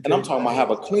 Yeah, and I'm talking about have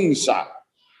a clean shot.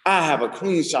 I have a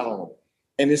clean shot on him.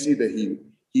 And it's either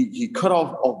he cut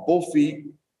off both feet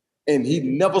and he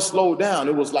never slowed down.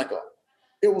 It was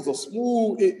a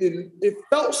smooth, it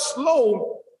felt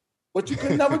slow, but you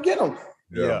could never get him.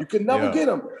 Yeah. You could never get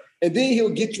him. And then he'll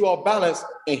get you off balance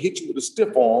and hit you with a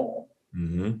stiff arm.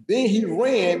 Mm-hmm. Then he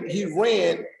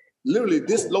ran literally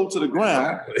this low to the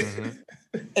ground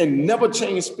and never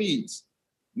changed speeds.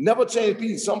 Never changed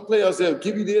speeds. Some players, they'll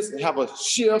give you this and have a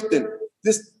shift and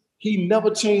this. He never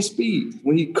changed speed.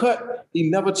 When he cut, he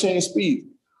never changed speed.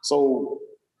 So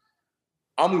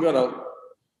I'm going to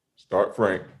start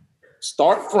Frank.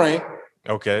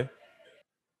 Okay.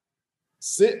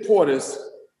 Sit Portis.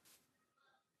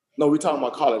 No, we're talking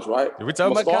about college, right? We're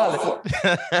talking about college.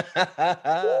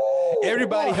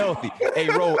 Everybody healthy. Hey,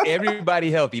 Ro, everybody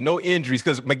healthy. No injuries.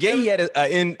 Because McGahee had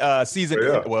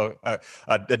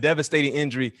a devastating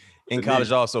injury in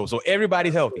college also. So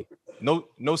everybody healthy.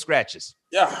 No scratches.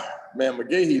 Yeah, man,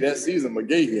 McGahee, that season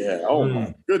McGahee had. Oh,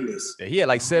 my goodness. Yeah, he had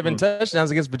like 7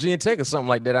 touchdowns against Virginia Tech or something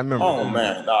like that. I remember. Oh,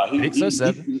 man. Nah, he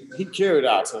carried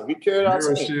out to him. He carried out to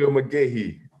him.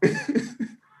 McGahee.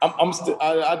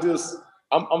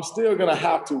 I'm still gonna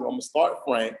have to. I'm gonna start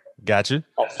Frank. Gotcha.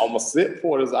 I'm gonna sit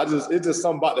Portis. It's just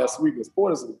something about that sweetness.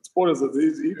 Portis,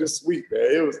 he just sweet,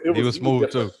 man. He was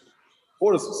smooth too.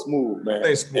 Portis was smooth, man.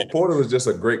 I think Porter was just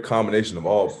a great combination of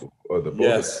all of the.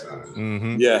 Yes.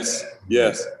 Mm-hmm. Yes.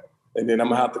 And then I'm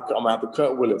gonna have to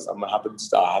cut Willis. I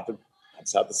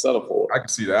just have to settle for it. I can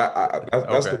see that.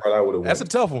 That's the route I would have went. That's a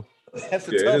tough one.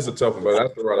 It is a tough one, but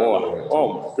that's the route I would have went.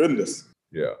 Oh my goodness.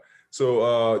 Yeah.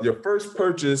 So your first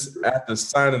purchase after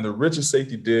signing the richest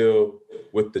safety deal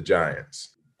with the Giants.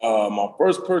 My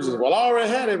first purchase. Well, I already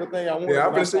had everything I wanted. Yeah,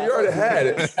 I'm gonna say you already had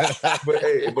it, but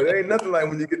it ain't nothing like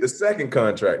when you get the second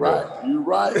contract. Right, you're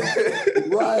right.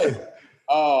 Right.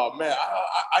 Oh man,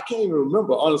 I can't even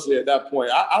remember honestly at that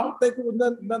point. I don't think it was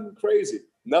nothing crazy.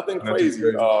 Nothing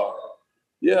crazy.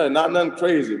 Yeah, not nothing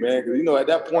crazy, man. Because at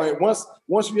that point,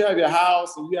 once you have your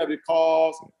house and you have your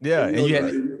cars, yeah, and you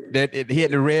had he had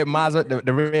the red Mazda,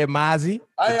 the red Mazzy.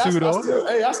 I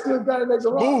still got it next to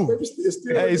Rob.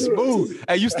 Hey, smooth.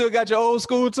 Hey, you still got your old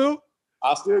school too?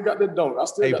 I still got the dunk.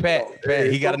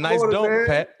 Pat, he got a nice dunk, man.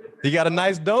 Pat. He got a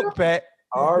nice dunk, Pat.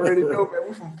 I already know, man.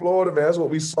 We're from Florida, man. That's what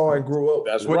we saw and grew up.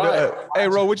 That's right. Hey,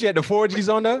 Ro, what you had, the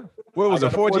 4Gs on there? What was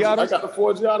it, 4Giatos? I got the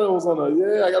 4Giatos on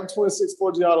there. Yeah, I got 26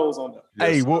 4Giatos on there. Yes.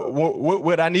 Hey,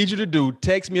 what I need you to do,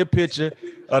 text me a picture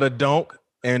of the dunk,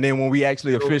 and then when we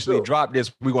actually officially drop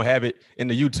this, we're going to have it in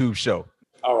the YouTube show.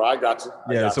 All right, I got you.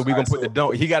 So we're going to put the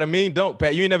dunk. He got a mean dunk,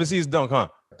 Pat. You ain't never see his dunk, huh?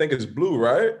 I think it's blue,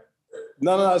 right?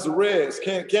 No, it's red. It's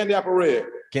candy apple red.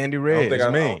 Candy red.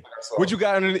 It's mean. What you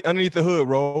got underneath the hood,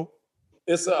 Ro?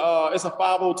 It's a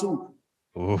 502.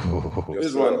 Ooh,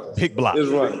 it's running. Big block. It's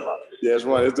running. Yeah, it's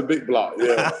running. It's the big block.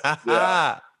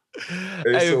 Yeah.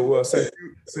 Hey, so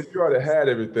since you already had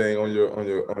everything on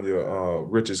your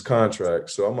richest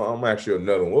contract, so I'm gonna ask you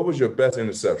another one. What was your best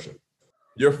interception?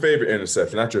 Your favorite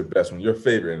interception, not your best one. Your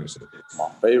favorite interception.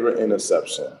 My favorite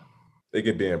interception. They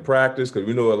could be in practice because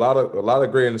we know a lot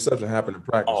of great interceptions happen in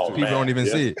practice too. People don't even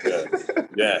see it.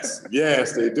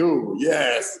 Yes, they do.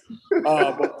 Yes.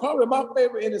 But probably my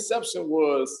favorite interception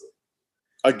was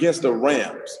against the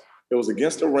Rams. It was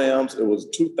against the Rams. It was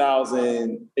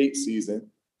 2008 season.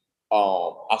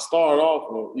 I started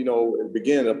off, at the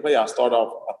beginning of the play, I started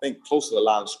off, I think, close to the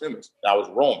line of scrimmage. I was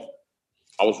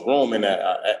roaming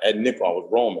at nickel. I was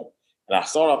roaming. And I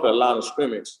started off at the line of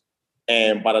scrimmage.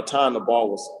 And by the time the ball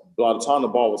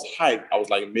was hiked, I was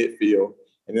like in midfield.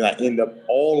 And then I ended up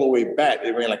all the way back.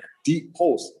 It ran like a deep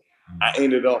post. I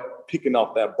ended up picking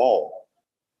off that ball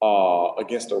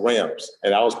against the Rams.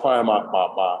 And that was probably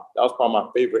my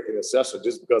favorite interception,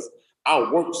 just because I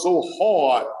worked so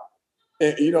hard.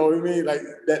 And you know what I mean? Like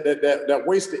that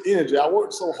wasted energy. I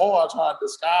worked so hard trying to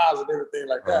disguise and everything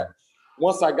like that.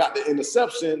 Once I got the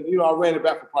interception, I ran it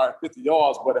back for probably 50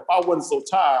 yards. But if I wasn't so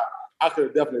tired, I could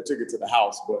have definitely took it to the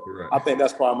house. But I think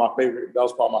that's probably my favorite. That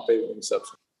was probably my favorite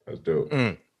interception. That's dope.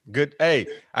 Good. Hey,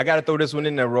 I got to throw this one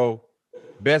in there, Ro.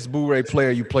 Best Boo Ray player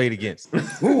you played against.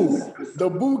 Ooh, the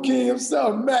Boo King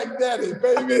himself, Mac Daddy,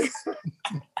 baby.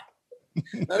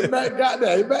 And Mac got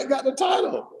that. Mac got the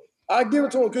title. I give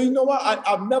it to him because you know what?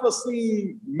 I've never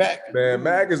seen Mac. Man,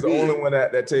 Mac is the only one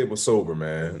at that table sober,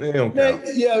 man. They don't count.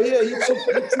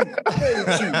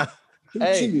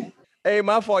 Hey,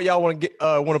 my fault. Y'all want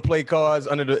to play cards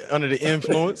under the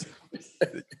influence.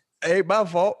 Hey, my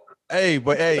fault. Hey,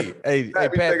 but hey,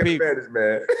 Pat P.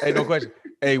 Man. Hey, no question.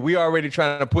 Hey, we already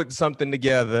trying to put something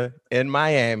together in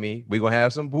Miami. We're gonna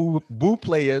have some boo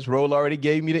players. Roll already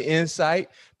gave me the insight.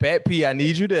 Pat P, I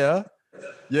need you there.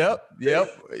 Yep.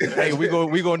 Hey, we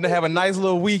gonna have a nice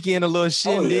little weekend, a little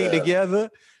shindig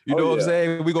together. You know what I'm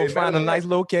saying? We're gonna find a nice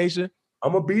location.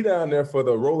 I'm gonna be down there for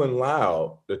the Rolling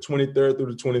Loud, the 23rd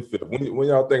through the 25th. When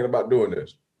y'all thinking about doing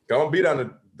this? I'm gonna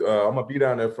be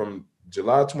down there from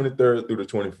July 23rd through the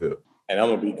 25th. And I'm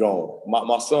gonna be gone.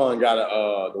 My son got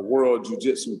the World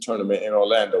Jiu-Jitsu tournament in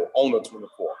Orlando on the 24th,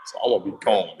 so I'm gonna be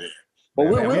gone there. But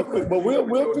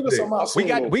we'll figure something out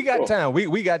soon. We got time.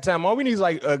 We got time. All we need is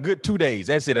like a good 2 days.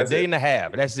 That's it. A day and a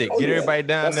half. That's it. Get everybody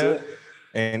down there.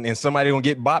 And somebody gonna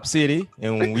get Bop City,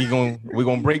 and we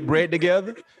gonna break bread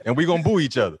together, and we gonna boo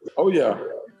each other.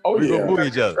 We gonna boo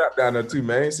each other. Trap down there too,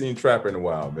 man. I ain't seen Trap in a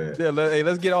while, man. Yeah,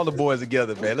 let's get all the boys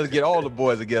together, man. Let's get all the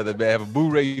boys together, man. Have a Boo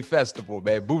Ray festival,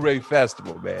 man. Boo Ray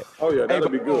festival, man. Oh yeah, that'll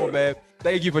be good, man.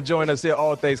 Thank you for joining us here.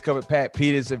 All Things Covered. Pat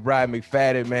Peters and Brian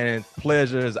McFadden, man.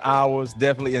 Pleasure is ours.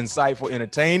 Definitely insightful,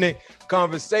 entertaining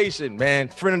conversation, man.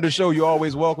 Friend of the show, you're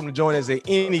always welcome to join us at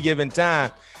any given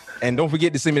time. And don't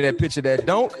forget to send me that picture, that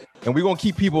dunk. And we're gonna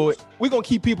keep people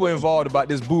involved about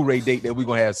this Boo Ray date that we're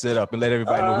gonna have set up and let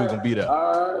everybody know who's gonna be there.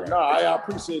 I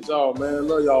appreciate y'all, man.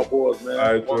 Love y'all boys, man.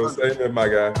 All right, Joe. Stay there, my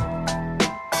guy.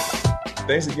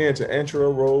 thanks again to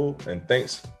Antrel Rolle, and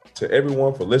thanks to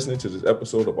everyone for listening to this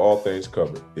episode of All Things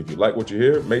Covered. If you like what you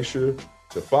hear, make sure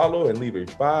to follow and leave a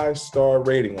 5-star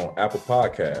rating on Apple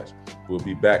Podcasts. We'll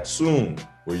be back soon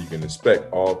where you can expect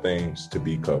all things to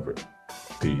be covered.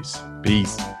 Peace.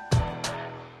 Peace.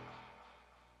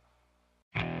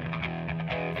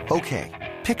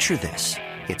 Okay, picture this.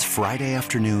 It's Friday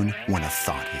afternoon when a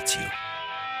thought hits you.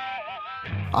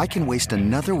 I can waste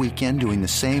another weekend doing the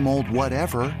same old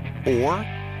whatever, or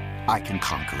I can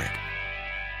conquer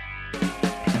it.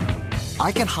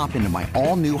 I can hop into my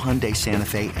all-new Hyundai Santa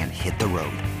Fe and hit the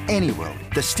road. Any road.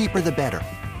 The steeper, the better.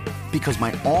 Because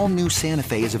my all-new Santa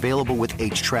Fe is available with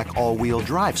H-Track all-wheel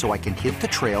drive, so I can hit the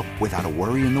trail without a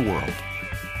worry in the world.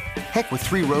 Heck, with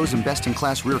 3 rows and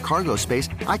best-in-class rear cargo space,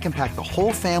 I can pack the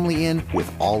whole family in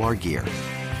with all our gear.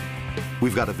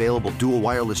 We've got available dual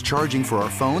wireless charging for our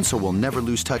phones, so we'll never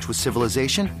lose touch with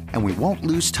civilization, and we won't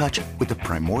lose touch with the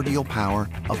primordial power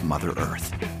of Mother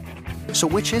Earth. So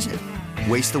which is it?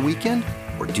 Waste the weekend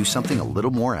or do something a little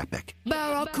more epic?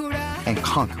 And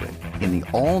conquer it in the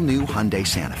all-new Hyundai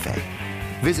Santa Fe.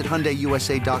 Visit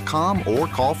HyundaiUSA.com or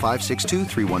call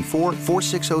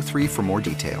 562-314-4603 for more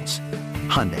details.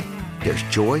 Hyundai, there's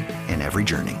joy in every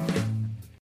journey.